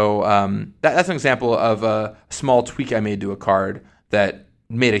 So that's an example of a small tweak I made to a card that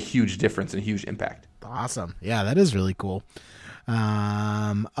made a huge difference and a huge impact. Awesome. Yeah, that is really cool.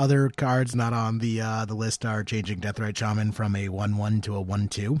 Other cards not on the list are changing Deathrite Shaman from a 1/1 to a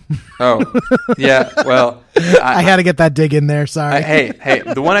 1/2. Oh, yeah. Well, I had to get that dig in there. Sorry. Hey,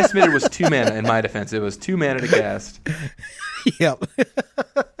 the one I submitted was 2 mana. In my defense, it was 2 mana to cast. Yep.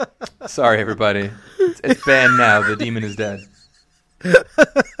 Sorry, everybody. It's banned now. The demon is dead.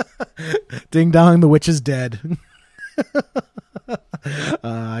 Ding dong, the witch is dead.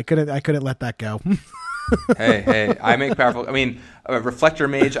 I couldn't let that go. Hey, I make powerful. I mean, Reflector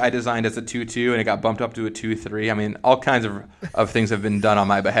Mage I designed as a 2/2, and it got bumped up to a 2/3. I mean, all kinds of things have been done on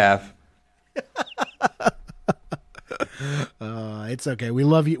my behalf. It's okay. We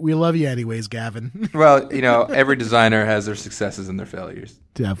love you. We love you anyways, Gavin. Well, every designer has their successes and their failures.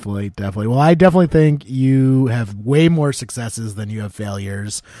 Definitely. Well, I definitely think you have way more successes than you have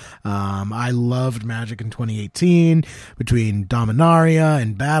failures. I loved Magic in 2018 between Dominaria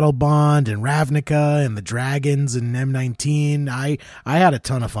and Battle Bond and Ravnica and the Dragons and M19. I had a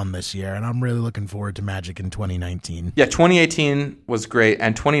ton of fun this year, and I'm really looking forward to Magic in 2019. Yeah, 2018 was great,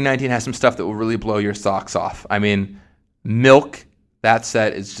 and 2019 has some stuff that will really blow your socks off. I mean, Milk, that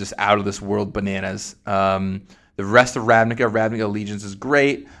set is just out of this world bananas. The rest of Ravnica Allegiance is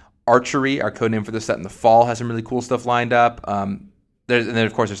great. Archery, our codename for the set in the fall, has some really cool stuff lined up. And then,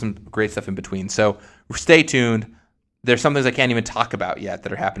 of course, there's some great stuff in between. So stay tuned. There's some things I can't even talk about yet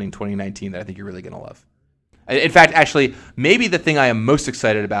that are happening in 2019 that I think you're really going to love. In fact, actually, maybe the thing I am most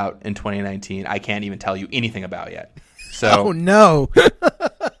excited about in 2019, I can't even tell you anything about yet. So, oh, no.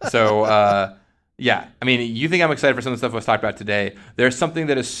 Yeah, I mean, you think I'm excited for some of the stuff I was talking about today. There's something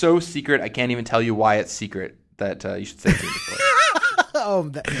that is so secret, I can't even tell you why it's secret, that you should stay tuned for.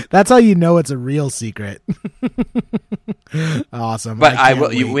 Oh, that's how you know it's a real secret. Awesome. But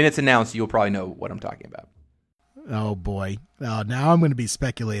when it's announced, you'll probably know what I'm talking about. Oh boy. Now I'm going to be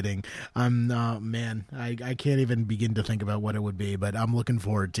speculating. Man, I can't even begin to think about what it would be, but I'm looking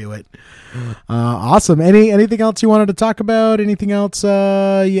forward to it. Awesome. Anything else you wanted to talk about? Anything else you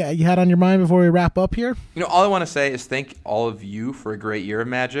had on your mind before we wrap up here? All I want to say is thank all of you for a great year of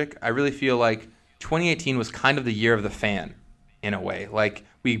Magic. I really feel like 2018 was kind of the year of the fan in a way. Like,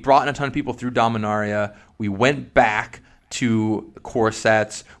 we brought in a ton of people through Dominaria. We went back to core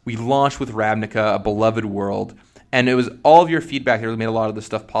sets. We launched with Ravnica, a beloved world. And it was all of your feedback that really made a lot of this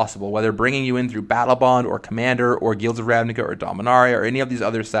stuff possible, whether bringing you in through Battle Bond or Commander or Guilds of Ravnica or Dominaria or any of these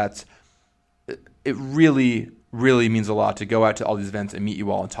other sets. It really, really means a lot to go out to all these events and meet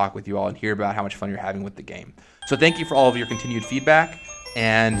you all and talk with you all and hear about how much fun you're having with the game. So thank you for all of your continued feedback,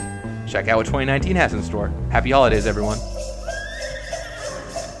 and check out what 2019 has in store. Happy holidays, everyone.